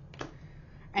letter.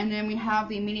 And then we have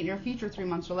the immediate near future, 3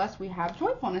 months or less, we have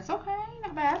joyfulness. Okay,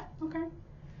 not bad. Okay.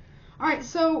 All right,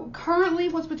 so currently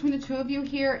what's between the two of you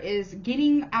here is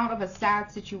getting out of a sad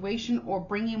situation or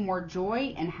bringing more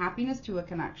joy and happiness to a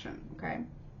connection, okay?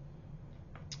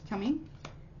 Tell me.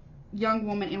 Young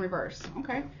woman in reverse.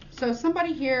 Okay. So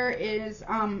somebody here is,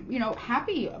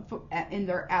 happy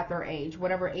at their age,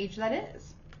 whatever age that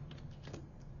is.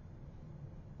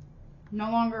 No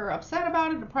longer upset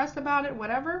about it, depressed about it,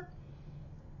 whatever.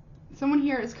 Someone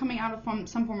here is coming out of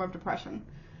some form of depression.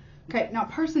 Okay, now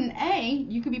person A,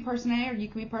 you could be person A or you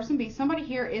could be person B. Somebody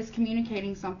here is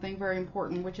communicating something very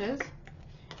important, which is,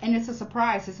 and it's a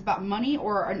surprise. It's about money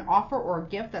or an offer or a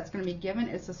gift that's going to be given.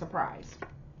 It's a surprise.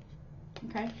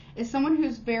 Okay, it's someone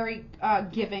who's very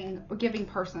giving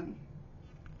person.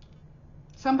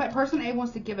 Person A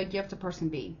wants to give a gift to person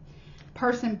B.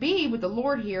 Person B with the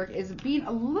Lord here is being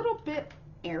a little bit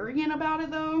arrogant about it,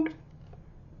 though.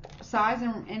 Size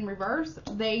in reverse.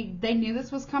 They knew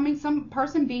this was coming.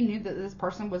 Person B knew that this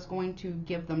person was going to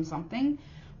give them something,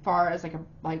 far as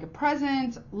like a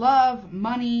present, love,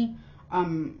 money,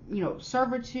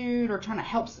 servitude, or trying to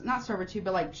help. Not servitude,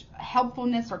 but like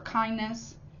helpfulness or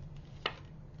kindness.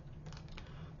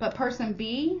 But person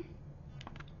B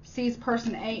sees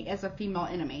person A as a female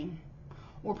enemy.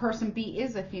 Or person B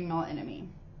is a female enemy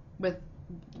with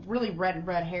really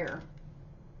red hair.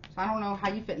 So I don't know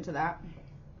how you fit into that.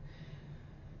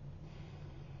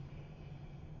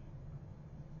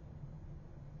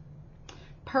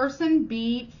 Person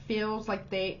B feels like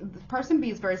person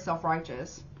B is very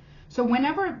self-righteous. So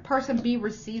whenever person B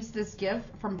receives this gift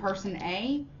from person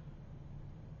A,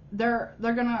 they're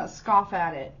gonna scoff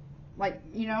at it. But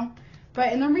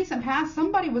in the recent past,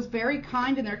 somebody was very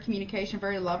kind in their communication,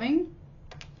 very loving,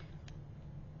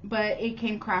 but it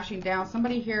came crashing down.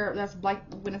 Somebody here, that's like,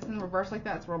 when it's in reverse like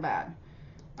that, it's real bad.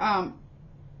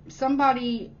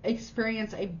 Somebody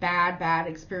experienced a bad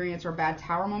experience or a bad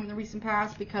tower moment in the recent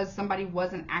past because somebody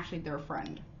wasn't actually their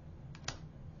friend.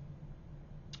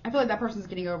 I feel like that person's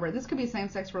getting over it. This could be a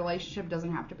same-sex relationship,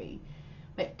 doesn't have to be.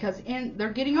 Because they're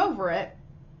getting over it.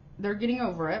 They're getting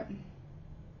over it.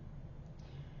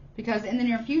 Because in the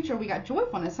near future, we got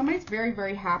joyfulness. Somebody's very,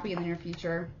 very happy in the near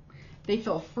future. They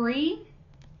feel free.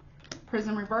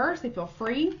 Prison reverse, they feel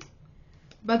free.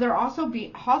 But they're also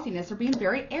haughtiness. They're being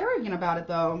very arrogant about it,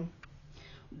 though.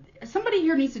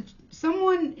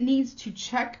 Someone needs to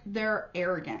check their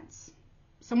arrogance.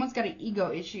 Someone's got an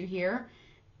ego issue here.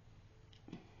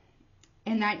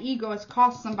 And that ego has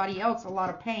cost somebody else a lot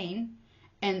of pain.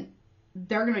 And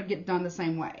they're going to get done the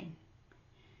same way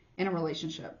in a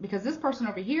relationship. Because this person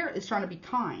over here is trying to be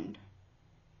kind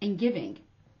and giving.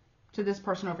 to this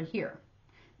person over here.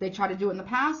 They tried to do it in the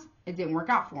past. It didn't work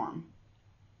out for them.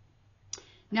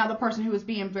 Now, the person who was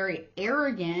being very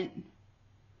arrogant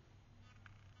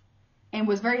and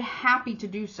was very happy to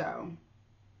do so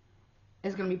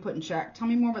is going to be put in check. Tell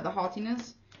me more about the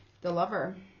haughtiness. The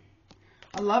lover.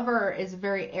 A lover is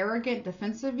very arrogant,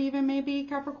 defensive even maybe,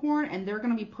 Capricorn, and they're going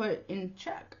to be put in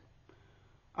check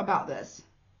about this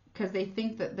because they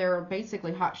think that they're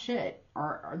basically hot shit,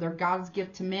 or they're God's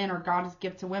gift to men or God's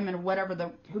gift to women, or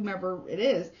whatever, whomever it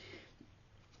is,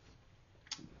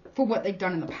 for what they've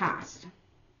done in the past.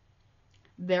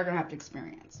 They're going to have to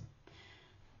experience.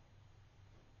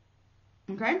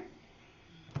 Okay?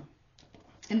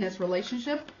 In this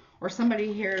relationship, or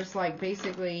somebody here is like,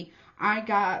 basically, I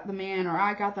got the man, or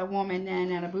I got the woman,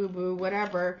 and a boo-boo,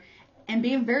 whatever, and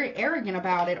being very arrogant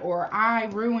about it, or I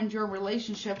ruined your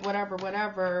relationship,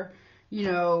 whatever, you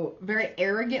know, very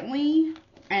arrogantly,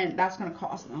 and that's going to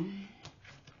cost them.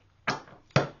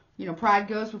 You know, pride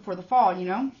goes before the fall, you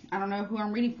know. I don't know who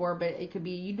I'm reading for, but it could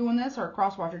be you doing this or a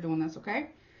cross-watcher doing this,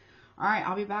 okay? All right,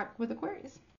 I'll be back with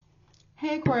Aquarius.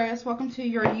 Hey, Aquarius, welcome to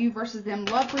your you versus them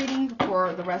love reading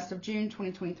for the rest of June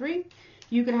 2023.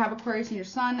 You could have Aquarius in your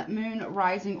sun, moon,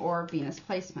 rising, or Venus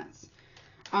placements.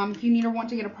 If you need or want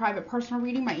to get a private personal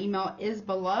reading, my email is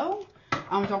below.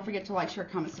 Don't forget to like, share,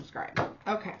 comment, subscribe.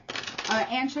 Okay.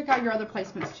 And check out your other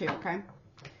placements too, okay?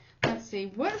 Let's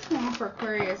see. What is going on for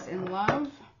Aquarius in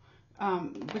love?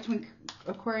 Between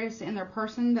Aquarius and their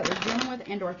person that they're dealing with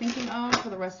and or thinking of for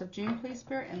the rest of June, please,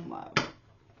 Spirit, and love.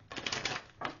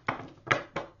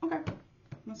 Okay.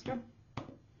 Let's go.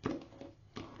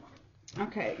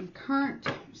 Okay. Current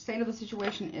state of the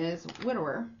situation is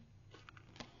widower.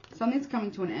 Something's coming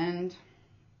to an end,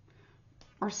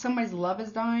 or somebody's love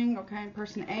is dying. Okay,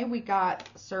 person A, we got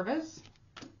service.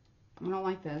 I don't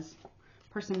like this.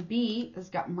 Person B has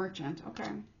got merchant. Okay.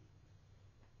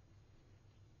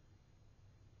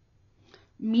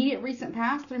 Immediate recent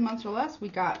past, 3 months or less, we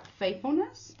got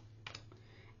faithfulness.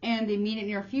 And the immediate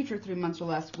near future, 3 months or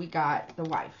less, we got the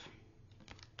wife.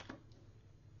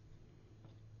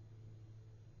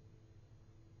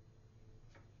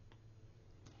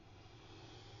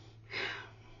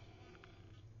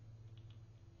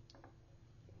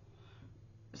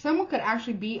 Someone could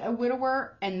actually be a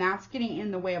widower, and that's getting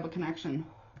in the way of a connection.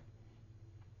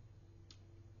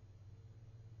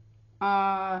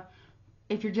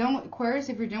 If you're dealing with Aquarius,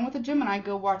 if you're dealing with a Gemini,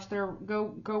 go watch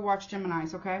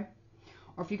Geminis, okay?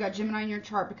 Or if you got Gemini in your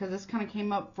chart, because this kind of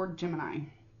came up for Gemini.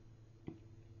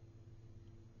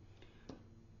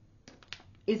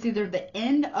 It's either the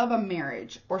end of a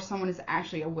marriage or someone is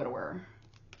actually a widower.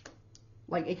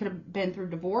 Like, it could have been through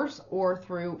divorce or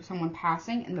through someone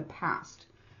passing in the past.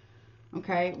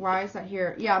 Okay, why is that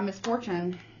here? Yeah,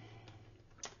 misfortune.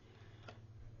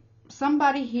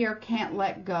 Somebody here can't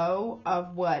let go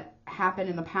of what happened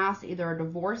in the past. Either a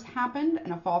divorce happened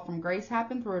and a fall from grace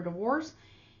happened through a divorce,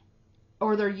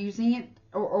 or they're using it,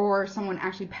 or someone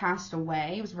actually passed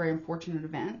away. It was a very unfortunate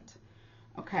event.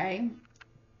 Okay.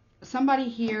 Somebody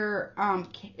here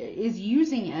is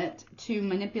using it to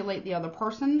manipulate the other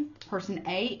person, person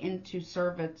A, into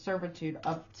servitude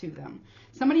up to them.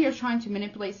 Somebody here is trying to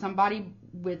manipulate somebody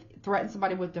threaten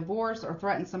somebody with divorce, or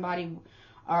threaten somebody,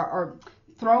 or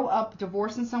throw up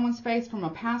divorce in someone's face from a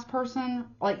past person.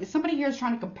 Like, somebody here is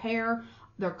trying to compare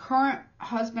their current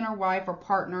husband or wife or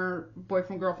partner,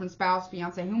 boyfriend, girlfriend, spouse,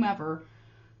 fiance, whomever,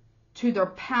 to their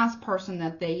past person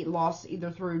that they lost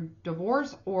either through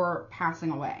divorce or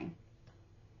passing away.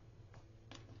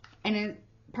 And in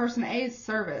person A's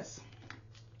service.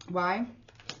 Why?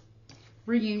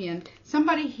 Reunion.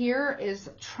 Somebody here is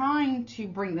trying to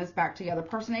bring this back together.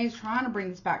 Person A is trying to bring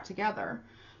this back together.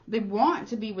 They want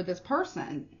to be with this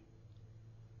person.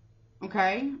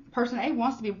 Okay? Person A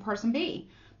wants to be with person B.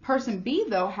 Person B,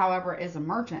 though, however, is a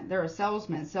merchant. They're a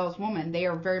salesman, saleswoman. They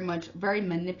are very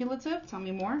manipulative. Tell me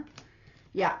more.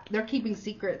 Yeah, they're keeping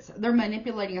secrets. They're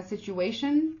manipulating a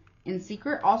situation in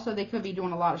secret. Also, they could be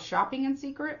doing a lot of shopping in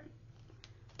secret.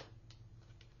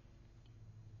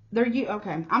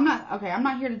 I'm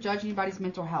not here to judge anybody's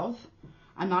mental health.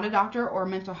 I'm not a doctor or a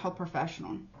mental health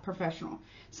professional.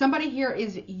 Somebody here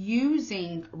is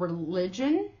using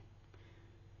religion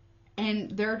and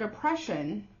their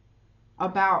depression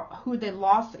about who they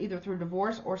lost either through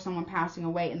divorce or someone passing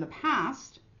away in the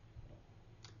past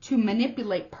to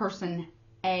manipulate person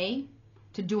A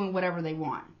to doing whatever they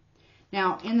want.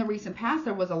 Now, in the recent past,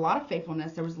 there was a lot of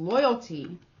faithfulness. There was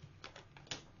loyalty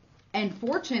and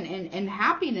fortune and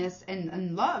happiness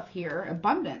and love here,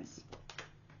 abundance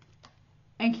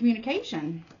and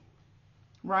communication,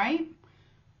 right?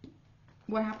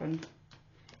 What happened?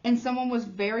 and someone was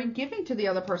very giving to the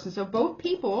other person. So both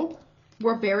people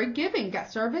were very giving.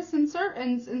 Got service and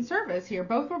service here.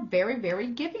 Both were very, very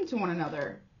giving to one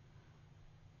another.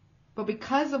 But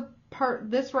because of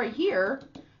this right here,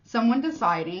 someone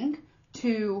deciding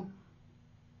to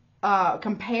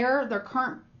compare their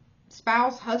current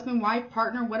spouse, husband, wife,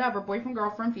 partner, whatever, boyfriend,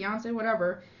 girlfriend, fiance,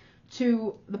 whatever,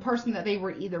 to the person that they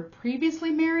were either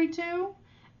previously married to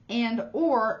and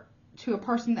or to a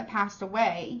person that passed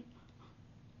away,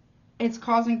 it's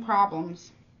causing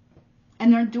problems.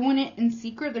 And they're doing it in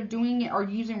secret. They're doing it or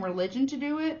using religion to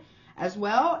do it as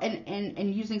well,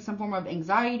 and using some form of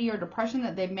anxiety or depression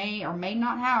that they may or may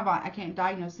not have. I can't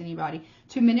diagnose anybody,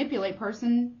 to manipulate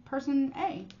person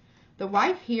A. The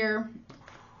wife here,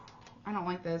 I don't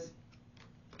like this.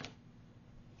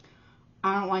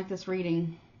 I don't like this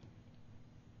reading.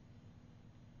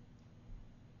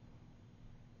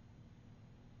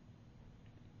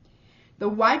 The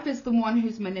wife is the one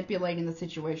who's manipulating the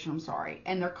situation, I'm sorry.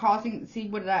 And they're causing, see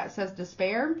what that says,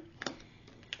 despair?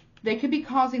 They could be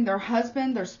causing their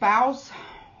husband, their spouse,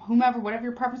 whomever, whatever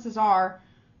your preferences are,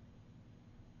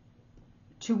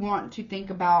 to want to think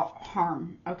about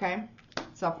harm, okay?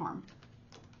 Self-harm.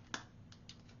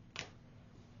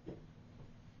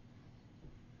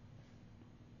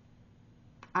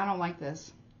 I don't like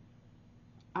this.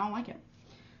 I don't like it.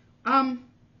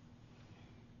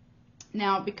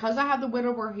 Now, because I have the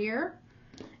widower here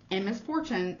and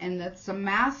misfortune, and that's a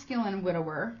masculine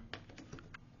widower,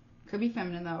 could be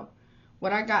feminine though.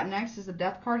 What I got next is a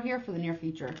death card here for the near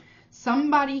future.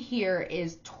 Somebody here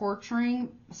is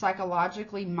torturing,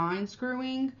 psychologically mind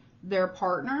screwing their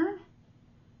partner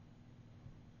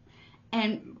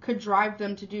and could drive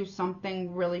them to do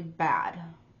something really bad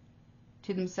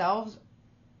to themselves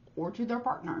or to their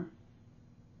partner.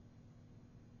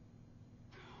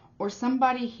 Or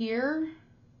somebody here,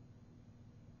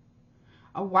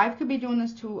 a wife could be doing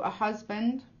this to a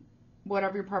husband,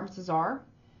 whatever your preferences are.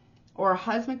 Or a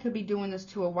husband could be doing this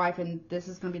to a wife, and this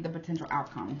is going to be the potential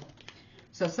outcome.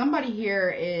 So somebody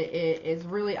here is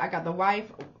really, I got the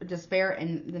wife, despair,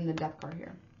 and then the death card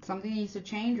here. Something needs to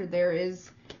change, or there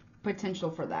is potential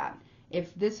for that.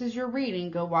 If this is your reading,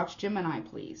 go watch Gemini,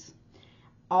 please.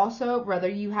 Also, whether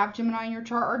you have Gemini in your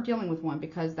chart or dealing with one,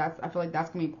 because I feel like that's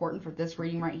going to be important for this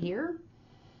reading right here.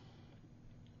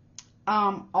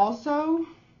 Also,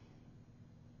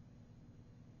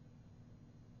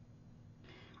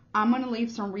 I'm going to leave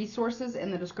some resources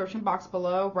in the description box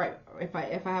below, right? If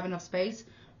I have enough space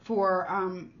for,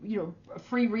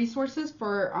 free resources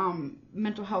for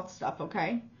mental health stuff.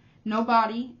 Okay,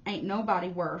 ain't nobody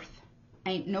worth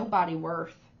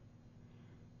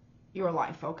your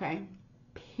life. Okay.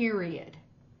 Period.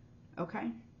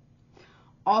 Okay.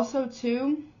 Also,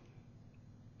 too,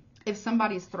 if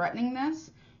somebody's threatening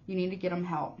this, you need to get them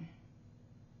help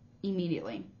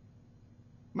immediately.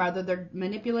 Whether they're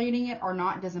manipulating it or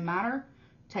not, it doesn't matter.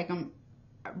 Take them.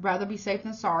 Rather be safe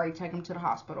than sorry. Take them to the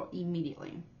hospital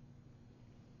immediately.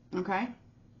 Okay.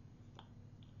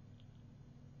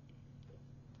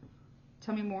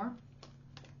 Tell me more.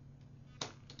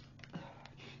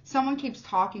 Someone keeps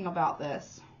talking about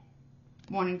this,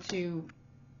 wanting to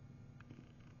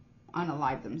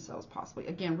unalive themselves, possibly.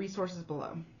 Again, resources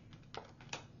below.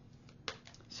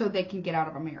 So they can get out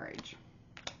of a marriage.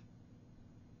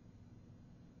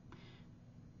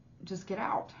 Just get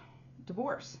out.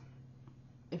 Divorce.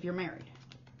 If you're married.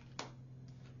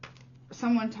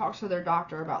 Someone talks to their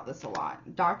doctor about this a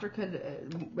lot. Doctor could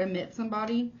admit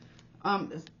somebody.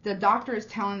 The doctor is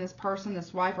telling this person,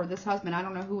 this wife or this husband, I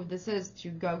don't know who this is, to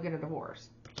go get a divorce.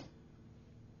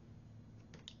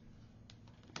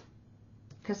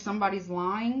 Because somebody's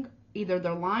lying. Either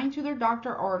they're lying to their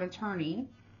doctor or an attorney,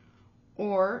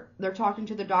 or they're talking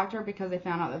to the doctor because they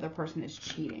found out that the person is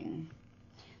cheating.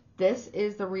 This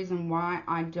is the reason why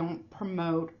I don't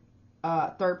promote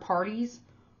third parties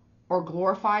or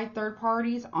glorify third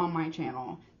parties on my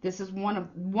channel. This is one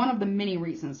of the many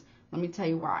reasons. Let me tell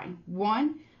you why.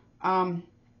 One,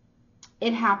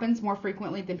 it happens more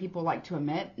frequently than people like to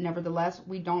admit. Nevertheless,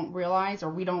 we don't realize,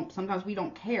 or sometimes we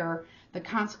don't care the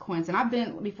consequence. And I've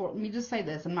been, let me just say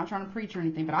this, I'm not trying to preach or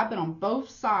anything, but I've been on both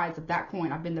sides of that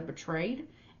coin. I've been the betrayed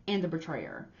and the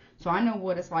betrayer. So I know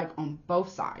what it's like on both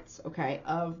sides, okay,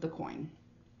 of the coin.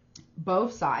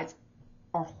 Both sides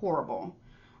are horrible,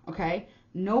 okay?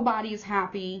 Nobody is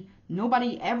happy.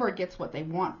 Nobody ever gets what they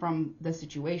want from the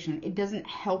situation. It doesn't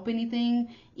help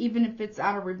anything. Even if it's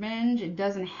out of revenge, it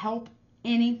doesn't help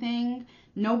anything.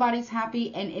 Nobody's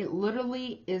happy, and it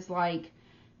literally is like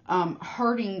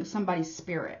hurting somebody's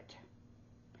spirit.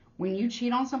 When you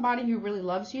cheat on somebody who really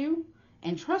loves you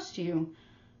and trusts you,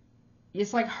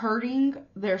 it's like hurting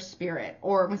their spirit.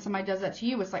 Or when somebody does that to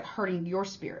you, it's like hurting your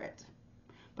spirit.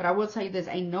 But I will tell you this,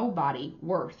 ain't nobody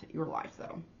worth your life,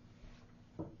 though.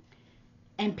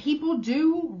 And people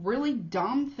do really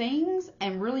dumb things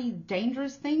and really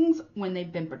dangerous things when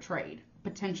they've been betrayed,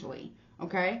 potentially,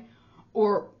 okay?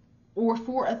 Or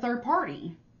for a third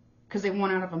party, because they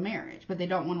want out of a marriage, but they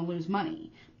don't want to lose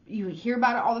money. You hear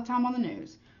about it all the time on the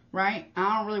news, right?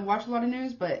 I don't really watch a lot of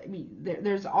news, but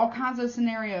there's all kinds of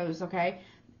scenarios, okay?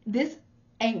 This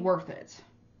ain't worth it,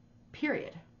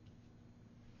 period.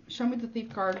 Show me the thief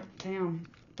card. Damn,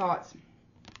 thoughts.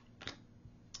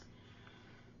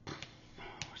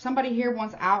 Somebody here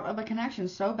wants out of a connection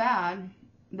so bad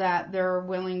that they're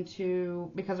willing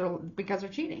to, because they're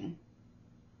cheating.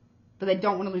 But they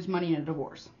don't want to lose money in a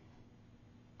divorce.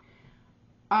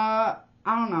 I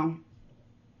don't know.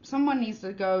 Someone needs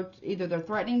to go, either they're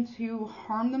threatening to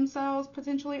harm themselves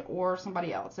potentially, or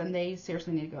somebody else. And they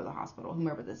seriously need to go to the hospital,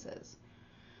 whomever this is.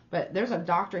 But there's a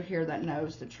doctor here that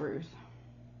knows the truth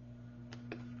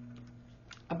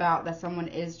about that someone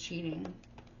is cheating.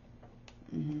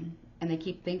 And they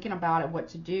keep thinking about it, what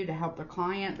to do to help their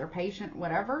client, their patient,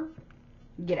 whatever,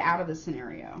 get out of the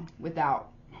scenario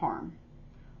without harm.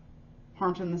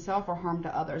 Harm to themselves or harm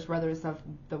to others, whether it's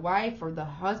the wife or the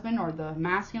husband or the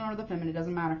masculine or the feminine, it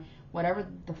doesn't matter. Whatever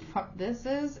the fuck this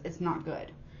is, it's not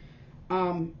good.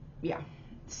 Yeah.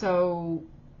 So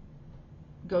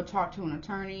go talk to an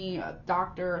attorney, a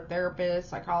doctor, a therapist,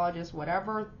 psychologist,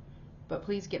 whatever. But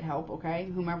please get help,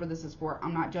 okay? Whomever this is for.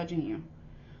 I'm not judging you.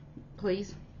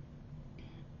 Please.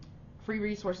 Free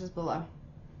resources below.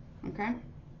 Okay?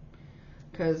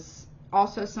 Because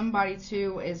also somebody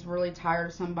too is really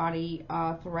tired of somebody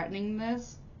threatening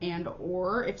this, and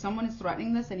or if someone is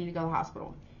threatening this, they need to go to the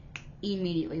hospital.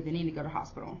 Immediately. They need to go to the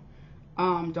hospital.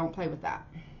 Don't play with that.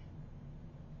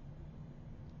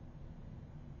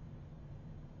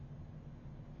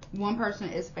 One person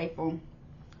is faithful.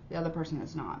 The other person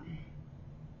is not.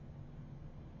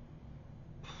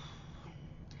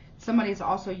 Somebody is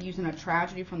also using a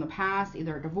tragedy from the past,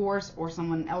 either a divorce or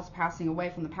someone else passing away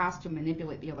from the past to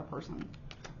manipulate the other person.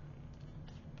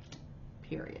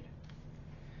 Period.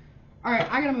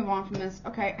 Alright, I gotta move on from this.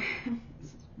 Okay.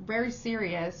 It's very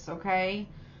serious, okay?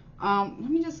 Let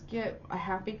me just get a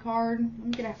happy card.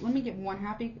 Let me get one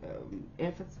happy.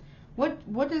 If it's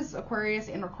what does Aquarius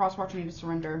and or crosswatcher need to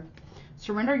surrender?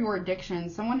 Surrender your addiction.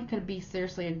 Someone could be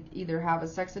seriously either have a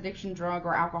sex addiction, drug,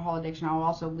 or alcohol addiction. I will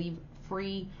also leave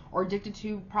free or addicted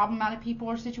to problematic people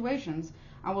or situations.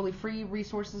 I will leave free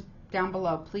resources down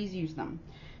below. Please use them.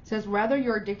 It says, whether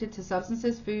you're addicted to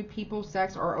substances, food, people,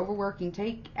 sex, or overworking,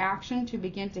 take action to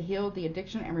begin to heal the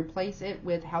addiction and replace it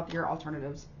with healthier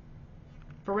alternatives.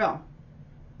 For real.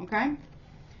 Okay?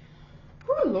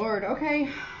 Oh, Lord. Okay.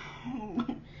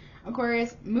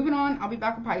 Aquarius, moving on. I'll be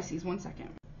back with Pisces. 1 second.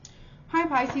 Hi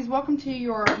Pisces, welcome to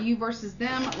your you versus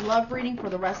them love reading for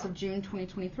the rest of June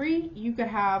 2023. You could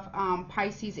have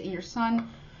Pisces in your sun,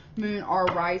 moon, or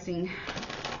rising.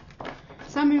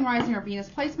 Sun, moon, rising, or Venus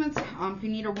placements. If you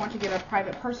need or want to get a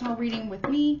private personal reading with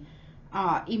me,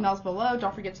 emails below.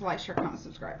 Don't forget to like, share, comment,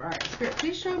 subscribe. Alright, Spirit,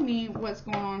 please show me what's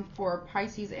going on for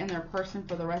Pisces and their person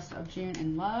for the rest of June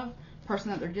in love.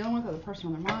 Person that they're dealing with or the person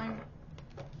on their mind.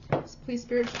 Please,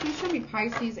 Spirit, please show me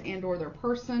Pisces and or their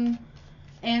person.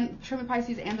 And show me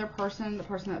Pisces and their person, the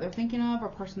person that they're thinking of or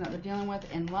person that they're dealing with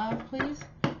in love, please.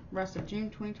 Rest of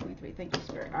June 2023. Thank you,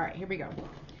 Spirit. All right, here we go.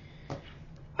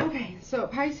 Okay, so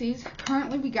Pisces,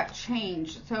 currently we got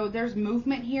change. So there's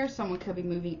movement here. Someone could be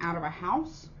moving out of a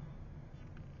house.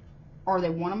 Or they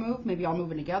want to move. Maybe all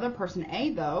moving together. Person A,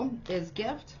 though, is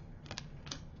gift.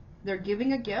 They're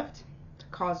giving a gift to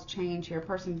cause change here.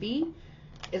 Person B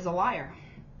is a liar,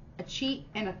 a cheat,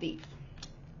 and a thief.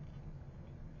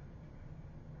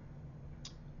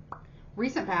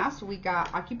 Recent past, we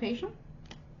got occupation.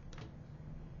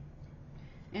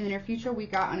 In the near future, we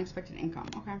got unexpected income.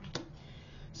 Okay.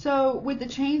 So with the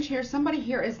change here, somebody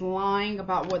here is lying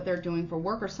about what they're doing for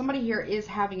work, or somebody here is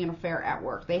having an affair at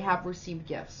work. They have received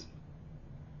gifts.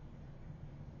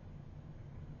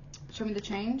 Show me the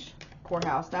change.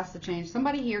 Courthouse. That's the change.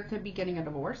 Somebody here could be getting a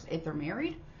divorce if they're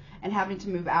married and having to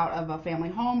move out of a family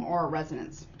home or a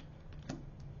residence.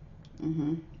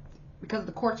 Because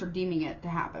the courts are deeming it to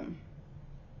happen.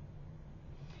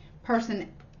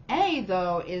 Person A,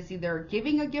 though, is either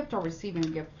giving a gift or receiving a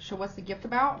gift. So what's the gift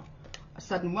about? A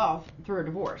sudden wealth through a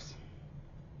divorce.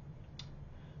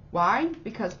 Why?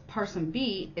 Because person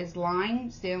B is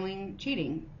lying, stealing,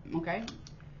 cheating. Okay?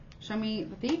 Show me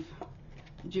the thief.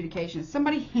 Adjudication.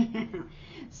 Somebody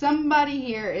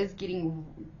here is getting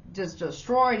just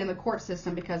destroyed in the court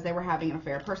system because they were having an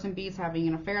affair. Person B is having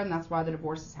an affair, and that's why the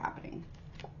divorce is happening.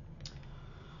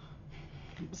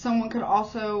 Someone could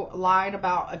also lied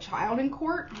about a child in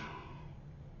court.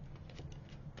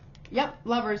 Yep,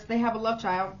 lovers, they have a love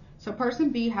child. So person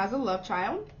B has a love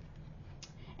child,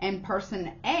 and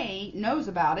person A knows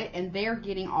about it, and they're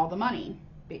getting all the money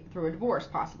through a divorce,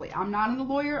 possibly. I'm not a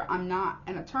lawyer. I'm not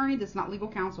an attorney. This is not legal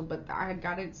counsel, but I had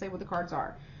got to say what the cards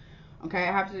are. Okay,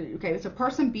 I have to. Okay, so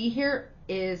person B here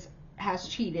has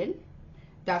cheated.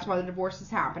 That's why the divorce is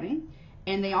happening,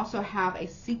 and they also have a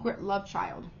secret love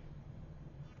child.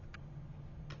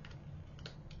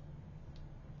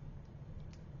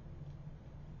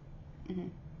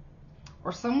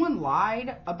 Or someone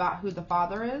lied about who the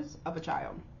father is of a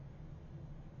child.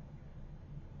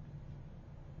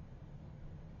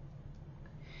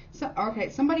 So, okay,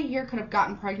 somebody here could have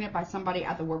gotten pregnant by somebody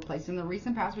at the workplace. In the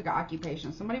recent past, we got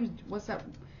occupation. Somebody was, what's that?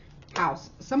 House.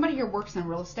 Somebody here works in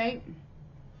real estate.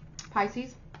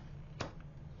 Pisces.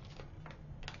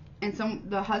 And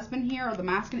the husband here, or the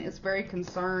masculine, is very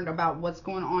concerned about what's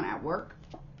going on at work,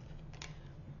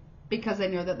 because they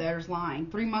know that there's lying.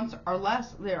 3 months or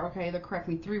less, they're correct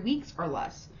me, 3 weeks or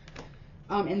less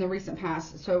in the recent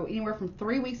past. So anywhere from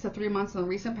 3 weeks to 3 months in the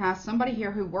recent past, somebody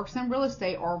here who works in real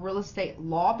estate or real estate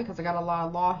law, because I got a lot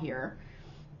of law here.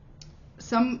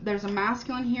 There's a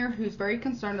masculine here who's very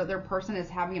concerned that their person is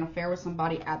having an affair with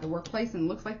somebody at the workplace, and it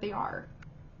looks like they are.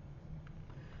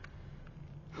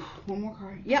 One more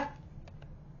card. Yep.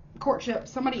 Courtship.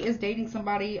 Somebody is dating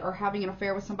somebody or having an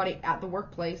affair with somebody at the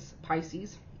workplace,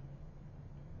 Pisces.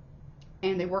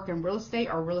 And they work in real estate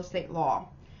or real estate law.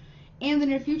 In the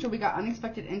near future, we got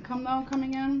unexpected income, though,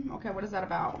 coming in. Okay, what is that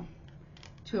about?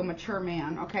 To a mature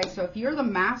man. Okay, so if you're the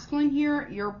masculine here,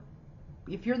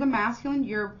 if you're the masculine,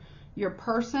 your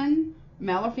person,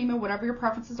 male or female, whatever your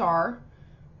preferences are,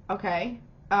 okay,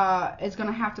 is going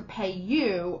to have to pay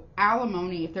you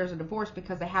alimony if there's a divorce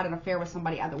because they had an affair with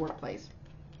somebody at the workplace.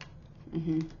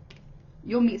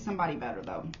 You'll meet somebody better,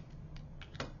 though.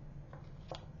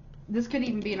 This could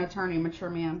even be an attorney, a mature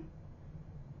man.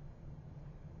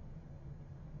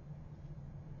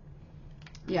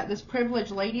 Yeah, this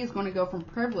privileged lady is going to go from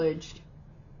privileged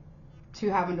to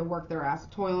having to work their ass,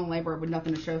 toil and labor with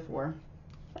nothing to show for.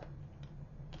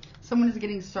 Someone is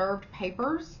getting served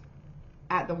papers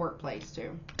at the workplace,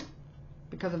 too,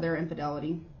 because of their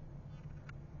infidelity.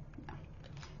 Yeah.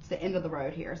 It's the end of the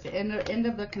road here. It's the end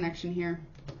of the connection here.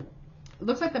 It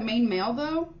looks like the main male,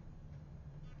 though,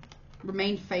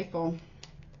 remained faithful.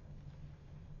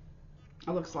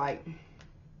 It looks like.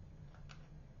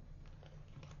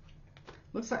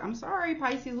 Looks like, I'm sorry,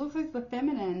 Pisces. Looks like the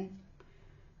feminine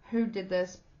who did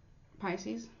this,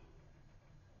 Pisces.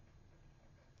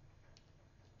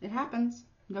 It happens.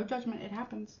 No judgment. It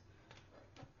happens.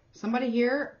 Somebody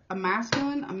here, a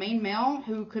masculine, a main male,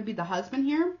 who could be the husband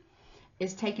here,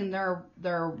 is taking their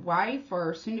wife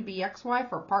or soon-to-be ex-wife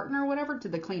or partner or whatever to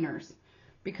the cleaners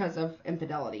because of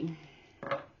infidelity.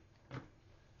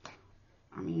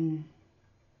 I mean,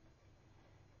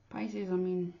 Pisces, I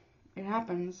mean, it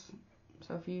happens.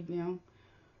 So if you know,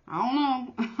 I don't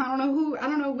know. I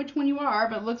don't know which one you are,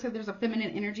 but it looks like there's a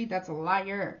feminine energy that's a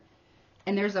liar.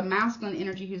 And there's a masculine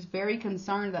energy who's very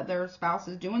concerned that their spouse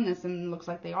is doing this, and it looks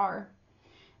like they are.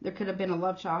 There could have been a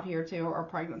love child here, too, or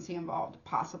pregnancy involved,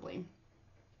 possibly.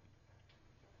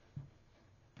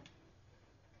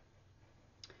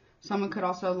 Someone could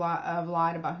also have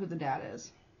lied about who the dad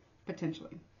is,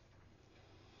 potentially.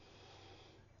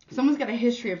 Someone's got a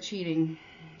history of cheating,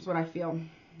 is what I feel.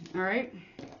 All right?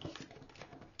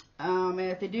 And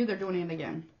if they do, they're doing it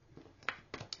again.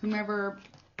 Whomever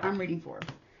I'm reading for.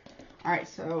 All right,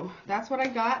 so that's what I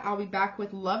got. I'll be back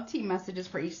with love T messages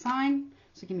for each sign.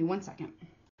 So give me 1 second.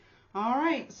 All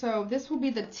right, so this will be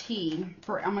the T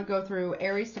for, I'm going to go through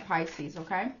Aries to Pisces,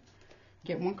 okay?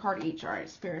 Get 1 card each. All right,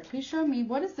 Spirit, please show me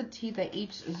what is the T that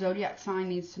each zodiac sign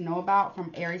needs to know about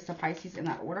from Aries to Pisces in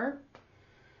that order.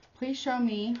 Please show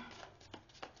me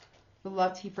the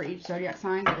love T for each zodiac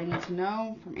sign that they need to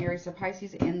know from Aries to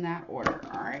Pisces in that order.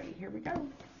 All right, here we go.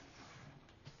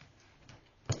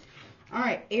 All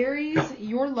right, Aries,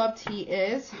 your love T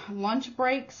is lunch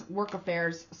breaks, work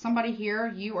affairs. Somebody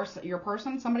here, you or your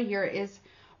person, somebody here is,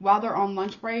 while they're on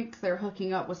lunch breaks, they're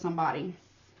hooking up with somebody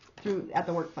at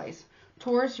the workplace.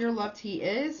 Taurus, your love T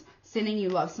is sending you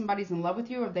love. Somebody's in love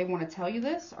with you, or they want to tell you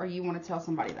this, or you want to tell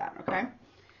somebody that, okay?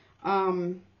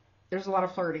 There's a lot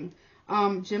of flirting.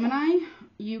 Gemini,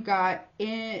 you got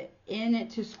in it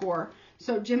to score.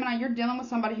 So, Gemini, you're dealing with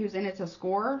somebody who's in it to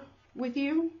score with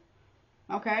you.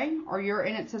 Okay, or you're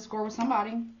in it to score with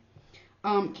somebody.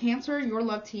 Cancer, your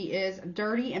love tea is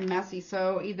dirty and messy.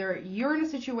 So either you're in a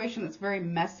situation that's very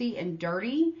messy and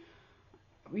dirty,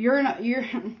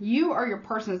 you or your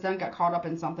person has then got caught up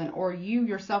in something, or you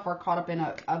yourself are caught up in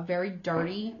a very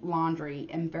dirty laundry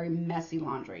and very messy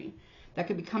laundry that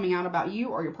could be coming out about you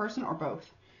or your person or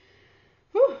both.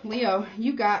 Whew, Leo,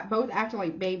 you got both acting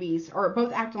like babies or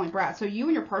both acting like brats. So you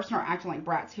and your person are acting like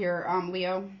brats here,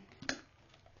 Leo.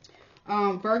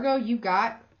 Virgo, you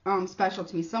got special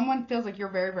to me. Someone feels like you're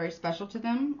very, very special to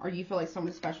them, or you feel like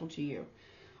someone's special to you.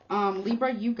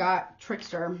 Libra, you got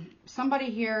trickster. Somebody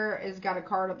here has got a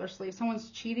card up their sleeve.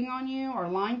 Someone's cheating on you or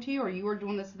lying to you, or you are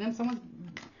doing this to them.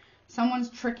 Someone's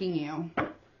tricking you.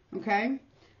 Okay?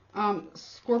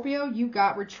 Scorpio, you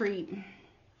got retreat.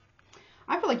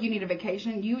 I feel like you need a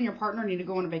vacation. You and your partner need to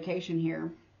go on a vacation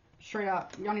here. Straight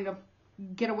up. Y'all need to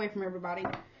get away from everybody.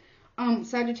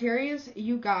 Sagittarius,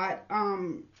 you got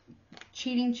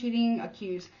cheating,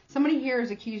 accused. Somebody here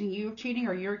is accusing you of cheating,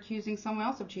 or you're accusing someone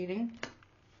else of cheating.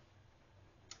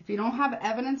 If you don't have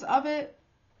evidence of it,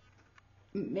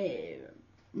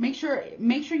 make sure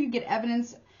you get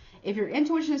evidence. If your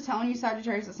intuition is telling you,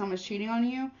 Sagittarius, that someone's cheating on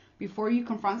you, before you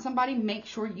confront somebody, make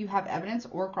sure you have evidence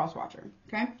or a cross-watcher.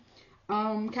 Okay?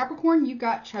 Capricorn, you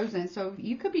got chosen. So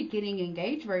you could be getting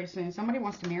engaged very soon. Somebody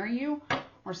wants to marry you,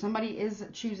 or somebody is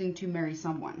choosing to marry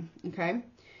someone. Okay?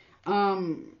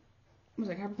 Was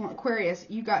it Capricorn? Aquarius,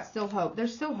 you got still hope.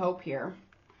 There's still hope here.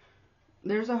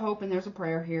 There's a hope and there's a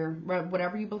prayer here.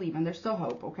 Whatever you believe in, there's still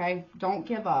hope, okay? Don't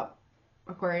give up,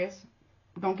 Aquarius.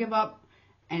 Don't give up,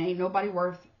 and ain't nobody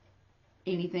worth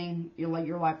anything. You like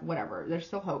your life, whatever. There's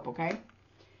still hope, okay?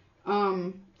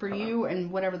 For you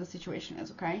and whatever the situation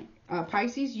is, okay?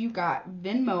 Pisces, you got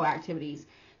Venmo activities.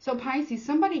 So Pisces,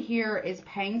 somebody here is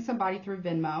paying somebody through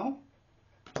Venmo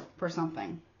for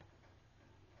something.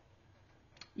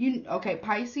 Okay,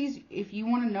 Pisces, if you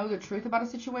want to know the truth about a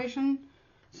situation,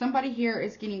 somebody here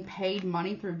is getting paid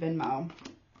money through Venmo.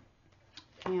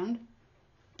 And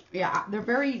yeah, they're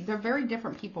very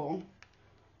different people.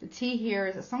 The T here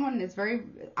is that someone is very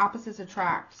opposites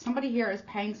attract. Somebody here is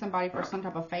paying somebody for some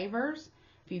type of favors,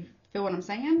 if you feel what I'm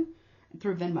saying,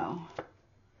 through Venmo.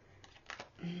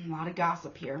 A lot of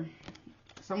gossip here.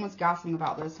 Someone's gossiping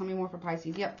about this. Tell me more for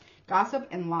Pisces. Yep, gossip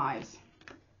and lies.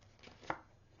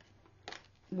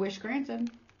 Wish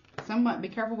granted. Be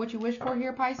careful what you wish for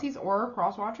here, Pisces, or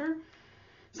cross-watcher.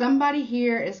 Somebody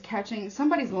here is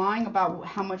somebody's lying about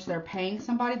how much they're paying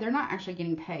somebody. They're not actually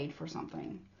getting paid for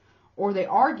something. Or they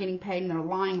are getting paid and they're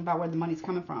lying about where the money's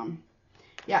coming from.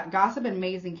 Yeah, gossip and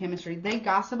amazing chemistry. They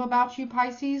gossip about you,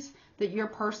 Pisces, that your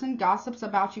person gossips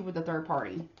about you with a third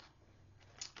party.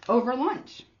 Over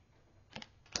lunch.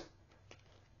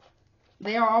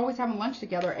 They are always having lunch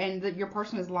together, and that your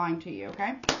person is lying to you,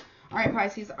 okay? All right,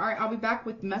 Pisces. All right, I'll be back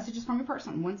with messages from your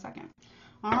person. 1 second.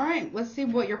 All right, let's see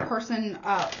what your person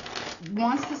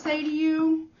wants to say to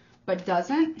you, but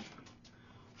doesn't,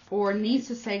 or needs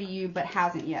to say to you, but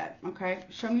hasn't yet. Okay,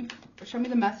 show me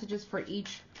the messages for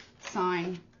each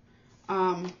sign,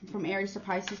 from Aries to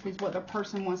Pisces, please. What the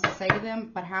person wants to say to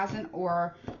them, but hasn't,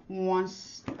 or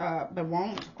wants, but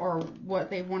won't, or what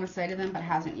they want to say to them, but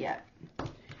hasn't yet.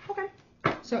 Okay.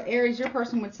 So Aries, your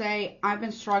person would say, I've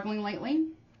been struggling lately.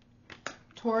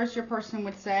 Taurus, your person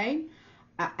would say,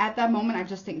 at that moment, I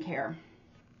just didn't care.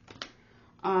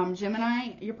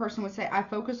 Gemini, your person would say, I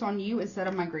focus on you instead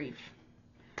of my grief.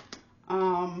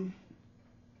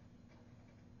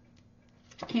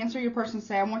 Cancer, your person would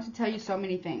say, I want to tell you so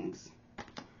many things.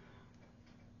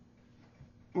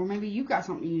 Or maybe you got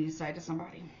something you need to say to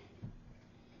somebody.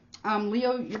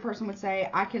 Leo, your person would say,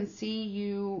 I can see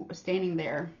you standing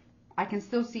there. I can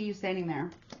still see you standing there.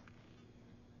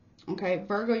 Okay,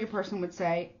 Virgo, your person would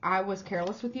say, I was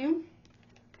careless with you.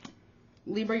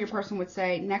 Libra, your person would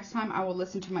say, next time I will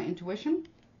listen to my intuition.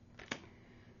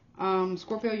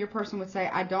 Scorpio, your person would say,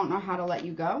 I don't know how to let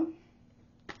you go.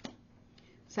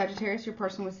 Sagittarius, your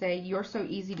person would say, you're so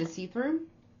easy to see through.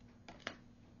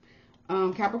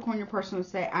 Capricorn, your person would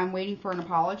say, I'm waiting for an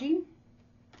apology.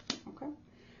 Okay.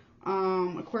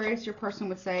 Aquarius, your person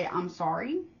would say, I'm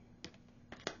sorry.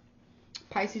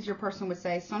 Pisces, your person would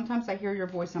say, sometimes I hear your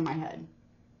voice in my head.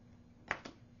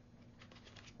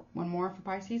 One more for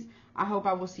Pisces. I hope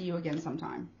I will see you again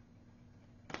sometime.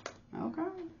 Okay.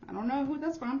 I don't know who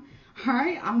that's from. All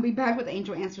right. I'll be back with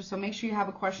angel answers, so make sure you have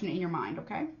a question in your mind,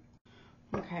 okay?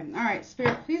 Okay. All right.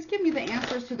 Spirit, please give me the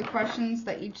answers to the questions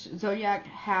that each zodiac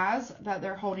has that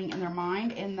they're holding in their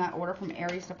mind in that order from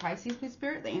Aries to Pisces, please,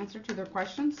 Spirit. The answer to their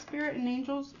questions, Spirit and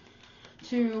angels,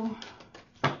 to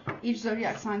each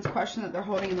zodiac sign's question that they're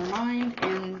holding in their mind,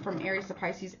 and from Aries to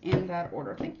Pisces in that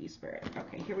order. Thank you, Spirit.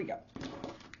 Okay, here we go.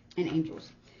 And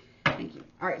angels. Thank you.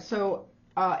 All right, so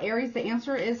Aries, the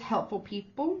answer is helpful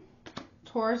people.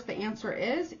 Taurus, the answer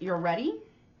is you're ready.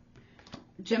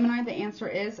 Gemini, the answer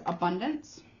is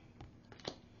abundance.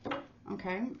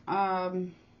 Okay.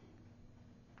 I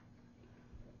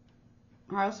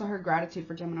also heard gratitude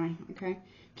for Gemini. Okay.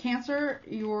 Cancer,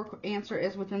 your answer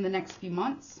is within the next few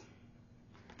months.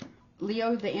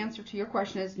 Leo, the answer to your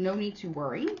question is no need to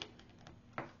worry.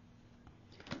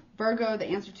 Virgo, the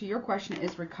answer to your question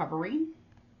is recovery.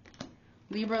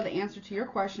 Libra, the answer to your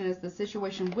question is the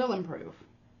situation will improve.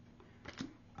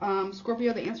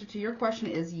 Scorpio, the answer to your question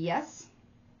is yes.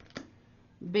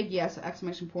 Big yes,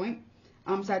 exclamation point.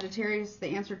 Sagittarius, the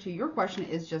answer to your question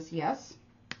is just yes.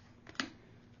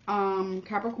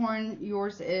 Capricorn,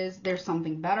 yours is there's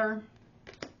something better.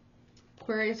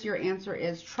 Aquarius, your answer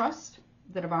is trust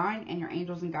the divine and your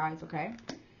angels and guides, okay?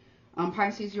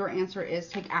 Pisces, your answer is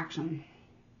take action.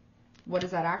 What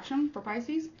is that action for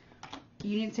Pisces?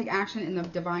 You need to take action in the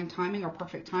divine timing or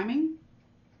perfect timing,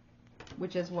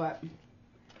 which is what?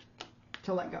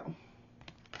 To let go.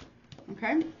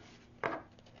 Okay?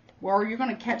 Or you're going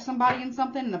to catch somebody in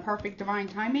something in the perfect divine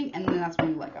timing, and then that's when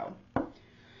you let go.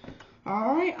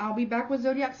 All right, I'll be back with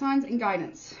zodiac signs and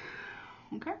guidance.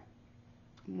 Okay?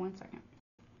 1 second.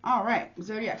 All right,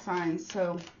 zodiac signs.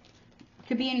 So, it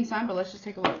could be any sign, but let's just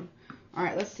take a look. All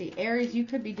right, let's see. Aries, you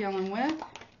could be dealing with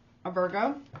a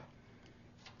Virgo,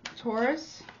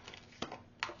 Taurus,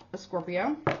 a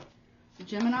Scorpio,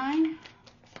 Gemini,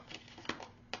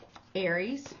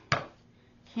 Aries,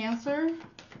 Cancer,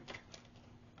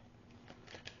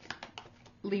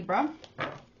 Libra,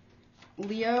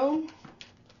 Leo,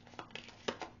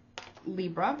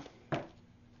 Libra,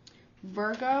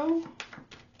 Virgo,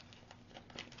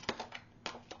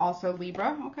 also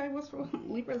Libra. Okay, what's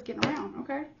Libra's getting around?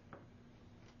 Okay.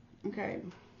 Okay.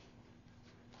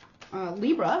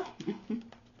 Libra,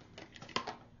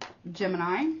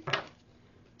 Gemini,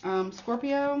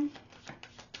 Scorpio,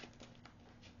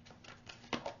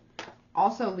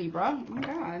 also Libra. Oh my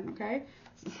God. Okay.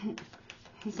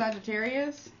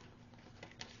 Sagittarius,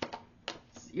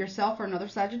 yourself or another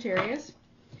Sagittarius,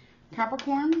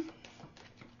 Capricorn,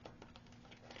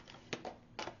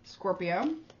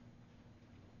 Scorpio,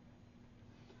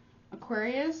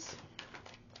 Aquarius,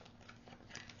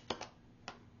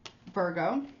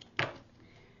 Virgo,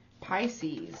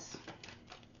 Pisces.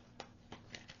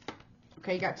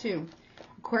 Okay, you got two.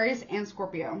 Aquarius and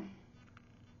Scorpio.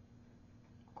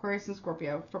 Aquarius and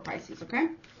Scorpio for Pisces, okay?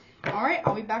 All right,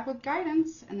 I'll be back with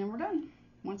guidance, and then we're done.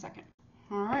 1 second.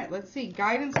 All right, let's see.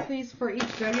 Guidance, please, for each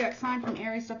zodiac sign from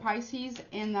Aries to Pisces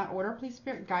in that order, please,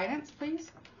 Spirit. Guidance,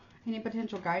 please. Any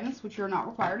potential guidance, which you're not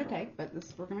required to take, but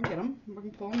this we're going to get them. We're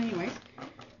going to pull them anyways.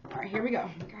 All right, here we go.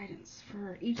 Guidance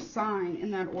for each sign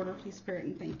in that order, please, Spirit,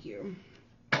 and thank you.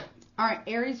 All right,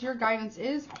 Aries, your guidance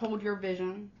is hold your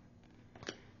vision.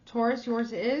 Taurus,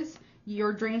 yours is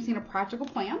your dreams need a practical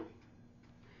plan.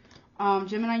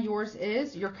 Gemini, yours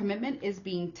is your commitment is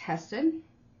being tested.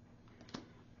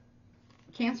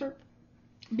 Cancer,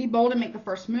 be bold and make the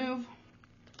first move.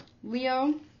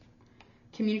 Leo,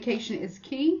 communication is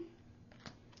key.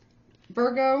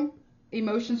 Virgo,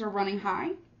 emotions are running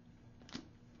high.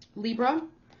 Libra,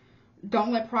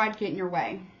 don't let pride get in your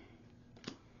way.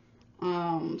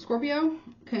 Scorpio,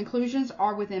 conclusions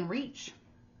are within reach.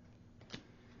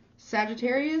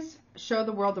 Sagittarius, show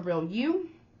the world the real you.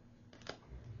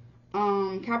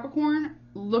 Capricorn,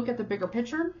 look at the bigger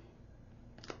picture.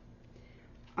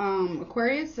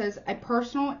 Aquarius says a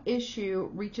personal issue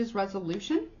reaches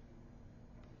resolution.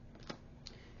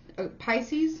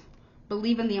 Pisces,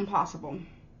 believe in the impossible.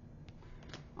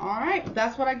 All right,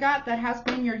 that's what I got. That has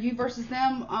been your you versus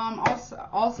them,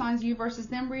 all signs you versus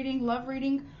them reading, love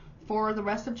reading for the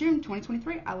rest of June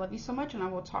 2023. I love you so much, and I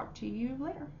will talk to you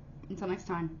later. Until next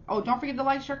time. Oh, don't forget to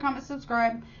like, share, comment,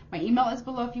 subscribe. My email is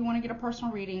below if you want to get a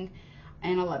personal reading.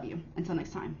 And I love you. Until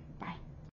next time. Bye.